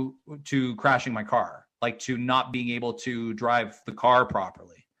to crashing my car, like to not being able to drive the car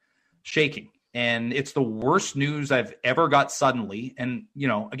properly. Shaking. And it's the worst news I've ever got suddenly. And,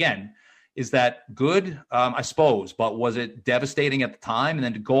 again, is that good? I suppose. But was it devastating at the time? And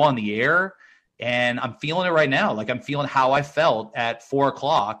then to go on the air, and I'm feeling it right now. Like I'm feeling how I felt at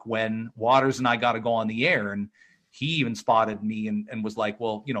 4:00 when Waters and I got to go on the air. And he even spotted me and was like,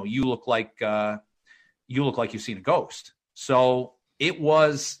 well, you look like you've seen a ghost. So It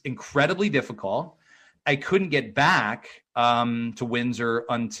was incredibly difficult. I couldn't get back to Windsor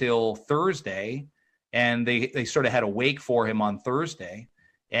until Thursday, and they sort of had a wake for him on Thursday.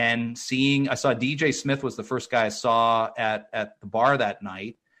 And I saw DJ Smith was the first guy I saw at the bar that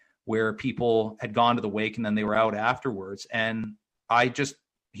night, where people had gone to the wake and then they were out afterwards. And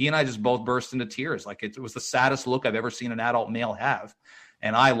he and I just both burst into tears. Like it was the saddest look I've ever seen an adult male have.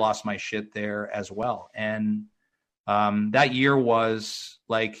 And I lost my shit there as well. And that year was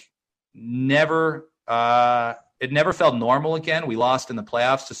like it never felt normal again. We lost in the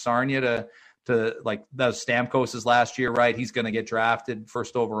playoffs to Sarnia to like that was Stamkos's last year, right? He's going to get drafted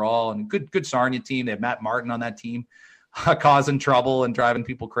first overall, and good Sarnia team. They have Matt Martin on that team, causing trouble and driving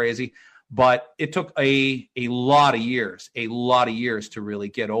people crazy. But it took a lot of years to really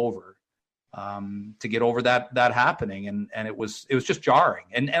get over that happening. And it was just jarring.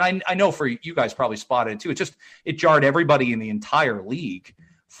 And I know for you guys probably spotted it too. It jarred everybody in the entire league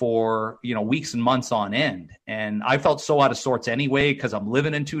for, weeks and months on end. And I felt so out of sorts anyway, because I'm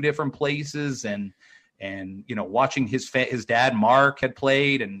living in two different places and watching his dad, Mark, had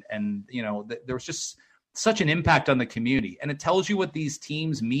played and there was just such an impact on the community. And it tells you what these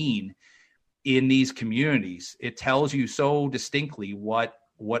teams mean in these communities. It tells you so distinctly what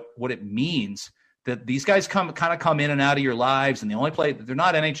it means that these guys come in and out of your lives, and they're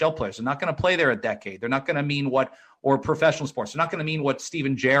not NHL players. They're not going to play there a decade. They're not going to mean or professional sports. They're not going to mean what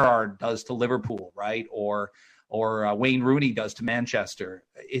Steven Gerrard does to Liverpool, right? Or Wayne Rooney does to Manchester.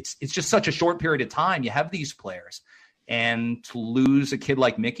 It's just such a short period of time. You have these players, and to lose a kid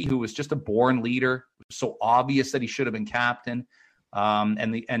like Mickey, who was just a born leader, it was so obvious that he should have been captain.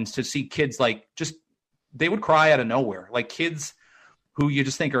 And to see kids they would cry out of nowhere, like kids who you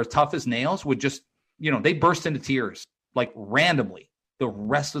just think are tough as nails would just, they burst into tears like randomly the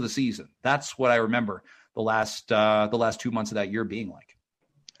rest of the season. That's what I remember the last 2 months of that year being like.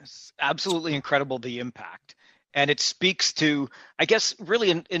 It's absolutely incredible, the impact. And it speaks to, I guess,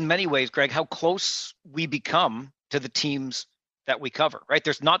 really in many ways, Greg, how close we become to the teams that we cover, right?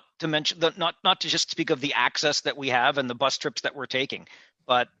 There's not to mention not to just speak of the access that we have and the bus trips that we're taking,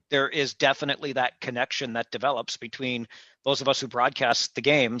 but there is definitely that connection that develops between those of us who broadcast the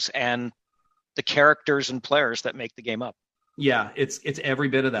games and the characters and players that make the game up. Yeah, it's every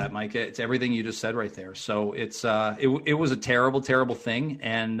bit of that, Mike. It's everything you just said right there. So it was a terrible, terrible thing.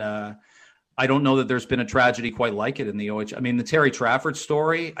 And I don't know that there's been a tragedy quite like it in the OHL. I mean, the Terry Trafford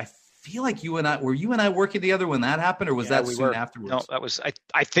story, I feel like you and I working together when that happened, or was that soon afterwards? No, that was,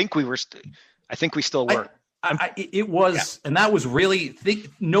 I think we were, I think we still were. It was, yeah. And that was really,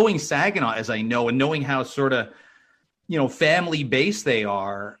 knowing Saginaw as I know, and knowing how sort of, family based they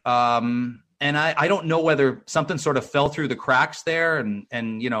are. And I don't know whether something sort of fell through the cracks there, and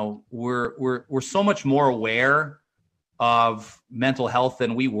we're so much more aware of mental health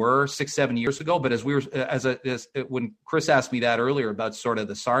than we were 6-7 years ago. But as when Chris asked me that earlier about sort of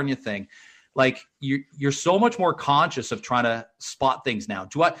the Sarnia thing, like you're so much more conscious of trying to spot things now.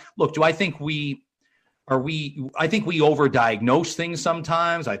 I think we overdiagnose things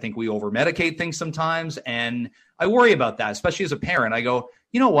sometimes. I think we overmedicate things sometimes. And I worry about that, especially as a parent. I go,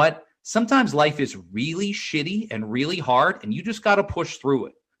 you know what? Sometimes life is really shitty and really hard, and you just got to push through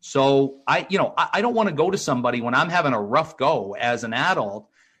it. So I don't want to go to somebody when I'm having a rough go as an adult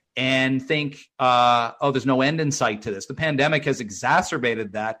and think, there's no end in sight to this. The pandemic has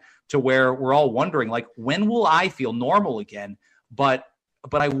exacerbated that to where we're all wondering, like, when will I feel normal again? But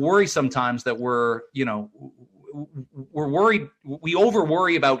I worry sometimes that we're worried. We over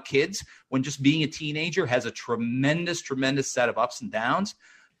worry about kids when just being a teenager has a tremendous, tremendous set of ups and downs.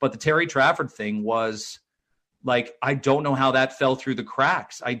 But the Terry Trafford thing was like, I don't know how that fell through the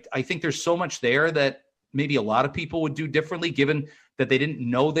cracks. I think there's so much there that maybe a lot of people would do differently, given that they didn't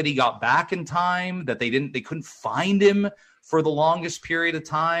know that he got back in time, that they couldn't find him for the longest period of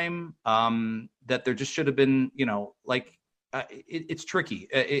time, that there just should have been, it's tricky.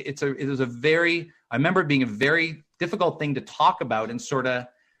 I remember it being a very difficult thing to talk about, and sort of,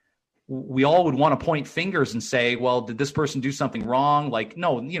 we all would want to point fingers and say, well, did this person do something wrong? Like,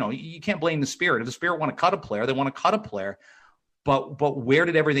 no, you can't blame the Spirit. If the Spirit want to cut a player, they want to cut a player. But where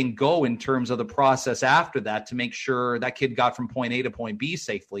did everything go in terms of the process after that to make sure that kid got from point A to point B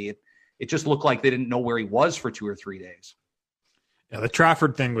safely? It just looked like they didn't know where he was for 2 or 3 days. Yeah, the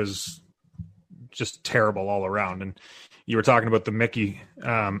Trafford thing was just terrible all around. And you were talking about the Mickey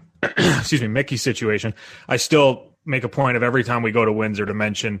situation. I still make a point of every time we go to Windsor to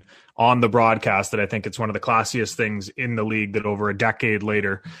mention on the broadcast that I think it's one of the classiest things in the league that over a decade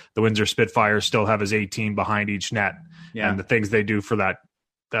later, the Windsor Spitfires still have his 18 behind each net. Yeah. And the things they do for that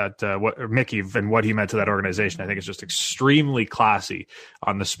what Mickey and what he meant to that organization. I think it's just extremely classy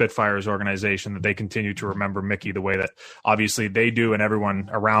on the Spitfires organization that they continue to remember Mickey the way that obviously they do and everyone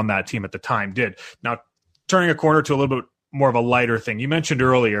around that team at the time did. Now, turning a corner to a little bit more of a lighter thing. You mentioned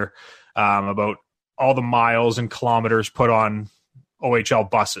earlier about all the miles and kilometers put on OHL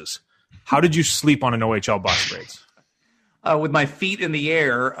buses. How did you sleep on an OHL bus, Braids? With my feet in the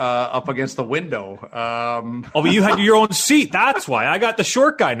air up against the window. But you had your own seat. That's why. I got the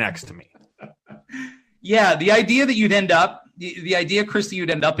short guy next to me. Yeah, the idea that you'd end up, Christy, you'd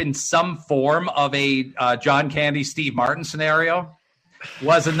end up in some form of a John Candy, Steve Martin scenario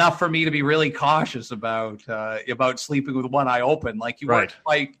was enough for me to be really cautious about sleeping with one eye open. Like you weren't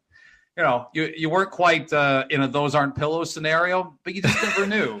quite, you weren't quite in a those aren't pillows scenario, but you just never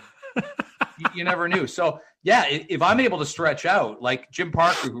knew. You never knew. So, yeah, if I'm able to stretch out, like Jim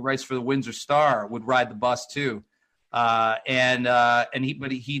Parker, who writes for the Windsor Star, would ride the bus too, he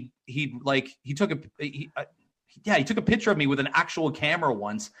took a picture of me with an actual camera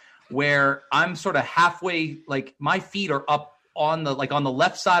once, where I'm sort of halfway, like my feet are up on the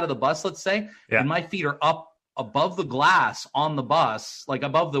left side of the bus, let's say, and my feet are up above the glass on the bus, like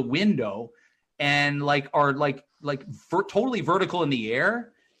above the window, and totally vertical in the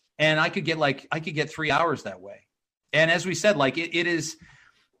air. And I could get 3 hours that way. And as we said, like it is,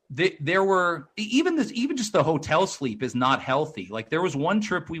 there were even just the hotel sleep is not healthy. Like there was one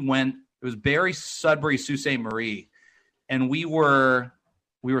trip we went, it was Barrie, Sudbury, Sault Ste. Marie. And we were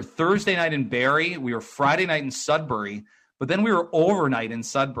Thursday night in Barrie. We were Friday night in Sudbury, but then we were overnight in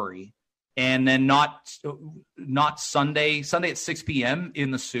Sudbury, and then not Sunday at 6 p.m. in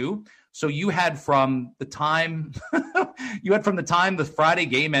the Sioux. So you had from the time the Friday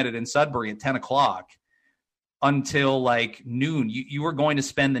game ended in Sudbury at 10 o'clock until like noon, you were going to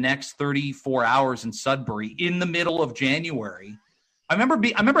spend the next 34 hours in Sudbury in the middle of January. I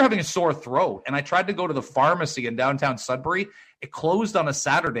remember having a sore throat, and I tried to go to the pharmacy in downtown Sudbury. It closed on a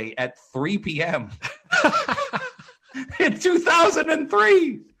Saturday at 3 p.m. in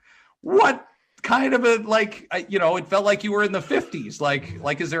 2003. What kind of it felt like you were in the 50s.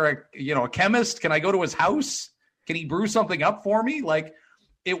 Like, is there a chemist? Can I go to his house? Can he brew something up for me? Like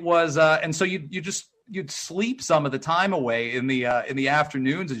it was, and so you'd sleep some of the time away in the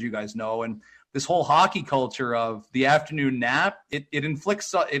afternoons, as you guys know. And this whole hockey culture of the afternoon nap, it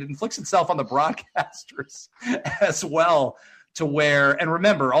inflicts itself on the broadcasters as well, to where, and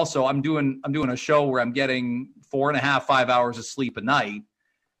remember also, I'm doing a show where I'm getting 4.5, 5 hours of sleep a night.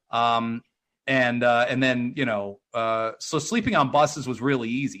 And then, so sleeping on buses was really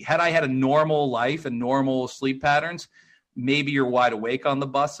easy. Had I had a normal life and normal sleep patterns, maybe you're wide awake on the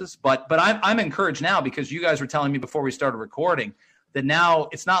buses. But I'm encouraged now, because you guys were telling me before we started recording that now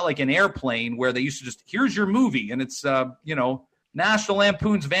it's not like an airplane where they used to just, here's your movie, and it's, National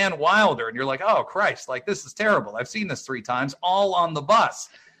Lampoon's Van Wilder, and you're like, oh, Christ, like this is terrible. I've seen this 3 times, all on the bus.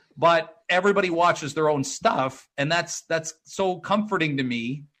 But everybody watches their own stuff, and that's so comforting to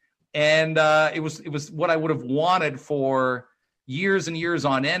me. And it was what I would have wanted for years and years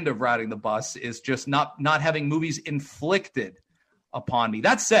on end of riding the bus, is just not having movies inflicted upon me.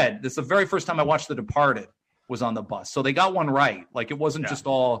 That said, this is the very first time I watched The Departed was on the bus. So they got one right. Like it wasn't just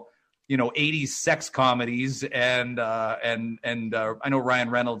all, 80s sex comedies. And I know Ryan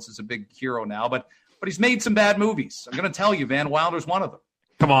Reynolds is a big hero now, but he's made some bad movies. I'm going to tell you, Van Wilder's one of them.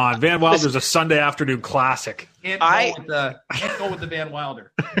 Come on, Van Wilder's a Sunday afternoon classic. Can't go with the Van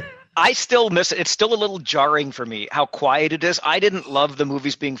Wilder. I still miss it. It's still a little jarring for me how quiet it is. I didn't love the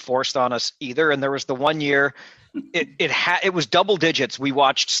movies being forced on us either. And there was the one year it was double digits. We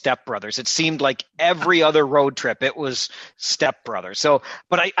watched Step Brothers. It seemed like every other road trip it was Step Brothers. So,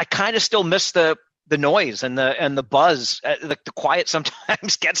 but I kind of still miss the noise and the buzz. The quiet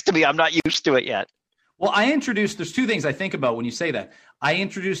sometimes gets to me. I'm not used to it yet. Well, there's 2 things I think about when you say that. I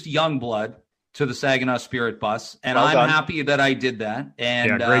introduced Youngblood to the Saginaw Spirit bus, and I'm happy that I did that.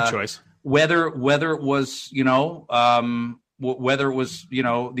 And great choice. Whether it was, the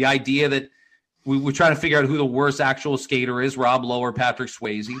idea that we were trying to figure out who the worst actual skater is, Rob Lowe or Patrick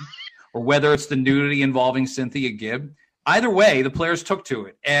Swayze, or whether it's the nudity involving Cynthia Gibb. Either way, the players took to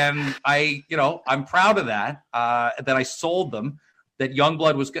it, and I'm proud of that. That I sold them. That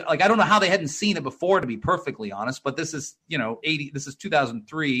Youngblood was good. Like I don't know how they hadn't seen it before, to be perfectly honest. But this is This is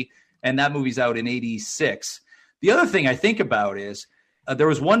 2003. And that movie's out in 86. The other thing I think about is there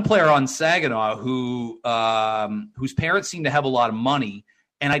was one player on Saginaw whose parents seemed to have a lot of money,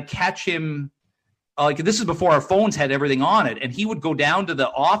 and I'd catch him. This is before our phones had everything on it, and he would go down to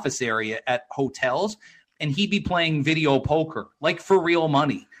the office area at hotels, and he'd be playing video poker, like for real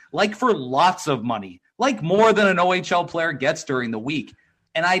money, like for lots of money, like more than an OHL player gets during the week.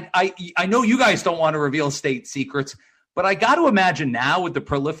 And I know you guys don't want to reveal state secrets, but I got to imagine now with the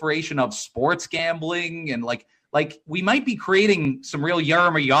proliferation of sports gambling and like we might be creating some real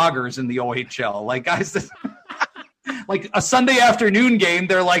Jaromir Jagrs in the OHL. Like guys, like a Sunday afternoon game,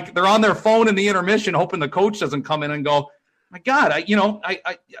 they're on their phone in the intermission, hoping the coach doesn't come in and go, my God,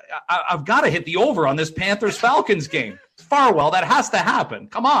 I've got to hit the over on this Panthers-Falcons game. Farwell, that has to happen.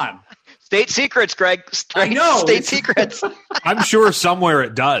 Come on. State secrets, Greg. I know. State secrets. I'm sure somewhere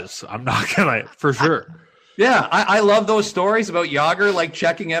it does. I'm not going to, for sure. Yeah, I love those stories about Jagr, like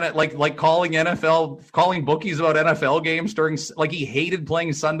checking in it, like calling bookies about NFL games during, like he hated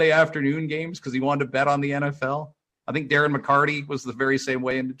playing Sunday afternoon games because he wanted to bet on the NFL. I think Darren McCarty was the very same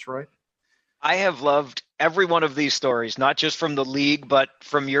way in Detroit. I have loved every one of these stories, not just from the league, but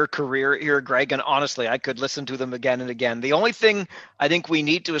from your career here, Greg. And honestly, I could listen to them again and again. The only thing I think we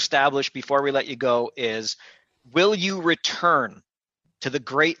need to establish before we let you go is, will you return to the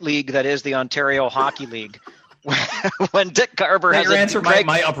great league that is the Ontario Hockey League when Dick Garber has your answer,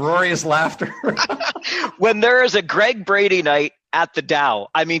 my uproarious laughter. When there is a Greg Brady night at the Dow.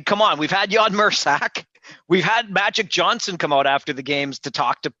 I mean, come on, we've had Jan Mersak. We've had Magic Johnson come out after the games to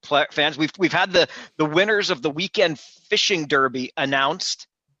talk to fans. We've had the winners of the weekend fishing derby announced.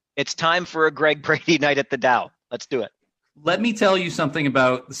 It's time for a Greg Brady night at the Dow. Let's do it. Let me tell you something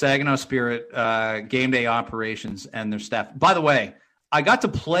about the Saginaw Spirit game day operations and their staff. By the way, I got to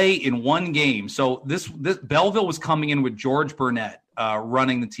play in one game. So this Belleville was coming in with George Burnett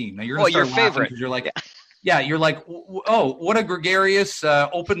running the team. Now you're going to start your favorite. You're like, yeah, you're like, oh, what a gregarious,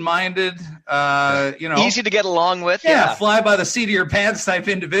 open-minded, easy to get along with. Yeah, fly by the seat of your pants type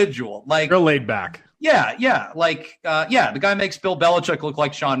individual. Like real laid back. Yeah. The guy makes Bill Belichick look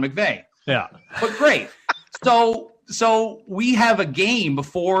like Sean McVay. Yeah, but great. So we have a game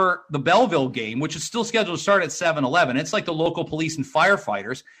before the Belleville game, which is still scheduled to start at 7-11. It's like the local police and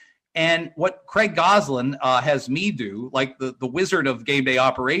firefighters. And what Craig Goslin has me do, like the wizard of game day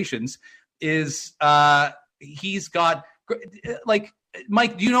operations, is he's got, like,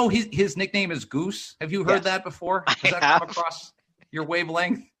 Mike, do you know his nickname is Goose? Have you heard that before? Has that come across your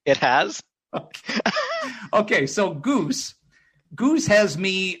wavelength? It has. Okay, so Goose has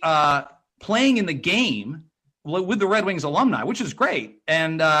me playing in the game with the Red Wings alumni, which is great.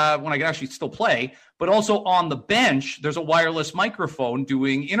 And when I can actually still play, but also on the bench, there's a wireless microphone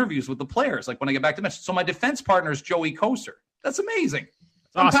doing interviews with the players, like when I get back to the bench. So my defense partner is Joey Koser. That's amazing.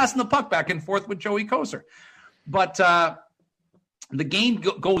 I'm passing the puck back and forth with Joey Koser. But the game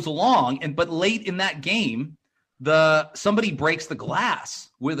goes along, but late in that game, somebody breaks the glass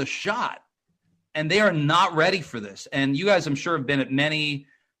with a shot, and they are not ready for this. And you guys, I'm sure, have been at many.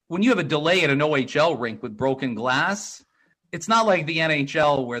 When you have a delay at an OHL rink with broken glass, it's not like the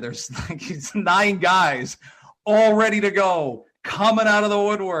NHL where there's like 9 guys all ready to go, coming out of the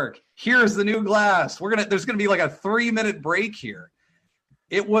woodwork. Here's the new glass. There's gonna be like a 3-minute break here.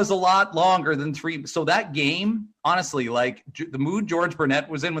 It was a lot longer than 3. So that game, honestly, like the mood George Burnett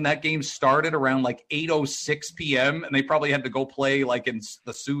was in when that game started around like 8:06 p.m. and they probably had to go play like in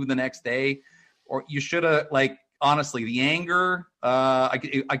the Sioux the next day, or you should have, like, honestly, the anger, I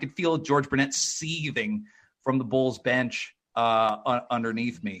could feel George Burnett seething from the Bulls bench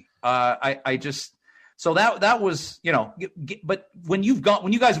underneath me. So that was, but when you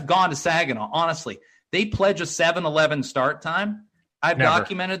guys have gone to Saginaw, honestly, they pledge a 7-11 start time. I've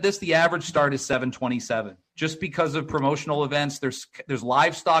documented this. The average start is 7:27, just because of promotional events. There's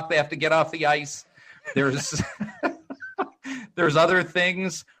livestock they have to get off the ice. There's other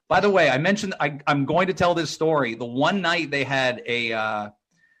things. By the way, I mentioned I'm going to tell this story. The one night they had a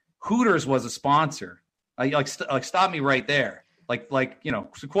Hooters was a sponsor. Stop me right there. To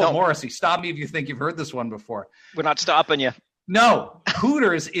quote Morrissey, stop me if you think you've heard this one before. We're not stopping you. No,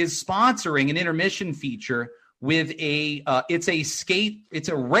 Hooters is sponsoring an intermission feature with it's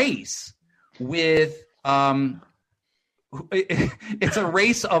a race with it's a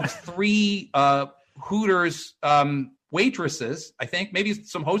race of 3 Hooters waitresses. I think maybe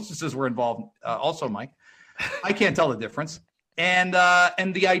some hostesses were involved also, Mike. I can't tell the difference. And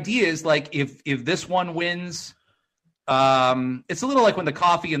the idea is, like, if this one wins, it's a little like when the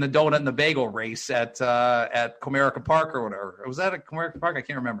coffee and the donut and the bagel race at Comerica Park or whatever. Was that at Comerica Park? I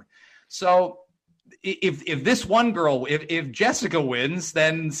can't remember. So if this one girl, if Jessica wins,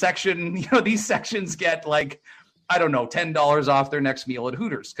 then these sections get, like, I don't know, $10 off their next meal at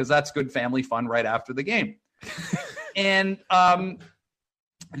Hooters, because that's good family fun right after the game. And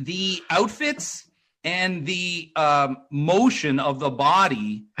the outfits and the motion of the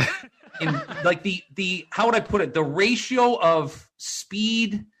body, in like the how would I put it? The ratio of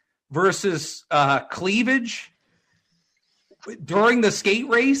speed versus cleavage during the skate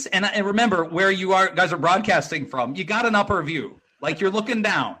race, and remember where you guys are broadcasting from, you got an upper view. Like you're looking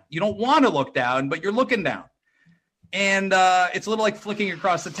down. You don't want to look down, but you're looking down. And it's a little like flicking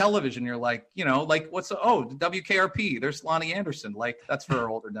across the television. You're like, like WKRP. There's Lonnie Anderson. Like that's for our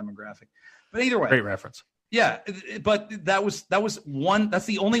older demographic. But either way, great reference. Yeah, but that was one. That's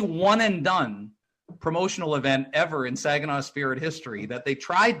the only one and done promotional event ever in Saginaw Spirit history that they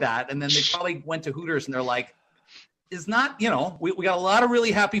tried that, and then they probably went to Hooters and they're like, "Is not we got a lot of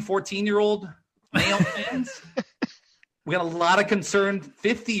really happy 14-year-old male fans." We got a lot of concerned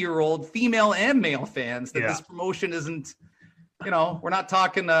 50-year-old female and male fans that this promotion isn't, we're not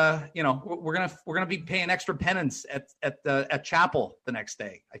talking, we're gonna be paying extra penance at chapel the next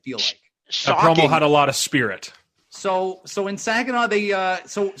day. I feel like that promo had a lot of spirit. So in Saginaw, they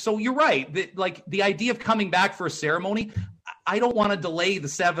so you're right. The idea of coming back for a ceremony, I don't want to delay the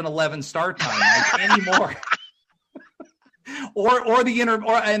 7-11 start time anymore. Or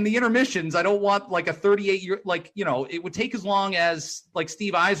the intermissions. I don't want like a 38-year, it would take as long as like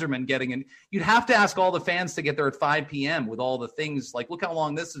Steve Yzerman getting in. You'd have to ask all the fans to get there at 5 p.m. with all the things like, look how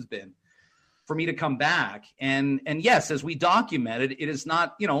long this has been for me to come back. And yes, as we documented, it is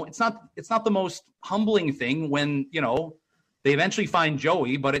not, it's not the most humbling thing when, they eventually find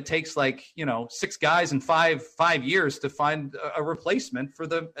Joey, but it takes like, 6 guys in five years to find a replacement for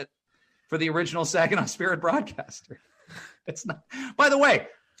the original Saginaw Spirit broadcaster. It's not. By the way,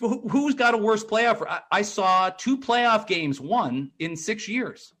 who's got a worse playoff? I saw 2 playoff games won in 6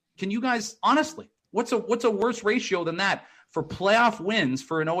 years. Can you guys honestly? What's a worse ratio than that for playoff wins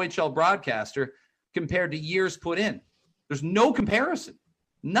for an OHL broadcaster compared to years put in? There's no comparison.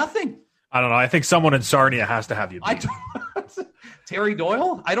 Nothing. I don't know. I think someone in Sarnia has to have you beat. Terry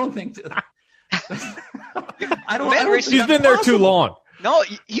Doyle? I don't think. I don't. He's been there too long. No,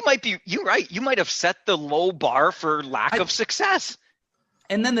 he might be. You're right. You might have set the low bar for lack of success.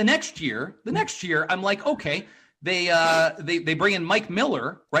 And then the next year, I'm like, okay, they bring in Mike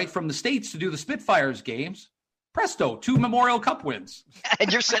Miller right from the States to do the Spitfires games. Presto, 2 Memorial Cup wins.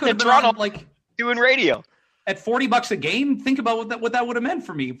 And you're sitting in Toronto, like doing radio at $40 a game. Think about what that would have meant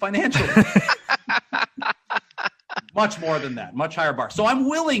for me financially. Much more than that, much higher bar. So I'm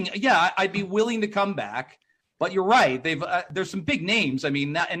willing. Yeah, I'd be willing to come back. But you're right. They've there's some big names. I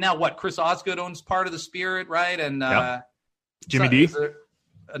mean, now what? Chris Osgood owns part of the Spirit, right? And Jimmy D.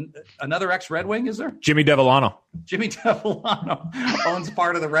 Another ex-Red Wing, is there? Jimmy Devillano. Jimmy Devillano owns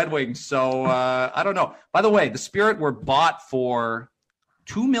part of the Red Wings. So I don't know. By the way, the Spirit were bought for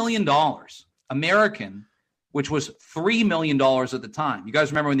 $2 million American, which was $3 million at the time. You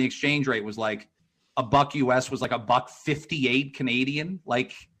guys remember when the exchange rate was like $1 US was like $1.58 Canadian,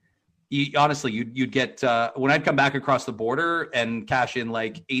 like. Honestly, you'd get when I'd come back across the border and cash in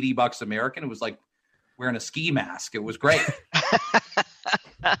like $80 American, it was like wearing a ski mask. It was great.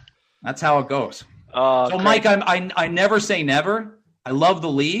 That's how it goes. So, Mike, I never say never. I love the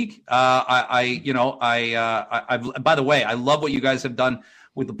league. By the way, I love what you guys have done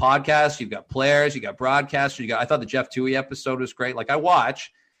with the podcast. You've got players, you got broadcasters. I thought the Jeff Toohey episode was great. Like I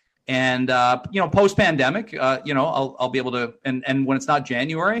watch. And, post pandemic, I'll be able to, and when it's not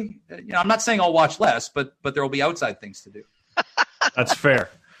January, I'm not saying I'll watch less, but there will be outside things to do. That's fair.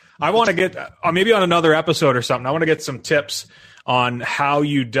 I want to get, maybe on another episode or something, I want to get some tips on how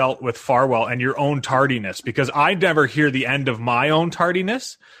you dealt with Farwell and your own tardiness, because I never hear the end of my own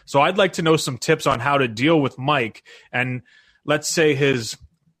tardiness. So I'd like to know some tips on how to deal with Mike and let's say his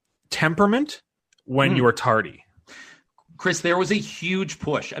temperament when you are tardy. Chris, there was a huge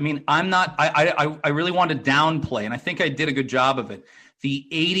push. I mean, I really want to downplay, and I think I did a good job of it. The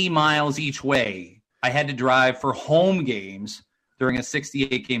 80 miles each way I had to drive for home games during a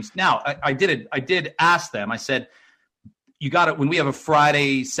 68 games. Now, I did ask them. I said, you got it when we have a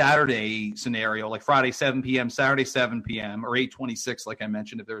Friday, Saturday scenario, like Friday 7 p.m., Saturday 7 p.m., or 8:26, like I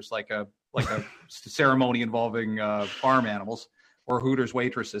mentioned, if there's like a ceremony involving farm animals or Hooters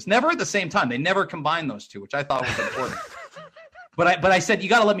waitresses. Never at the same time. They never combined those two, which I thought was important. But I said, you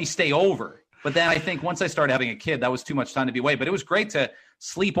got to let me stay over. But then I think once I started having a kid, that was too much time to be away. But it was great to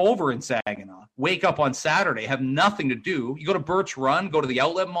sleep over in Saginaw, wake up on Saturday, have nothing to do. You go to Birch Run, go to the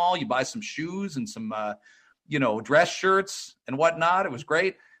outlet mall, you buy some shoes and some, dress shirts and whatnot. It was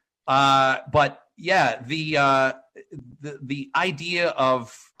great. But yeah, the idea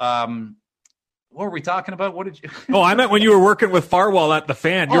of, what were we talking about? What did you? Oh, I meant when you were working with Farwell at the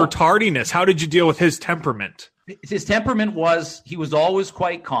Fan, your tardiness. How did you deal with his temperament? His temperament was he was always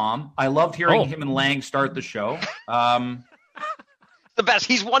quite calm. I loved hearing him and Lang start the show. The the best.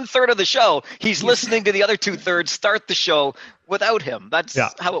 He's 1/3 of the show. He's listening to the other 2/3 start the show without him. That's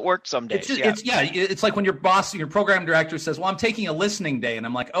how it works some days. It's like when your boss, your program director says, well, I'm taking a listening day. And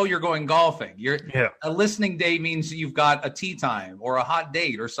I'm like, oh, you're going golfing. A listening day means you've got a tea time or a hot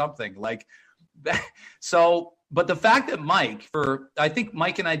date or something like so. But the fact that I think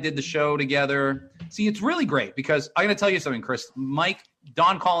Mike and I did the show together. See, it's really great because I'm going to tell you something, Chris.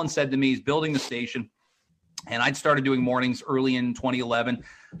 Don Collins said to me, he's building the station, and I'd started doing mornings early in 2011,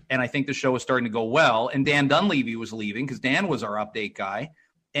 and I think the show was starting to go well. And Dan Dunleavy was leaving because Dan was our update guy.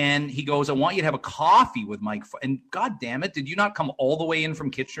 And he goes, I want you to have a coffee with Mike. And God damn it, did you not come all the way in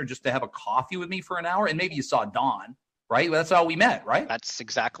from Kitchener just to have a coffee with me for an hour? And maybe you saw Don, right? That's how we met, right? That's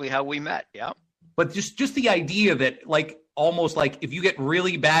exactly how we met, yeah. But just the idea that, like, almost like if you get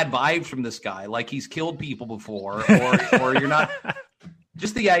really bad vibes from this guy, like he's killed people before, or you're not,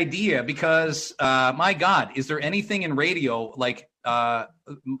 just the idea, because my God, is there anything in radio like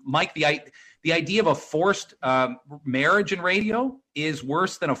Mike? The idea of a forced marriage in radio is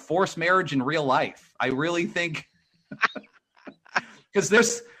worse than a forced marriage in real life. I really think because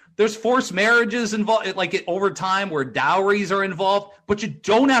there's forced marriages involved, like over time where dowries are involved, but you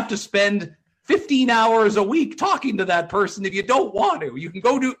don't have to spend 15 hours a week talking to that person if you don't want to. You can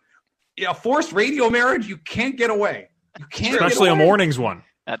go do a forced radio marriage. You can't get away. You can't, especially a mornings one.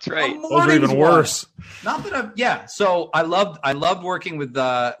 That's right. Those are even worse. Not that So I loved working with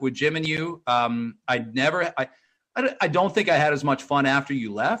Jim and you. I don't think I had as much fun after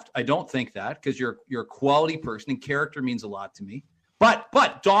you left. I don't think that because you're a quality person and character means a lot to me. But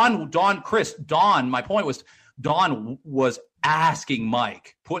Don, my point was Don was asking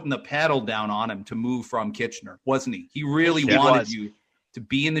Mike, putting the pedal down on him to move from Kitchener, wasn't he? He really wanted you to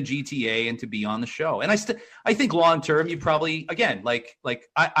be in the GTA and to be on the show. And I think long term, you probably, again, like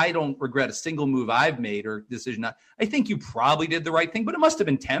I don't regret a single move I've made or decision. I think you probably did the right thing, but it must have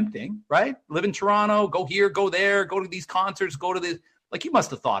been tempting, right? Live in Toronto, go here, go there, go to these concerts, go to this. Like, you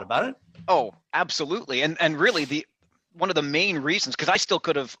must have thought about it. Oh, absolutely. And really one of the main reasons, because I still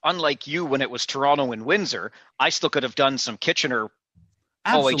could have, unlike you when it was Toronto and Windsor, I still could have done some Kitchener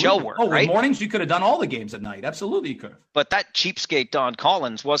OHL work, right? Mornings, you could have done all the games at night. Absolutely, you could have. But that cheapskate Don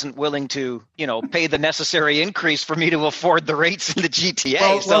Collins wasn't willing to, pay the necessary increase for me to afford the rates in the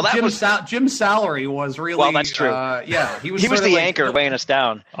GTA. Jim's salary was really. Well, that's true. He was the anchor weighing us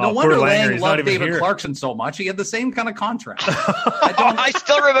down. No wonder Lang loved David Clarkson so much. He had the same kind of contract. I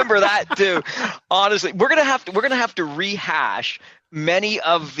still remember that too. Honestly, we're gonna have to rehash many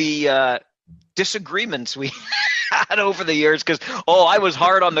of the disagreements we had over the years because I was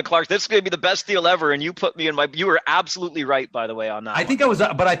hard on the Clarks. This is going to be the best deal ever, and you put me in you were absolutely right, by the way, on that. I think I was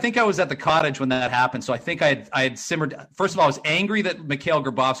at the cottage when that happened, so I think I had simmered. First of all, I was angry that Mikhail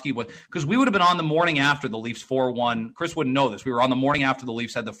Grabovski was, because we would have been on the morning after the Leafs 4-1. Chris wouldn't know this. We were on the morning after the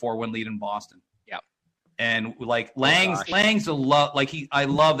Leafs had the 4-1 lead in Boston. Yeah, and like Lang's a love. Like I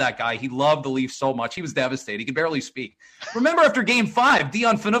love that guy. He loved the Leafs so much. He was devastated. He could barely speak. Remember after Game 5,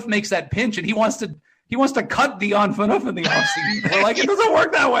 Dion Phaneuf makes that pinch, and he wants to cut Dion Phaneuf in the offseason. We're like, it doesn't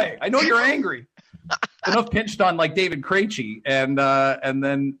work that way. I know you're angry. Phaneuf pinched on like David Krejci, and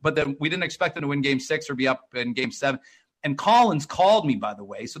then we didn't expect them to win Game 6 or be up in Game 7. And Collins called me, by the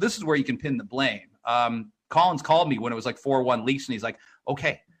way. So this is where you can pin the blame. Collins called me when it was like 4-1 Leafs, and he's like,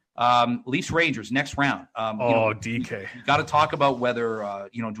 okay, Leafs Rangers next round. DK. You got to talk about whether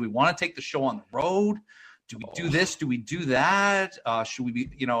do we want to take the show on the road? Do we do this? Do we do that? Should we be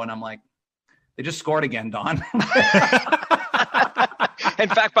And I'm like, they just scored again, Don. In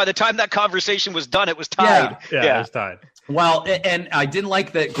fact, by the time that conversation was done, it was tied. Yeah, it was tied. Well, and I didn't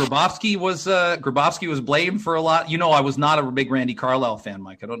like that Grabovski was blamed for a lot. I was not a big Randy Carlyle fan,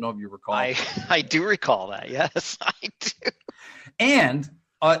 Mike. I don't know if you recall. I do recall that. Yes, I do. And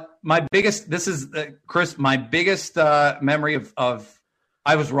my biggest memory of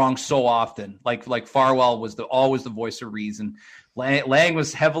I was wrong so often. Like Farwell was always the voice of reason. Lang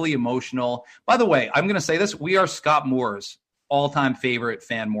was heavily emotional. By the way, I'm going to say this. We are Scott Moore's all-time favorite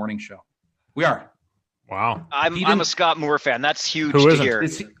fan morning show. We are. Wow. I'm a Scott Moore fan. That's huge to hear.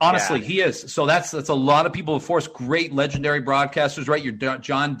 Honestly, he is. So that's a lot of people, of course, great legendary broadcasters, right? Your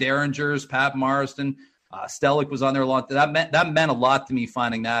John Derringers, Pat Marston, Stellick was on there a lot. That meant a lot to me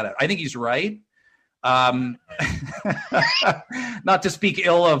finding that out. I think he's right. Not to speak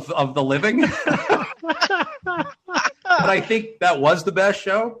ill of the living. But I think that was the best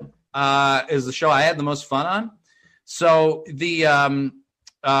show, is the show I had the most fun on. So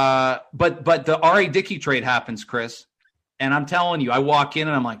but the R.A. Dickey trade happens, Chris. And I'm telling you, I walk in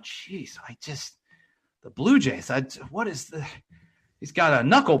and I'm like, geez, the Blue Jays, what is the, he's got a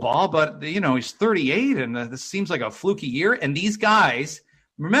knuckleball, but he's 38, and this seems like a fluky year. And these guys,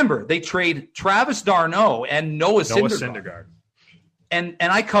 remember, they trade Travis Darno and Noah Syndergaard. And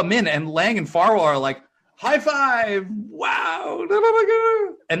I come in, and Lang and Farwell are like, high five! Wow!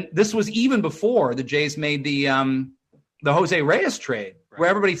 And this was even before the Jays made the Jose Reyes trade, where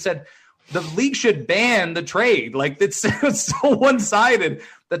everybody said the league should ban the trade. Like, it's so one-sided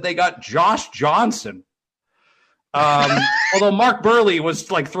that they got Josh Johnson. Although Mark Burley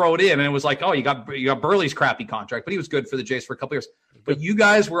was like thrown in, and it was like, oh, you got Burley's crappy contract, but he was good for the Jays for a couple years. But you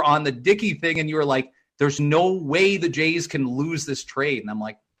guys were on the Dickey thing, and you were like, there's no way the Jays can lose this trade. And I'm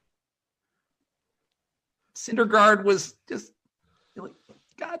like, Syndergaard was just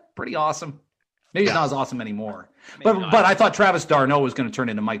pretty awesome. Maybe he's not as awesome anymore. But I thought Travis Darno was going to turn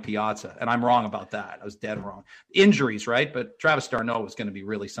into Mike Piazza, and I'm wrong about that. I was dead wrong. Injuries, right? But Travis Darno was going to be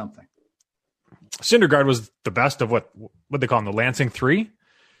really something. Syndergaard was the best of what they call him, the Lansing Three.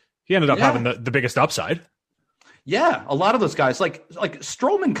 He ended up having the biggest upside. Yeah, a lot of those guys, like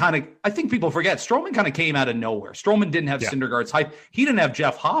Stroman kind of, I think people forget, Stroman kind of came out of nowhere. Stroman didn't have Syndergaard's hype. He didn't have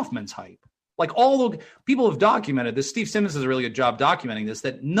Jeff Hoffman's hype. Like, all the people have documented this. Steve Simmons does a really good job documenting this,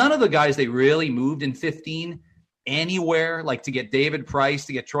 that none of the guys they really moved in 15 anywhere, like to get David Price,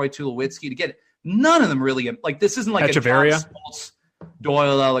 to get Troy Tulowitzki, none of them really, like, this isn't like Echeverria.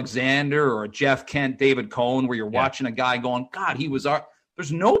 Doyle Alexander or a Jeff Kent, David Cohn, where you're watching a guy going, God, he was our.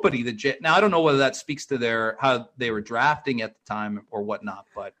 There's nobody that now I don't know whether that speaks to how they were drafting at the time or whatnot,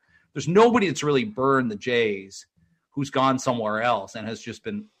 but there's nobody that's really burned the Jays who's gone somewhere else and has just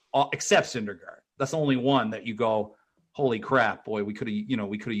been, except Syndergaard. That's the only one that you go, holy crap, boy, we could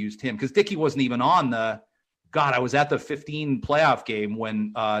have used him, because Dickey wasn't even on the. God, I was at the 15 playoff game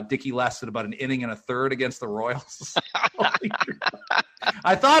when Dickey lasted about an inning and a third against the Royals.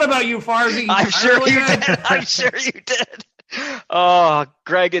 I thought about you, Farzi. I'm sure you did. Oh,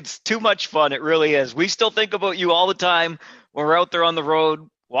 Greg, it's too much fun. It really is. We still think about you all the time when we're out there on the road,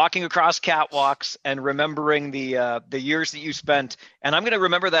 walking across catwalks and remembering the years that you spent. And I'm going to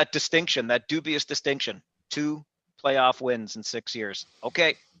remember that distinction, that dubious distinction. 2 playoff wins in 6 years.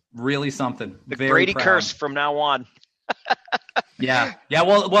 Okay. Really something. The Very Brady proud. curse from now on. Yeah.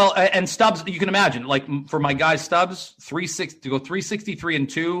 Well, and Stubbs, you can imagine, like, for my guy Stubbs,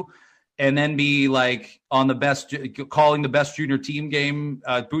 363-2, and then be like on the best, calling the best junior team game,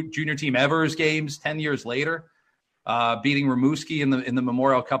 junior team ever's games 10 years later, beating Rimouski in the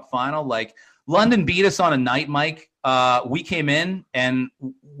Memorial Cup final. Like, London beat us on a night, Mike. We came in and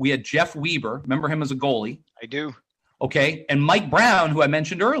we had Jeff Weber. Remember him as a goalie? I do. Okay. And Mike Brown, who I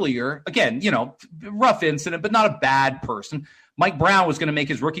mentioned earlier, again, rough incident, but not a bad person. Mike Brown was going to make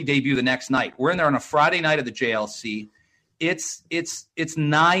his rookie debut the next night. We're in there on a Friday night at the JLC. It's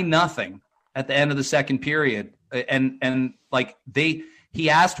 9-0 at the end of the second period. And like we give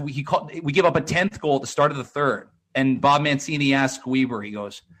up a 10th goal at the start of the third. And Bob Mancini asked Weber, he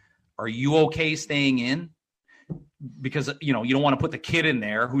goes, are you okay staying in? Because, you don't want to put the kid in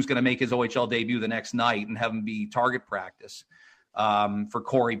there who's going to make his OHL debut the next night and have him be target practice for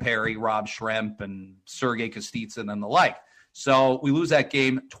Corey Perry, Rob Schremp, and Sergei Kostitsyn and the like. So we lose that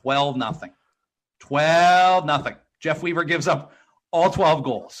game 12-0. 12-0. Jeff Weaver gives up all 12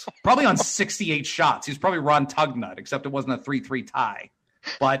 goals, probably on 68 shots. He's probably Ron Tugnut, except it wasn't a 3-3 tie.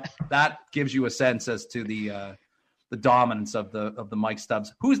 But that gives you a sense as to the dominance of the Mike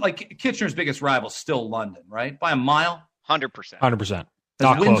Stubbs, who's like Kitchener's biggest rival, still London, right? By a mile? 100%. 100%.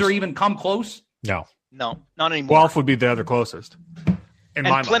 Does Windsor even come close? No, not anymore. Guelph would be the other closest. And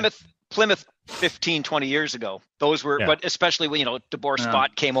Plymouth 15, 20 years ago, those were, but especially when, DeBoer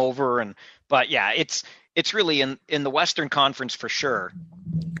Spot came over. But it's really in the Western Conference for sure.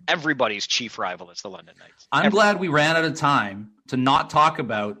 Everybody's chief rival is the London Knights. I'm glad we ran out of time to not talk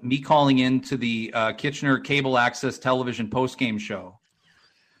about me calling into the Kitchener cable access television postgame show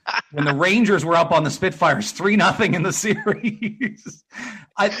when the Rangers were up on the Spitfires 3-0 in the series.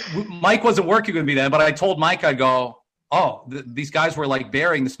 Mike wasn't working with me then, but I told Mike, I go, these guys were like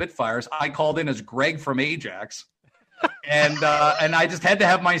burying the Spitfires. I called in as Greg from Ajax, and I just had to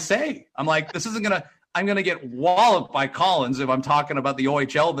have my say. I'm like, I'm going to get walloped by Collins if I'm talking about the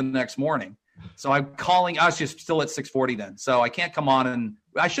OHL the next morning. So I'm calling. I was just still at 6:40 then, so I can't come on. And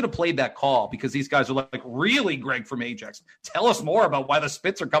I should have played that call because these guys are like, really, Greg from Ajax, tell us more about why the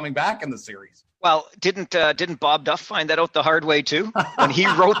Spits are coming back in the series. Well, didn't Bob Duff find that out the hard way too? When he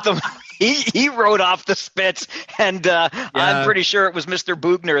wrote them, he wrote off the Spits, and I'm pretty sure it was Mr.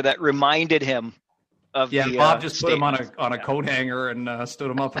 Bugner that reminded him of. Yeah, Bob just put him on a coat hanger and stood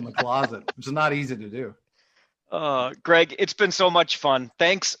him up in the closet, which is not easy to do. Greg, it's been so much fun.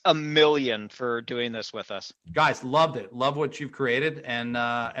 Thanks a million for doing this with us. Guys, loved it. Love what you've created. And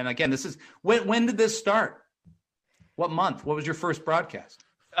again, this is when did this start? What month? What was your first broadcast?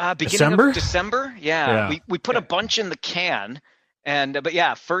 Beginning of December. Yeah. We put a bunch in the can. But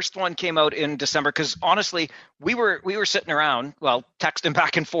yeah, first one came out in December because honestly, we were sitting around, texting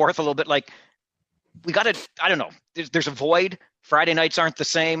back and forth a little bit like, we got to, I don't know, there's a void. Friday nights aren't the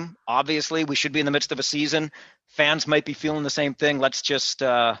same. Obviously, we should be in the midst of a season. Fans might be feeling the same thing. Let's just,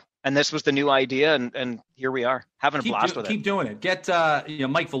 and this was the new idea, and here we are, having a blast with it. Keep doing it. Get,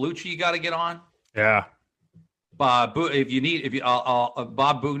 Mike Vellucci, you got to get on. Yeah. Bob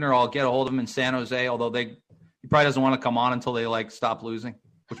Bugner, I'll get a hold of him in San Jose, although he probably doesn't want to come on until they stop losing,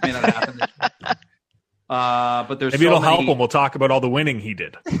 which may not happen this year. But there's maybe it'll help him. We'll talk about all the winning he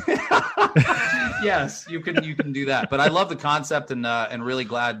did. Yes, you can do that. But I love the concept and really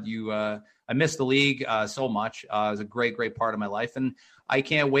glad I missed the league so much. It was a great part of my life, and I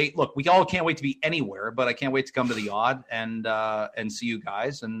can't wait. Look, we all can't wait to be anywhere, but I can't wait to come to the Odd and see you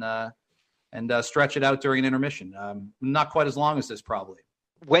guys and stretch it out during an intermission. Not quite as long as this probably.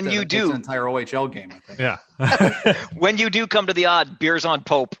 When you do, an entire OHL game, I think. Yeah. When you do come to the Odd, beers on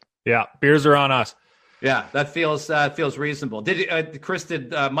Pope. Yeah, beers are on us. Yeah, that feels reasonable. Did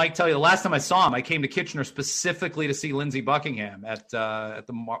Mike tell you the last time I saw him? I came to Kitchener specifically to see Lindsey Buckingham at the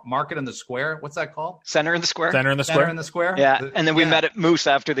Market in the Square. What's that called? Center in the Square. Center in the Square. Yeah, and then we met at Moose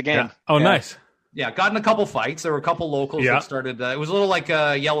after the game. Yeah. Oh, yeah. Nice. Yeah, got in a couple fights. There were a couple locals that started. It was a little like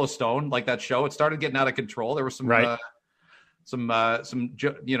Yellowstone, like that show. It started getting out of control. There was some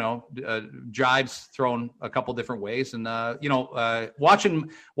jibes thrown a couple different ways, and watching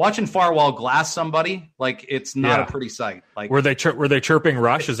Farwell glass somebody, like, it's not a pretty sight. Like, were they chirping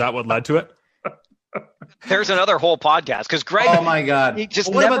Rush? Is that what led to it? There's another whole podcast because Greg. Oh my God! He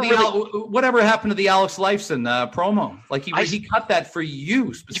just whatever happened to the Alex Lifeson promo? Like he cut that for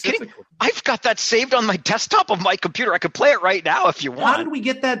you specifically. I've got that saved on my desktop of my computer. I could play it right now if you want. How did we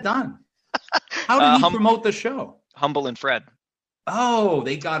get that done? How did he promote the show? Humble and Fred. Oh,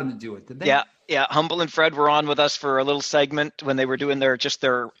 they got him to do it, did they? Yeah. Humble and Fred were on with us for a little segment when they were doing their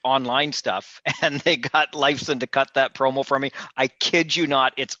online stuff, and they got Lifeson to cut that promo for me. I kid you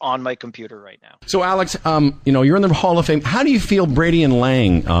not, it's on my computer right now. So, Alex, you're in the Hall of Fame. How do you feel Brady and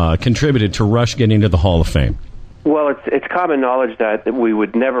Lang contributed to Rush getting into the Hall of Fame? Well, it's common knowledge that we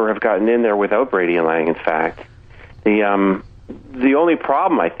would never have gotten in there without Brady and Lang. In fact, the only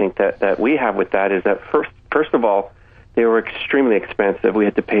problem I think that we have with that is that first of all, they were extremely expensive. We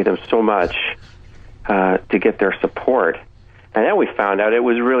had to pay them so much to get their support. And then we found out it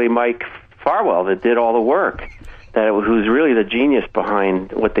was really Mike Farwell that did all the work, who's really the genius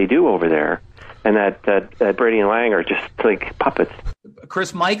behind what they do over there, and that Brady and Lang are just like puppets.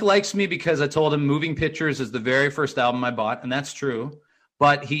 Chris, Mike likes me because I told him Moving Pictures is the very first album I bought, and that's true.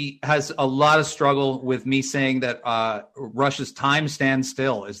 But he has a lot of struggle with me saying that Rush's Time Stands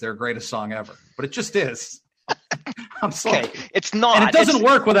Still is their greatest song ever. But it just is. I'm sorry. Okay, it's not. And it doesn't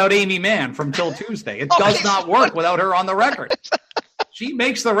work without Amy Mann from Till Tuesday. It does not work without her on the record. She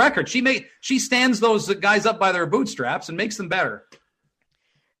makes the record. She stands those guys up by their bootstraps and makes them better.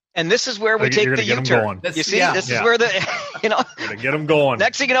 And this is where we take the U-turn. You see, this is where get them going.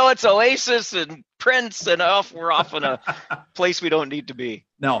 Next thing you know, it's Oasis and Prince, and we're off in a place we don't need to be.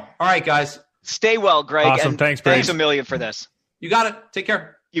 No. All right, guys. Stay well, Greg. Awesome. And thanks, Brady. Thanks a million for this. You got it. Take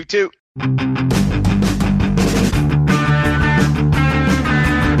care. You too.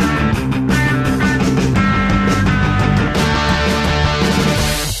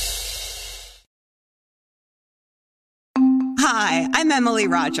 Hi, I'm Emily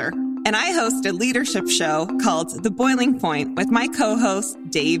Roger, and I host a leadership show called The Boiling Point with my co-host,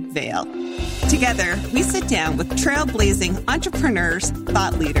 Dave Vale. Together, we sit down with trailblazing entrepreneurs,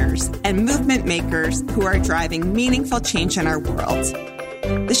 thought leaders, and movement makers who are driving meaningful change in our world.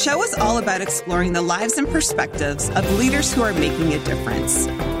 The show is all about exploring the lives and perspectives of leaders who are making a difference.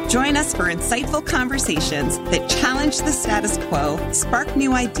 Join us for insightful conversations that challenge the status quo, spark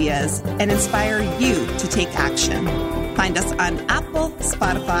new ideas, and inspire you to take action. Find us on Apple,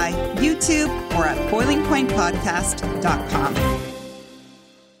 Spotify, YouTube, or at boilingpointpodcast.com.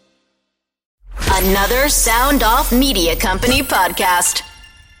 Another Sound Off Media Company podcast.